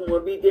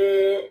Ajétúmọ̀bí jẹ́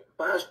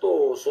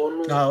pásítọ̀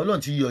sọnù Ọlọ́run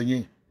ti yọ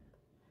yẹn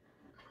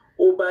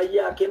ó bá yé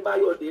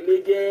Akínbáyọ̀ Délé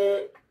jẹ́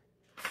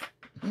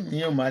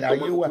ìyẹn ò máa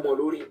ayé wà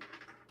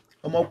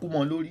ọmọ kú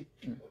mọ́ lórí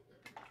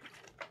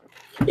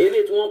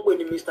eléyìí tí wọ́n pè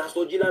ní Mr.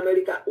 Soji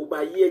lamẹ́ríkà ó bá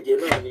yé ẹ̀jẹ̀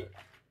náà ni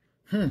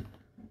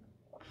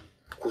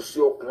kò sí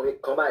ọkùnrin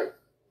kan báyìí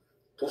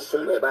tó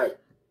súnmọ́ ẹ̀ báyìí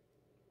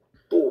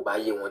tó o bá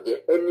yé wọn jẹ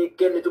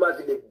ẹnikẹ́ni tó bá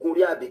ti lè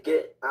gúnrí Àbíkẹ́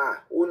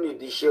ó ní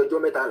ìdí iṣẹ́ ọjọ́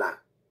mẹ́tàlá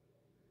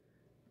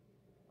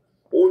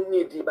ó ní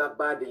ìdí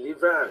bàbá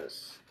deliverance.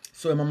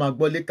 so ẹ máa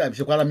gbọ́ létà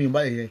ìṣẹ́kọ́ ara mi ò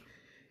bá yẹ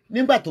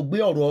nígbà tó gbé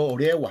ọ̀rọ̀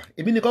ọ̀rẹ́ ẹ̀ wá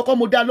èmi ni kọ́kọ́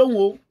mo dá lóhùn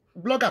o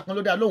blogger kan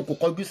ló dá lóhùn kò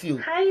kọjú sí o.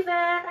 Hi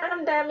there,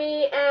 I'm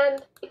Dami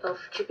and of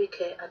GBK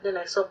and then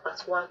I saw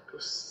part 1 to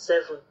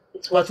 7.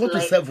 It was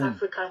like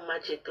African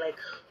magic, like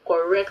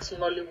correct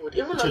Nollywood.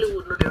 Even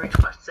Nollywood know they reach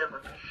part 7.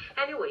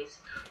 Anyways,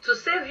 to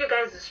save you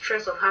guys the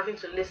stress of having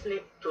to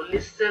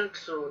listen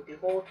to the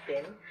whole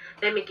thing,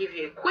 let me give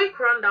you a quick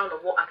rundown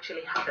of what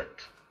actually happened.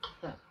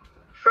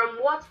 From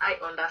what I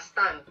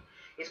understand,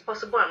 it's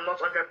possible I'm not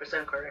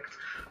 100% correct,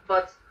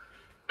 but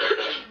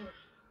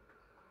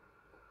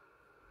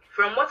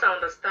from what I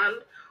understand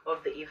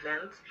of the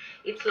event,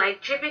 it's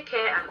like GBK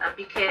and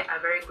Abike are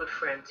very good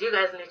friends. You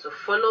guys need to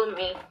follow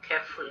me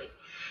carefully.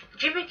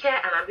 GBK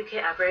and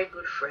Abike are very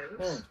good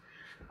friends.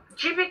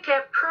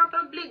 GBK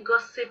probably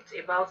gossiped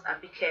about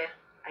Abike.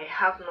 I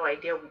have no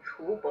idea with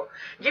who, but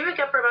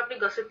GBK probably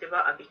gossiped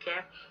about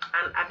Abike,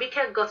 and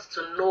Abike got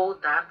to know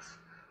that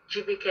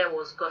GBK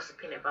was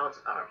gossiping about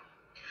her.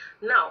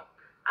 Now,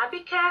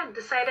 Abike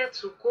decided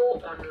to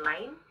go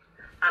online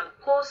and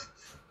post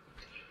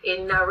a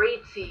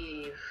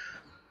narrative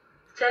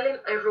telling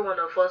every one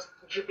of us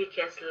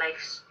GBK's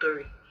life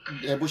story.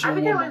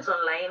 Abike went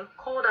online,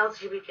 called out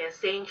GBK,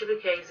 saying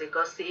GBK is a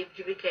gossip,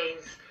 GBK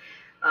is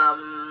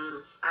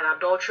an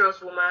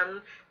adulterous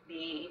woman,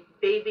 the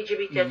baby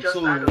GBK just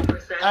out of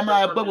prison.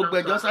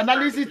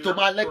 Analysis to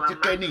my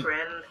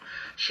friend.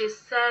 She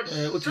said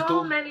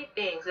so many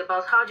things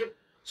about how GBK.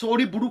 So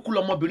orí burúkú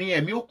lọmọbìnrin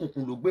ẹ̀mí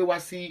òkùnkùn ló gbé wá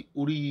sí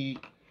orí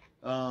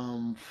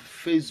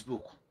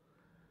Facebook.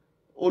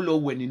 Ó lọ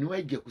wẹ̀ nínú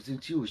ẹ̀jẹ̀ kò sí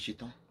tí ò ṣe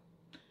tán.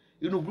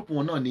 Inú group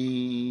wọn náà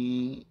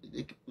ni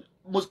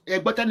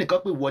ẹgbẹ́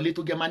tẹ́nìkan pè wọlé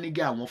tó jẹ́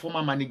manager àwọn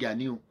former manager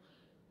ni o.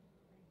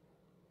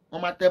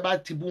 Wọ́n máa tẹ́ bá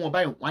ti bú wọn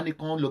báyìí wọ́n ní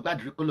kan lọ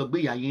gbàdúrà kan lọ gbé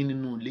ìyá yín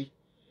nínú ilé.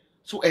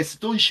 So ẹ̀sìn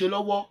tó ń ṣe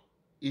lọ́wọ́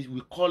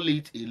we call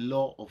it a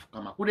law of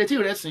karma. Kò dé tí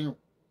ìrẹsìn o.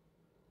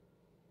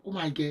 Ó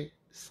máa jẹ́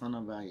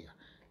sanabaya.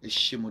 Ẹ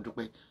ṣé mo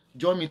dúpẹ́.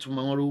 Join me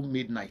tomorrow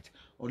midnight,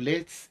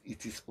 unless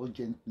it is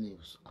urgent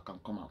news. I can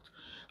come out.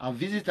 And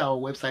visit our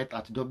website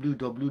at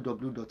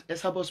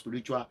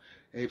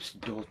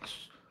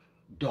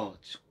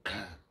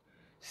www.esabodspiritualhelps.com.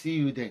 See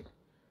you then.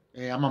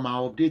 I'm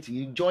updating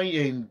you.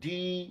 Join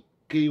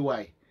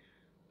DKY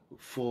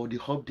for the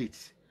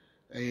updates.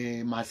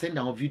 I send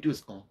our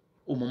videos on.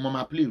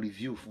 Mama play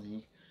review for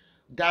you.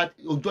 That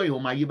enjoy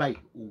your my buy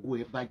go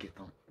back get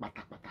on.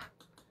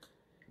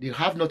 They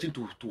have nothing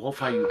to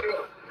offer you.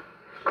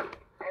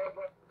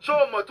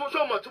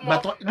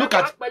 Look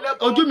at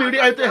ojú mi rí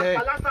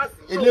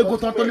eléegun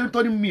tán tó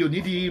ní mi ò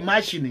ní di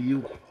máṣíìnì yìí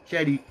o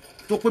ṣẹ́ẹ̀rì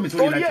tó pè mí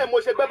sórí láti. torí ẹ̀ mo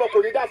ṣe gbẹ́bọ̀ kò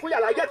ní dáa fún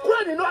yàrá jẹ́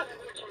kúrò nínú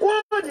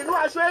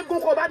aṣọ eégún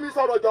kó bá mi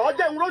sọ̀rọ̀ jọ̀ọ́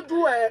jẹ́ n rójú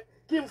ẹ̀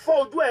kí n fọ́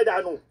ojú ẹ̀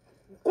dànù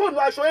kúrò nínú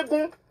aṣọ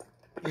eégún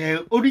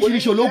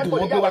oríṣiríṣi ológun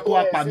wọn gbé wá tó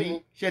wá pa mí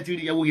ṣé ti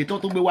rí ẹwọ iye tó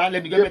gbé wá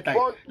lẹ́nu ọjọ́ mẹ́ta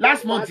yìí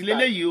last month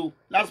lélẹ́yìí o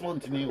last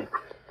month ni o.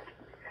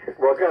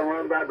 bọ̀kẹ́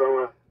wọn bá dọ̀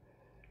wọn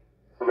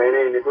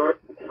obìnrin ni tó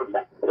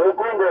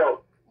kún bọ̀.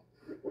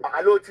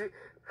 àlọ́ tí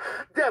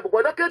díẹ̀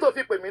gbọ́dọ̀ kí ló tó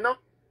fi pè mí ná.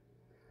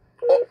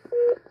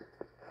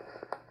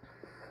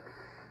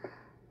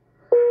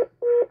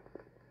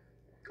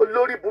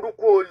 olórí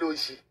burúkú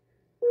olóṣì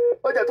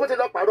ó jẹ́ tó ti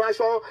lọ pàrọ̀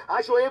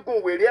aṣọ eégún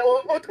wèrè ẹ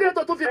ó kí ló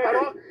tó fi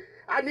pàrọ̀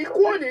àní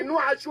kúrò nínú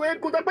aṣọ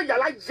eégún tó pé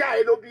yàrá ya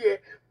ẹ ló bí ẹ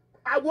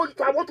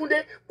àwọn túnde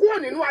kúrò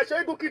nínú aṣọ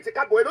eégún kìtì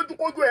kábọ̀ ẹ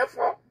lójúkójú ẹ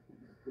fọ́.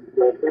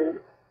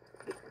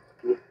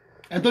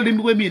 ẹ tó rí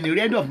mi pé mi ní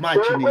end of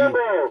March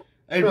nìyí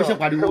ẹ ló ṣe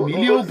pariwo mi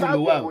ilé oògùn ló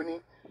wà o.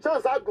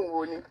 ṣọ́ọ̀ṣàgùn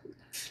wo ni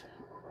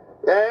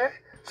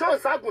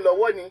ṣọ́ọ̀ṣàgùn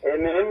lọ́wọ́ ni.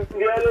 ẹ̀mí ń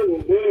bí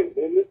ọlọ́run béèrè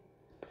béèrè.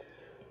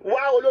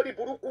 wá olórí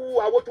burúkú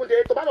àwọn túnde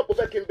tó bá lọ kó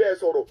fẹ́ kí n bẹ́ẹ̀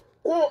sọ̀rọ̀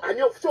kó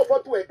àní ṣó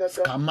fọ́tò ẹ̀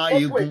gangan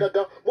fọ́tò ẹ̀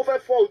gangan mo fẹ́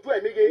fọ́ ojú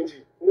ẹ̀ méjèèjì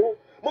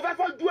mo fẹ́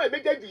fọ́ ojú ẹ̀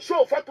méjèèjì ṣó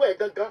fọ́tò ẹ̀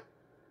gangan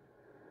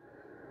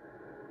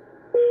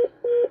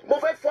mo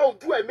fẹ́ fọ́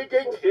ojú ẹ̀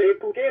méjèèjì.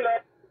 èkúté lẹ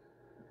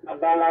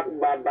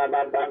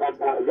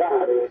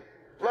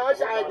máa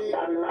ṣáàdì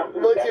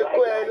mo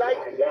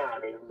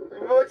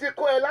ti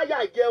kó ẹ láyà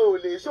jẹ ò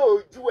lè ṣó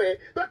ojú ẹ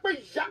tó pé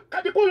ìyá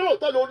kádìkú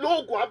lóòótọ́ ló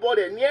lóògùn abọ́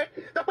rẹ̀ ní ẹ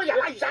tó pé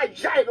yàrá ìyá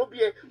ẹ ló bí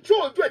ẹ ṣó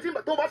ojú ẹ tí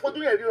tó bá fojú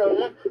yẹn ríran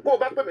wọn kó o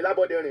bá pè mí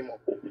lábọ́dẹ rìn mọ́.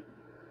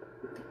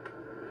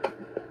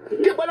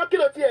 kí gbọ́dọ̀ kí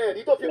ló ti ẹ̀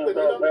rí tó fi pè mí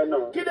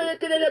gan kí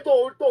dédé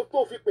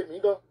tó fi pè mí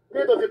gan kí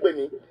dédé tó fi pè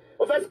mí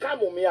o fẹ́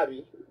skáàmù mi àbí.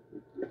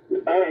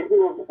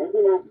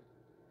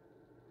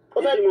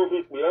 tí mo fi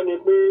pè ọ́ ni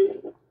pé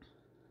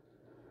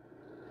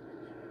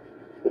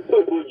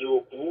ògbójì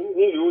òkú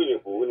nílùú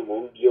òyìnbó ni mò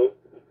ń bí ọ́.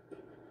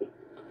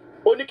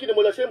 ó ní kí ni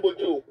mo lọ ṣe ń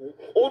bojú òkú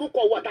orúkọ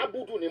wa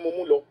tábùdù ni mo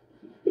mú lọ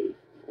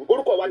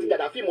orúkọ wa ti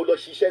Gàdáfì mo lọ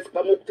ṣiṣẹ́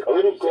pamọ́ ti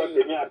parí iṣẹ́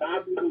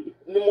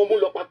ni mo mú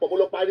lọ papọ̀ mo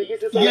lọ parí iye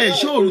sísá. yẹ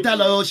ìṣòro tá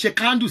lọ ṣe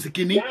kándù sí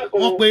kinní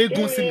wọn pe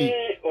eégún sí mi.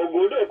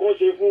 ògòdò kan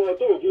ṣe fún ọ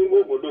tó fi ń gbó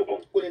ògòdò kan.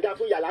 kò ní dá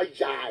fún yàrá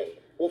ìyá ẹ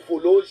òfò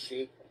ló ṣe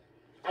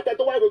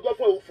àtẹ̀tọ́ wá rojọ́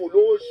fún ẹ òfò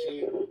ló ṣe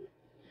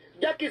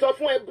jẹ́ kí n sọ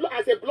fún ẹ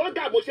as a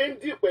blogger mo ṣe ń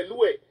dì pẹ̀lú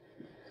ẹ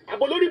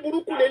àbò lórí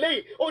burúkú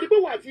lélẹ́yìí orí pé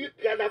wà á ti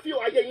Gàdáfì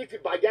ayé yín ti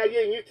bàjẹ́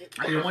ayé yín ti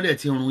ta ayé wọn dẹ̀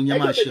ti rún yẹn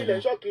máa ṣe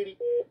wọn.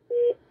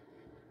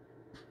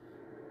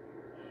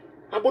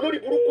 àbò lórí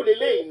burúkú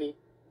lélẹ́yìí ni.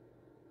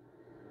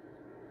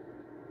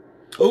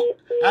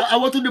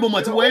 àwọn tó dé mo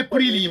mọ̀ tí wọ́n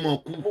April ìmọ̀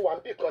kú. mo wà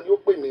níbì kan ni ó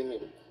pè mí ni.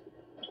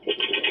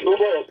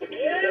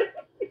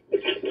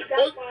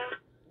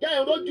 já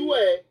ẹ lójú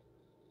ẹ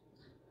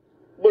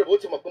bóyá bó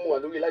ti mọ̀ pé mo wà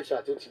lórí láìsàn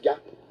àti ó ti já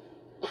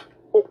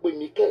ó pè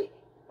mí kẹ́ ẹ̀.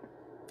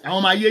 àwọn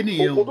ọmọ ayé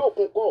nìyẹn o. ògùn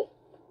dòkun kọ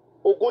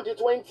ogún di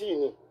 20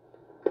 ni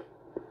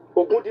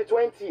ogún di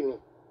 20 ni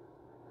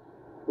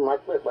màá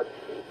pẹ́ padà.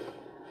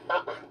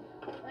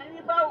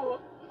 ẹni báwo.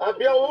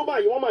 àbí ọwọ́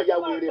báyìí wọ́n máa ya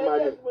wèrè màá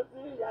ní.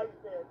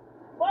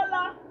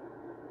 Bọ́lá.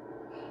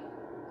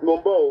 mo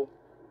ń bọ̀ o.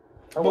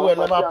 gbogbo ẹ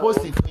lọ máa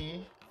post fún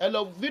yín ẹ lọ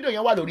fídíò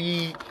yẹn wà lórí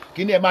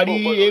kíní ẹ máa rí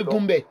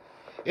eégún bẹ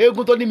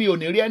eégún tó ní mi ò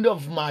ní rí end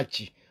of March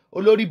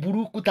olórí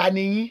burúkú ta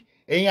ni yín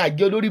ẹ̀yin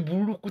àjẹ́ olórí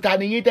burúkú ta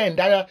ni yín tẹ̀ ń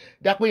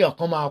dá pé èèyàn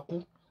kan máa kú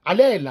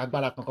alẹ́ ẹ̀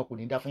lágbára kankan kò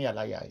ní dá fún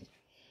yàrá yàrá yìí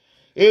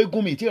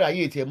eégún mi tí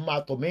ìráyè tiẹ̀ máa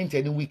tọ̀mẹ́ǹtì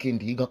ẹni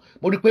wíkẹ́ndì yìí gan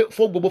mo rí pé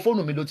gbogbo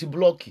fóònù mi ló ti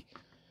blọ́ọ̀kì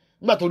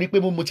nígbà tó rí pé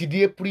mo ti di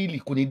April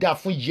kò ní dá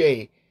fún yẹ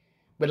ẹ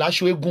pẹ̀lú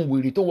aṣọ eégún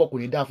wèrè tó wọ kò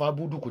ní dá fún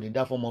abúdù kò ní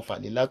dá fún ọmọ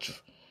fàlẹ́ látù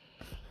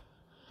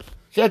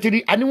ṣé ti rí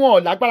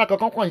àníwọ̀n lágbára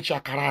kankan kàn ń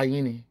ṣàkàrà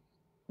yín ni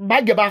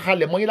bájẹ́ bá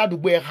halẹ̀ mọ́ yín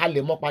ládùúgbò ẹ̀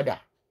halẹ̀ mọ́ padà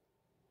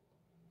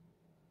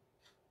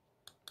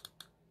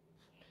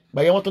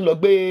gbàyẹ̀ wọ́n tún lọ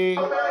gbé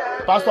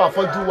pásítọ̀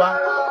àfọ́jú wá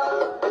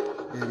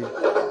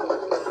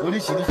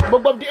oríṣiríṣi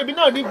gbogbo ebi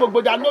náà ní gbogbo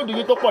dáńdóòdù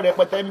yìí tó pọ̀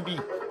rẹpẹtẹ ń bì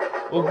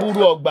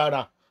ògbúrú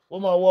ọ̀gbàrà ó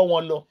máa wọ́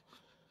wọn lọ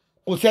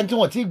kò sẹ́ni tí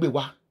wọ́n ti gbé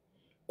wá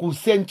kò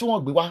sẹ́ni tí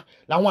wọ́n gbé wá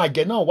làwọn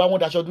àjẹ́ náà wá wọn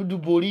daṣọ dúdú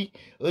borí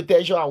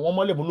tẹ́ṣọ àwọn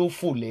mọ́lẹ̀mú ló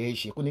fò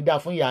lẹ́ẹ̀ṣẹ̀ kò ní dáa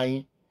fún ìyá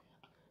yín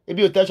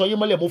ebi ò tẹ́ṣọ yín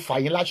mọ́lẹ̀mú fà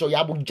yín láṣọ ìyá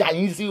bó já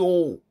yín sí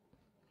o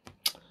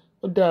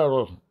ó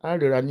dàrọ̀ á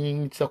rẹ̀ra ní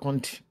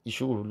second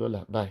ìṣòro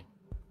lọ́la báyìí.